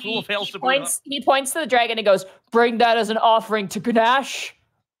software fails to bring up. He points to the dragon and goes, bring that as an offering to Ganesh.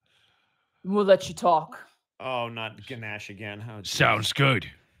 We'll let you talk. Oh, not Ganesh again. Oh, Sounds good.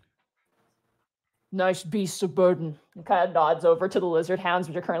 Nice beasts of burden. He kind of nods over to the lizard hounds,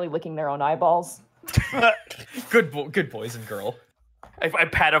 which are currently licking their own eyeballs. Good boys and girl. I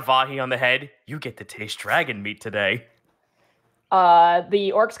pat Avahi on the head. You get to taste dragon meat today.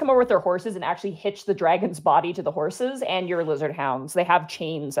 The orcs come over with their horses and actually hitch the dragon's body to the horses and your lizard hounds. They have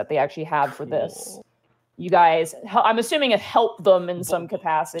chains that they actually have for this. You guys, I'm assuming it helped them in some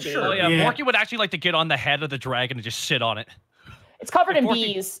capacity. Sure, oh, yeah. Borky would actually like to get on the head of the dragon and just sit on it. It's covered in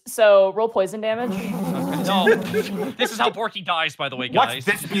bees, so roll poison damage. No, this is how Borky dies, by the way, guys.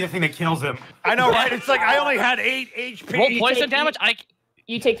 Watch this be the thing that kills him. I know, right? It's like I only had 8 HP. Roll poison damage?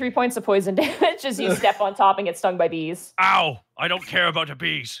 You take 3 points of poison damage as you step on top and get stung by bees. Ow! I don't care about the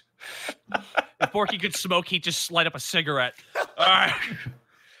bees. If Borky could smoke, he'd just light up a cigarette. All right.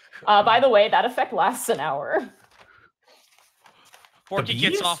 By the way, that effect lasts an hour. Borky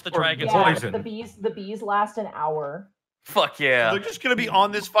gets off the dragon's poison. The bees last an hour. Fuck yeah. They're just gonna be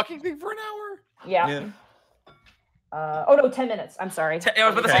on this fucking thing for an hour? Yeah. Oh no, 10 minutes. I'm sorry. I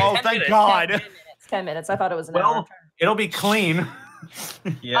was about to say 10 thank minutes. God. 10 minutes. I thought it was an hour. It'll be clean.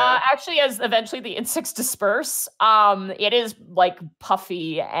 Actually, as eventually the insects disperse, it is like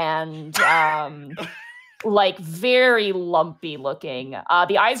puffy and like very lumpy looking.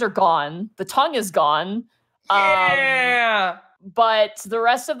 The eyes are gone. The tongue is gone. Yeah. But the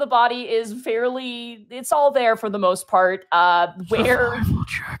rest of the body is fairly, it's all there for the most part. Where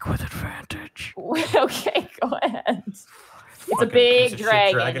check with advantage. Okay, go ahead. It's a big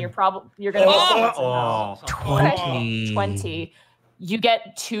dragon. You're gonna 20. You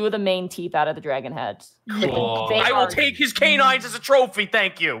get 2 of the main teeth out of the dragon head. I will take his canines as a trophy,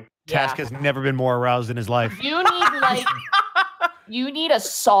 thank you. Task has never been more aroused in his life. You need a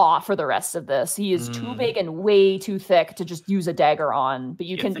saw for the rest of this. He is too big and way too thick to just use a dagger on. But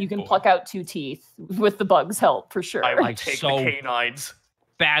you can pluck out 2 teeth with the bug's help for sure. I will take the canines.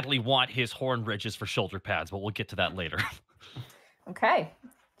 Badly want his horn ridges for shoulder pads, but we'll get to that later. Okay,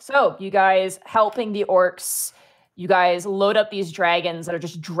 so you guys helping the orcs. You guys load up these dragons that are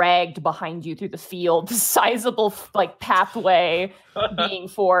just dragged behind you through the field. The sizable like pathway being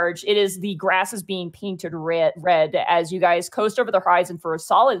forged. The grass is being painted red as you guys coast over the horizon for a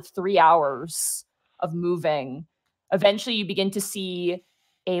solid 3 hours of moving. Eventually, you begin to see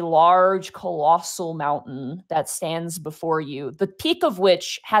a large, colossal mountain that stands before you. The peak of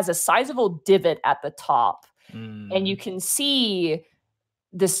which has a sizable divot at the top, and you can see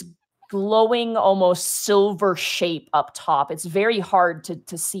this glowing, almost silver shape up top. It's very hard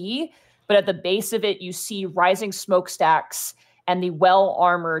to see, but at the base of it, you see rising smokestacks and the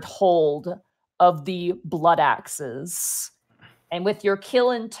well-armored hold of the blood axes. And with your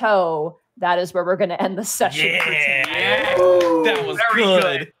kill in tow, that is where we're going to end the session for tonight. That was very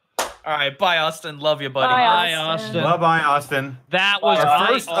good. All right, bye, Austin. Love you, buddy. Bye, Austin. Bye, Austin. That was our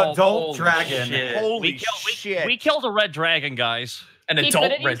first adult dragon. Shit. Holy shit. We killed a red dragon, guys. An He adult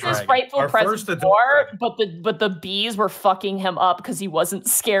couldn't red use his dragon. frightful Our presence first adult more, but the bees were fucking him up because he wasn't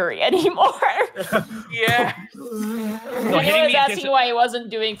scary anymore. Yeah. Anyone was asking why he wasn't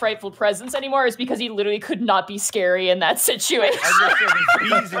doing frightful presence anymore is because he literally could not be scary in that situation.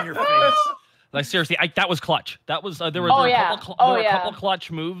 Bees in your face. Like seriously, that was clutch. That was there were a couple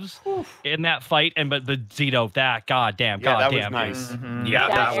clutch moves in that fight, but the Zito, that goddamn. That was nice. Mm-hmm.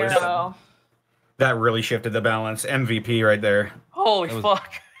 Yeah, that really shifted the balance. MVP right there. Holy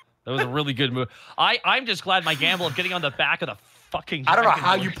fuck. That was a really good move. I'm just glad my gamble of getting on the back of the fucking. I don't know dragon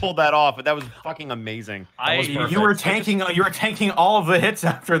how lord. you pulled that off, but that was fucking amazing. You were tanking. You were tanking all of the hits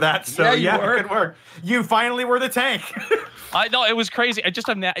after that. So Yeah, you were. good work. You finally were the tank. I know it was crazy.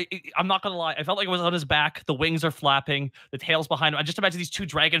 I'm not gonna lie. I felt like it was on his back. The wings are flapping. The tail's behind him. I just imagine these two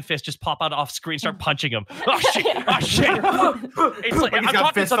dragon fists just pop out off screen, start punching him. Oh shit! Oh shit! It's like He's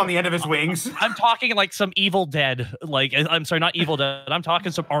got fists on the end of his wings. I'm talking like some Evil Dead. Like I'm sorry, not Evil Dead. I'm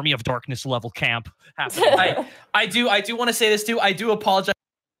talking some Army of Darkness level camp happening. I do want to say this too. I do apologize,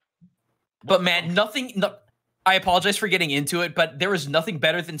 but man, I apologize for getting into it, but there is nothing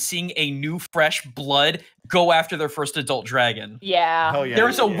better than seeing a new, fresh blood go after their first adult dragon. Yeah. Hell yeah.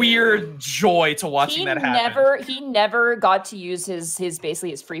 There's a weird joy to watching that happen. He never got to use his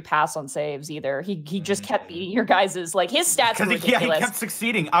basically his free pass on saves either. He just kept beating your guys's like his stats were ridiculous. Yeah, he kept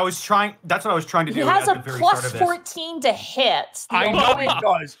succeeding. That's what I was trying to do. He has at a the very plus start of this. 14 to hit. I know he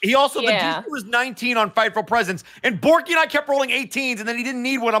does. He also, Yeah. the dude was 19 on Fightful Presence, and Borky and I kept rolling 18s, and then he didn't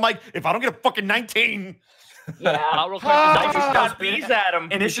need one. I'm like, if I don't get a fucking 19. Yeah. Real quick, Nice got bees at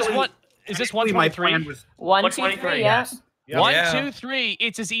him. Initially, is this my 123? plan was 1, 2, 123, 3, yeah. Yeah. 1, 2, 3.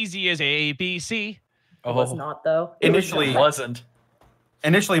 It's as easy as A, B, C. It was not though. initially. wasn't.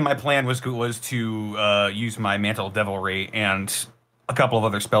 Initially, my plan was to use my Mantle of Devilry and a couple of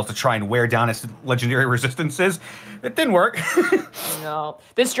other spells to try and wear down its legendary resistances. It didn't work. No.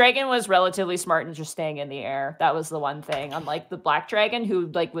 This dragon was relatively smart in just staying in the air. That was the one thing. Unlike the black dragon who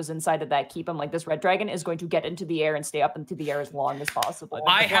like was inside of that keep, I'm like, this red dragon is going to get into the air and stay up into the air as long as possible.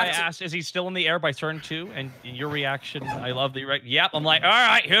 I asked, is he still in the air by turn 2? And your reaction, I love the yep. I'm like, all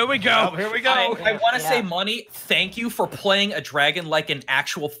right, here we go. Here we go. I want to Yeah. say, Money, thank you for playing a dragon like an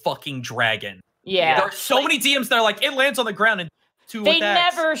actual fucking dragon. Yeah. There are so many DMs that are like, it lands on the ground and two They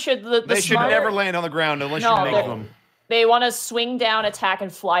attacks. never should. They should never land on the ground unless No, you make them. They want to swing down, attack,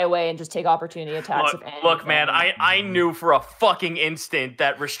 and fly away and just take opportunity attacks. Look, man, I knew for a fucking instant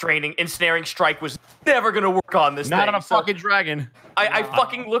that ensnaring strike was never gonna work on this Not thing. on a fucking dragon. I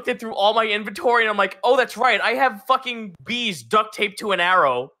fucking looked it through all my inventory and I'm like, oh, that's right. I have fucking bees duct taped to an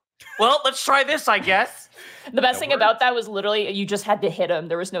arrow. Well, let's try this, I guess. The best thing about that was literally you just had to hit him.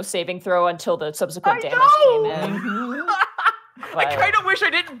 There was no saving throw until the subsequent damage came in. I kind of wish I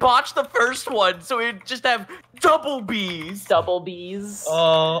didn't botch the first one, so it'd just have double bees. Double bees.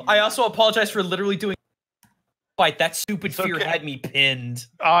 I also apologize for literally doing fight. That stupid fear okay. had me pinned.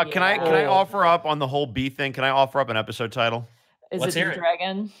 Can I offer up on the whole bee thing? Can I offer up an episode title? Is Let's it hear the it.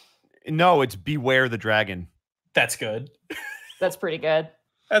 dragon? No, it's Beware the Dragon. That's good. That's pretty good.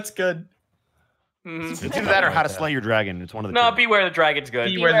 That's good. It's either that or How to Slay Your Dragon. It's one of the No, two. Beware the Dragon's good.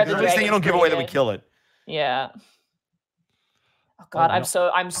 Beware the At least you don't Dragon's give away that we pretty kill it. Yeah. Oh God,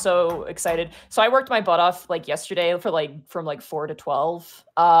 I'm so excited. So I worked my butt off like yesterday for from 4 to 12.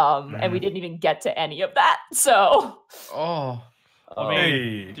 And we didn't even get to any of that. So Oh. I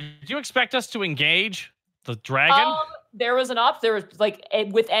mean, did you expect us to engage the dragon? there was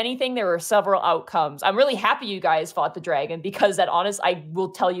with anything there were several outcomes. I'm really happy you guys fought the dragon because I will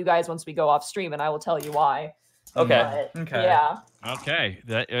tell you guys once we go off stream and I will tell you why. Okay. But, Okay. Yeah. Okay,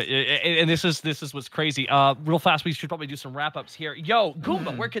 and this is what's crazy. Real fast, we should probably do some wrap ups here. Yo,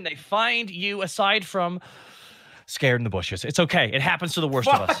 Goomba, where can they find you aside from scared in the bushes? It's okay. It happens to the worst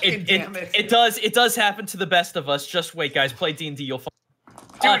of us. It does happen to the best of us. Just wait, guys. Play D&D. You'll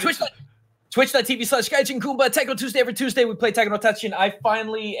find. Twitch.tv/GaijinKoomba. Taiko Tuesday. Every Tuesday we play Taiko no Tatsujin. I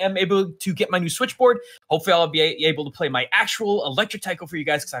finally am able to get my new switchboard. Hopefully I'll be able to play my actual electric Taiko for you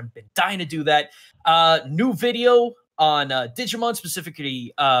guys because I've been dying to do that. New video on Digimon,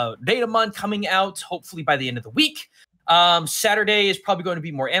 specifically Datamon, coming out hopefully by the end of the week. Saturday is probably going to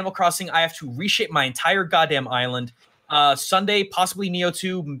be more Animal Crossing. I have to reshape my entire goddamn island. Sunday, possibly Neo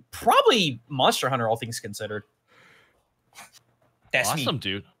 2, probably Monster Hunter, all things considered. That's Awesome, me.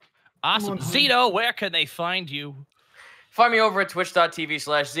 dude. Awesome. Zito, where can they find you? Find me over at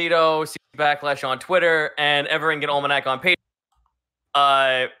twitch.tv/Zito, /backlash on Twitter, and Everingen Almanac on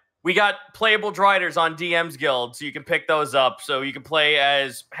Patreon. We got playable Driders on DM's Guild, so you can pick those up. So you can play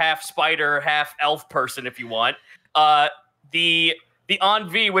as half spider, half elf person if you want. The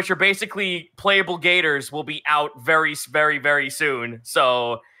Envy, which are basically playable Gators, will be out very, very, very soon.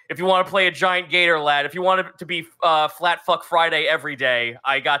 So if you want to play a giant Gator lad, if you want it to be Flat Fuck Friday every day,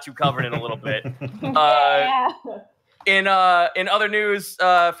 I got you covered in a little bit. In other news,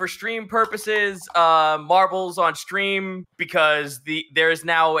 for stream purposes, Marbles on stream because there is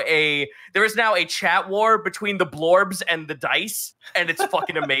now a chat war between the Blorbs and the Dice, and it's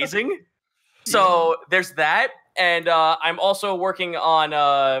fucking amazing. So there's that, and I'm also working on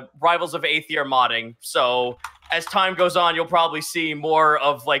Rivals of Aether modding. So as time goes on, you'll probably see more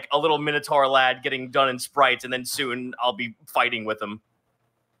of like a little Minotaur lad getting done in sprites, and then soon I'll be fighting with him.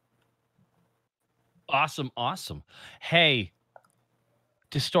 Awesome, awesome. Hey,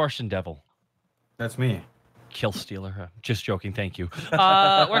 Distortion Devil. That's me. Kill Stealer. Just joking. Thank you.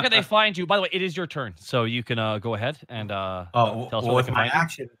 Where can they find you? By the way, it is your turn, so you can go ahead and tell us where they can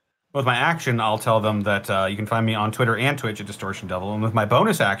find you. With my action, I'll tell them that you can find me on Twitter and Twitch at Distortion Devil. And with my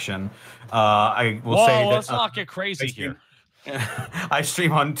bonus action, I will say that let's not get crazy here. I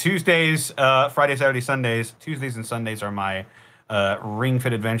stream on Tuesdays, Friday, Saturday, Sundays. Tuesdays and Sundays are my Ring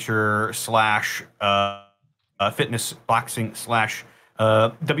Fit Adventure / fitness boxing /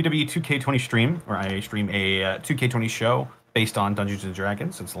 WWE 2K20 stream, where I stream a 2K20 show based on Dungeons and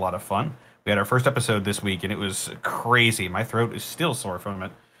Dragons. It's a lot of fun. We had our first episode this week, and it was crazy. My throat is still sore from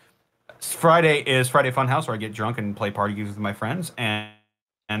it. Friday is Friday Funhouse, where I get drunk and play party games with my friends. And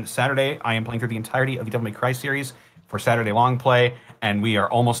Saturday, I am playing through the entirety of the Devil May Cry series for Saturday Long Play, and we are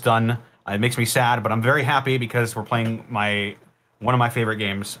almost done. It makes me sad, but I'm very happy because we're playing one of my favorite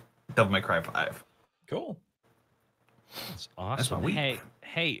games, Devil May Cry 5. Cool. That's awesome.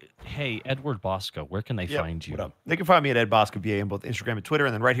 Hey, Edward Bosco, where can they find you? What up? They can find me at Ed Bosco VA on both Instagram and Twitter,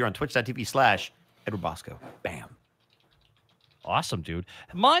 and then right here on twitch.tv/Edward Bosco. Bam. Awesome, dude.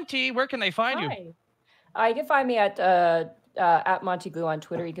 Monty, where can they find you? You can find me at Monty Glue on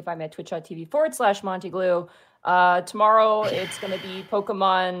Twitter. You can find me at twitch.tv/Monty Glue. Tomorrow it's going to be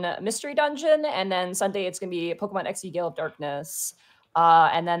Pokemon Mystery Dungeon, and then Sunday it's going to be Pokemon XE Gale of Darkness.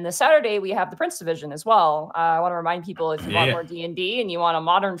 And then the Saturday we have the Prince Division as well. I want to remind people, if you want more D&D and you want a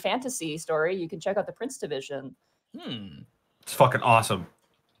modern fantasy story, you can check out the Prince Division. It's fucking awesome.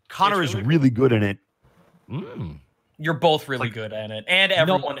 Connor is really good in it. You're both really good at it, and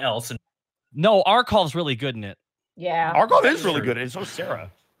everyone else. No, Arkol's really good in it. Yeah. Arkol is really good at it. So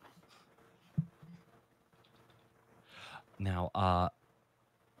Sarah. Now,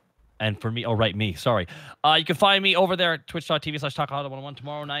 and for me, me, sorry. You can find me over there at twitch.tv/TalkHoliday101.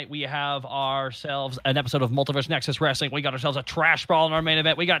 Tomorrow night, we have ourselves an episode of Multiverse Nexus Wrestling. We got ourselves a trash brawl in our main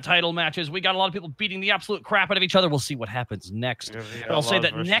event. We got title matches. We got a lot of people beating the absolute crap out of each other. We'll see what happens next. But I'll say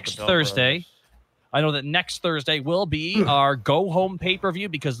that next Thursday, I know that next Thursday will be our go-home pay-per-view,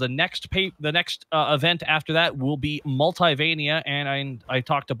 because the next event after that will be Multivania, and I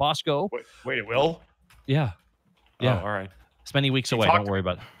talked to Bosco. Wait, it will? Yeah. Yeah. Oh, all right. It's many weeks away. Don't worry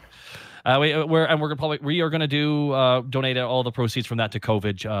about it. We are gonna do donate all the proceeds from that to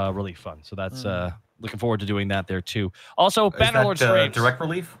COVID relief fund. So that's looking forward to doing that there too. Also, Bannerlord streams direct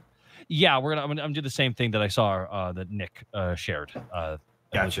relief. Yeah, I'm gonna do the same thing that I saw that Nick shared.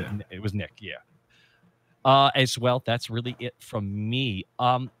 Gotcha. It was Nick. Yeah. As well, that's really it from me.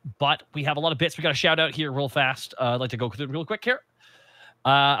 But we have a lot of bits we got to shout out here real fast. I'd like to go through real quick here.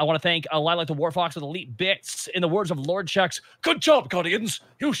 I want to thank Lilac the Warfox with Elite Bits. In the words of Lord Shucks, good job, Guardians.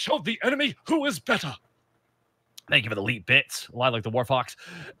 You showed the enemy who is better. Thank you for the Elite Bits. Lilac the Warfox.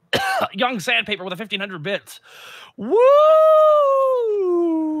 Young Sandpaper with a 1,500 bits. Woo!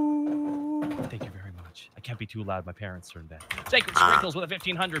 Thank you very much. I can't be too loud. My parents turned bad. Sacred Sprinkles with a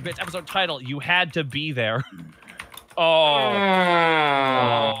 1,500 bits. Episode title, You Had to Be There. That's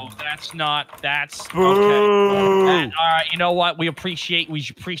okay. All right, you know what? We appreciate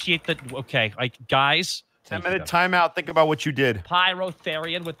that. Okay, guys. 10-minute timeout. Think about what you did.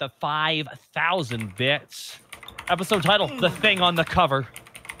 Pyrotherian with the 5,000 bits. Episode title, The Thing on the Cover.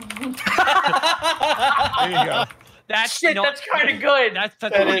 There you go. That's kind of good. That's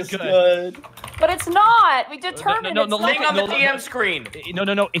really good. But it's not. We determined the thing on the DM screen.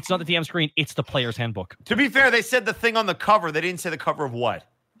 No. It's not the DM screen. It's the player's handbook. To be fair, they said the thing on the cover. They didn't say the cover of what.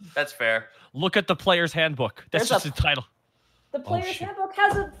 That's fair. Look at the player's handbook. That's just the title. The player's handbook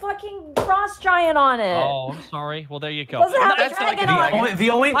has a fucking frost giant on it. Oh, I'm sorry. Well, there you go. Doesn't have a dragon on it. The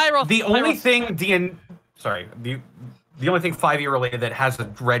only thing 5e related that has a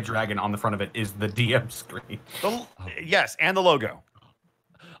red dragon on the front of it is the DM screen. Yes, and the logo.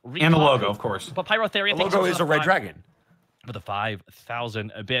 And the logo, of course. But Pyrotherian the logo is a red dragon. For the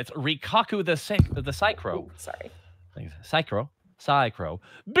 5,000 bits. Rikaku the Psychro. Ooh, sorry. Psychro.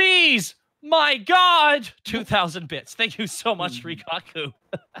 Bees! My God! 2,000 bits. Thank you so much, Rikaku.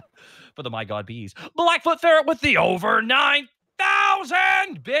 For the My God Bees. Blackfoot Ferret with the over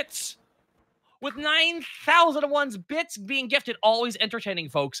 9,000 bits. With 9,001 bits being gifted. Always entertaining,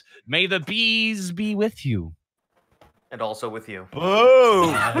 folks. May the bees be with you. And also with you.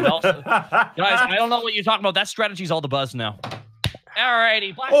 Oh! Guys, I don't know what you're talking about. That strategy's all the buzz now.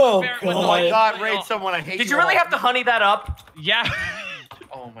 Alrighty. Oh my God, raid someone. I hate you. Did you really have to honey that up? Yeah.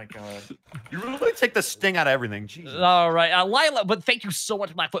 Oh my God. You really take the sting out of everything. Jesus. All right, Lila. But thank you so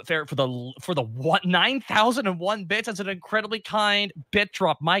much, Blackfoot Ferret, for the 9,001 bits. That's an incredibly kind bit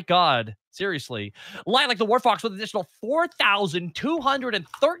drop. My God, seriously. Lilac the Warfox with an additional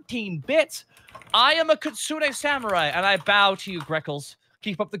 4,213 bits. I am a Kitsune Samurai, and I bow to you, Greckles.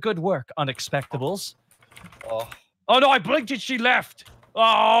 Keep up the good work, Unexpectables. Oh no, I blinked and she left.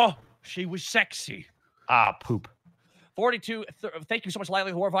 Oh, she was sexy. Ah, poop. 42. Thank you so much,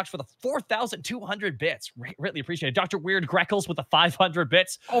 Lila Warfox, for the 4,200 bits. Greatly appreciated. Dr. Weird Greckles with the 500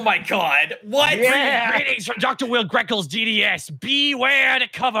 bits. Oh my God! What? Yeah. Greetings from Dr. Weird Greckles DDS. Beware the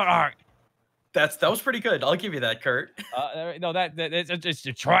cover art. That was pretty good. I'll give you that, Kurt. No, it's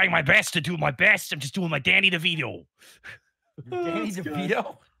just trying my best to do my best. I'm just doing my Danny DeVito. Danny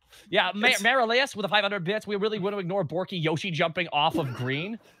DeVito? Yeah, Marileas with the 500 bits. We really want to ignore Borky Yoshi jumping off of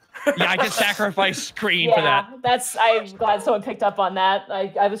green. Yeah, I can sacrifice green for that. I'm glad someone picked up on that.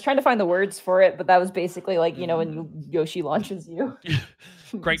 I was trying to find the words for it, but that was basically like, you know, when Yoshi launches you.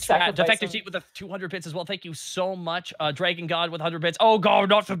 Great chat. Defective Sheet with the 200 bits as well. Thank you so much. Dragon God with 100 bits. Oh God,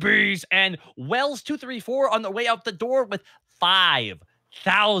 not for bees. And Wells234 on the way out the door with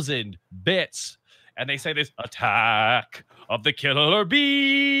 5,000 bits. And they say this attack of the killer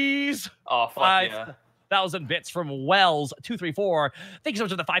bees. Oh, fuck yeah. 1,000 bits from Wells234. Thank you so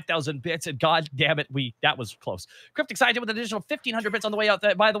much for the 5,000 bits. And God damn it, that was close. Cryptic Side with an additional 1,500 bits on the way out.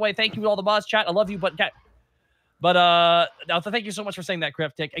 By the way, thank you to all the mods chat. I love you, but thank you so much for saying that,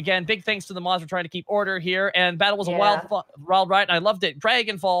 Cryptic. Again, big thanks to the mods for trying to keep order here. And Battle was a wild ride, and I loved it.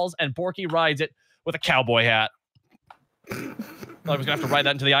 Dragon Falls, and Borky rides it with a cowboy hat. I was gonna have to ride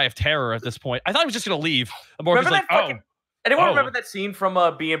that into the Eye of Terror at this point. I thought he was just gonna leave. Remember that anyone remember that scene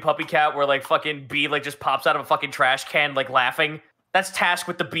from Bee and Puppy Cat where like fucking Bee like just pops out of a fucking trash can like laughing? That's Task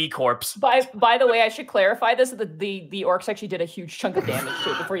with the Bee corpse. By the way, I should clarify this: the orcs actually did a huge chunk of damage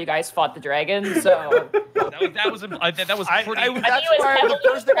to it before you guys fought the dragon. So that was pretty. That's why the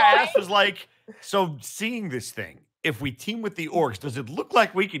first thing I asked was like, so seeing this thing, if we team with the orcs, does it look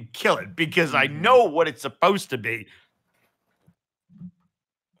like we can kill it? Because I know what it's supposed to be.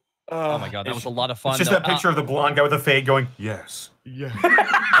 Oh my God, that was a lot of fun. It's just that picture of the blonde guy with a fade going, yes. Yeah. Bella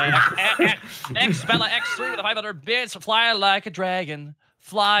X3 with the 500 bits. Fly like a dragon.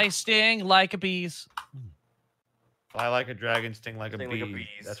 Fly, sting like a bees. Fly like a dragon, sting like a bee.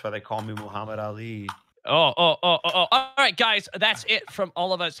 That's why they call me Muhammad Ali. Oh. All right, guys, that's it from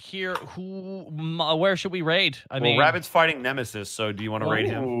all of us here. Where should we raid? I mean, Rabbit's fighting Nemesis, so do you want to raid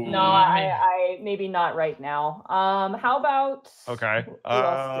him? No, I maybe not right now. How about? Okay. Who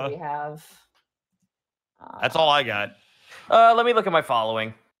else do we have? That's all I got. Let me look at my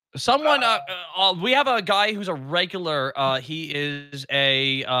following. Someone, we have a guy who's a regular. He is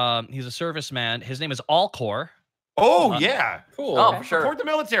he's a serviceman. His name is Alcor. Oh yeah, cool. Oh, for sure. Support the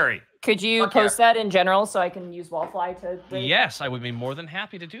military. Could you post that in general so I can use Wallfly to? Yes, I would be more than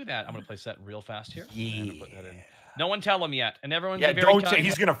happy to do that. I'm gonna place that real fast here. Yeah. Put that in. No one tell him yet, and everyone's don't say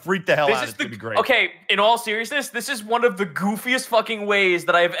he's gonna freak the hell out. It's gonna be great. Okay, in all seriousness, this is one of the goofiest fucking ways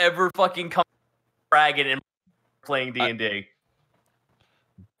that I've ever fucking come dragon in playing D&D.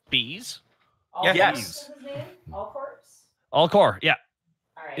 Bees? Yes. What's his name? Alcor, yeah.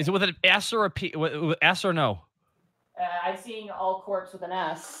 All right. Is it with an S or a P? With S or no? I'm seeing all corpse with an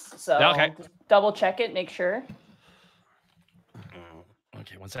S, so Okay. just double check it, make sure.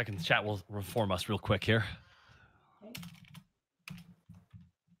 Okay, 1 second. The chat will reform us real quick here.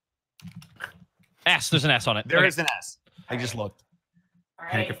 S, there's an S on it. There is an S. I just looked. All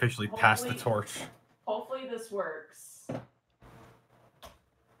Hank officially passed the torch. Hopefully this works.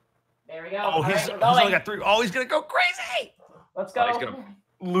 There we go. Oh, he's only got 3. Oh, he's gonna go crazy. Let's go. He's gonna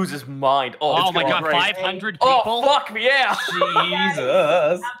lose his mind. Oh my God, 500 people. Oh fuck me, yeah.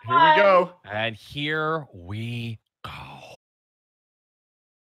 Jesus. Here we go. And here we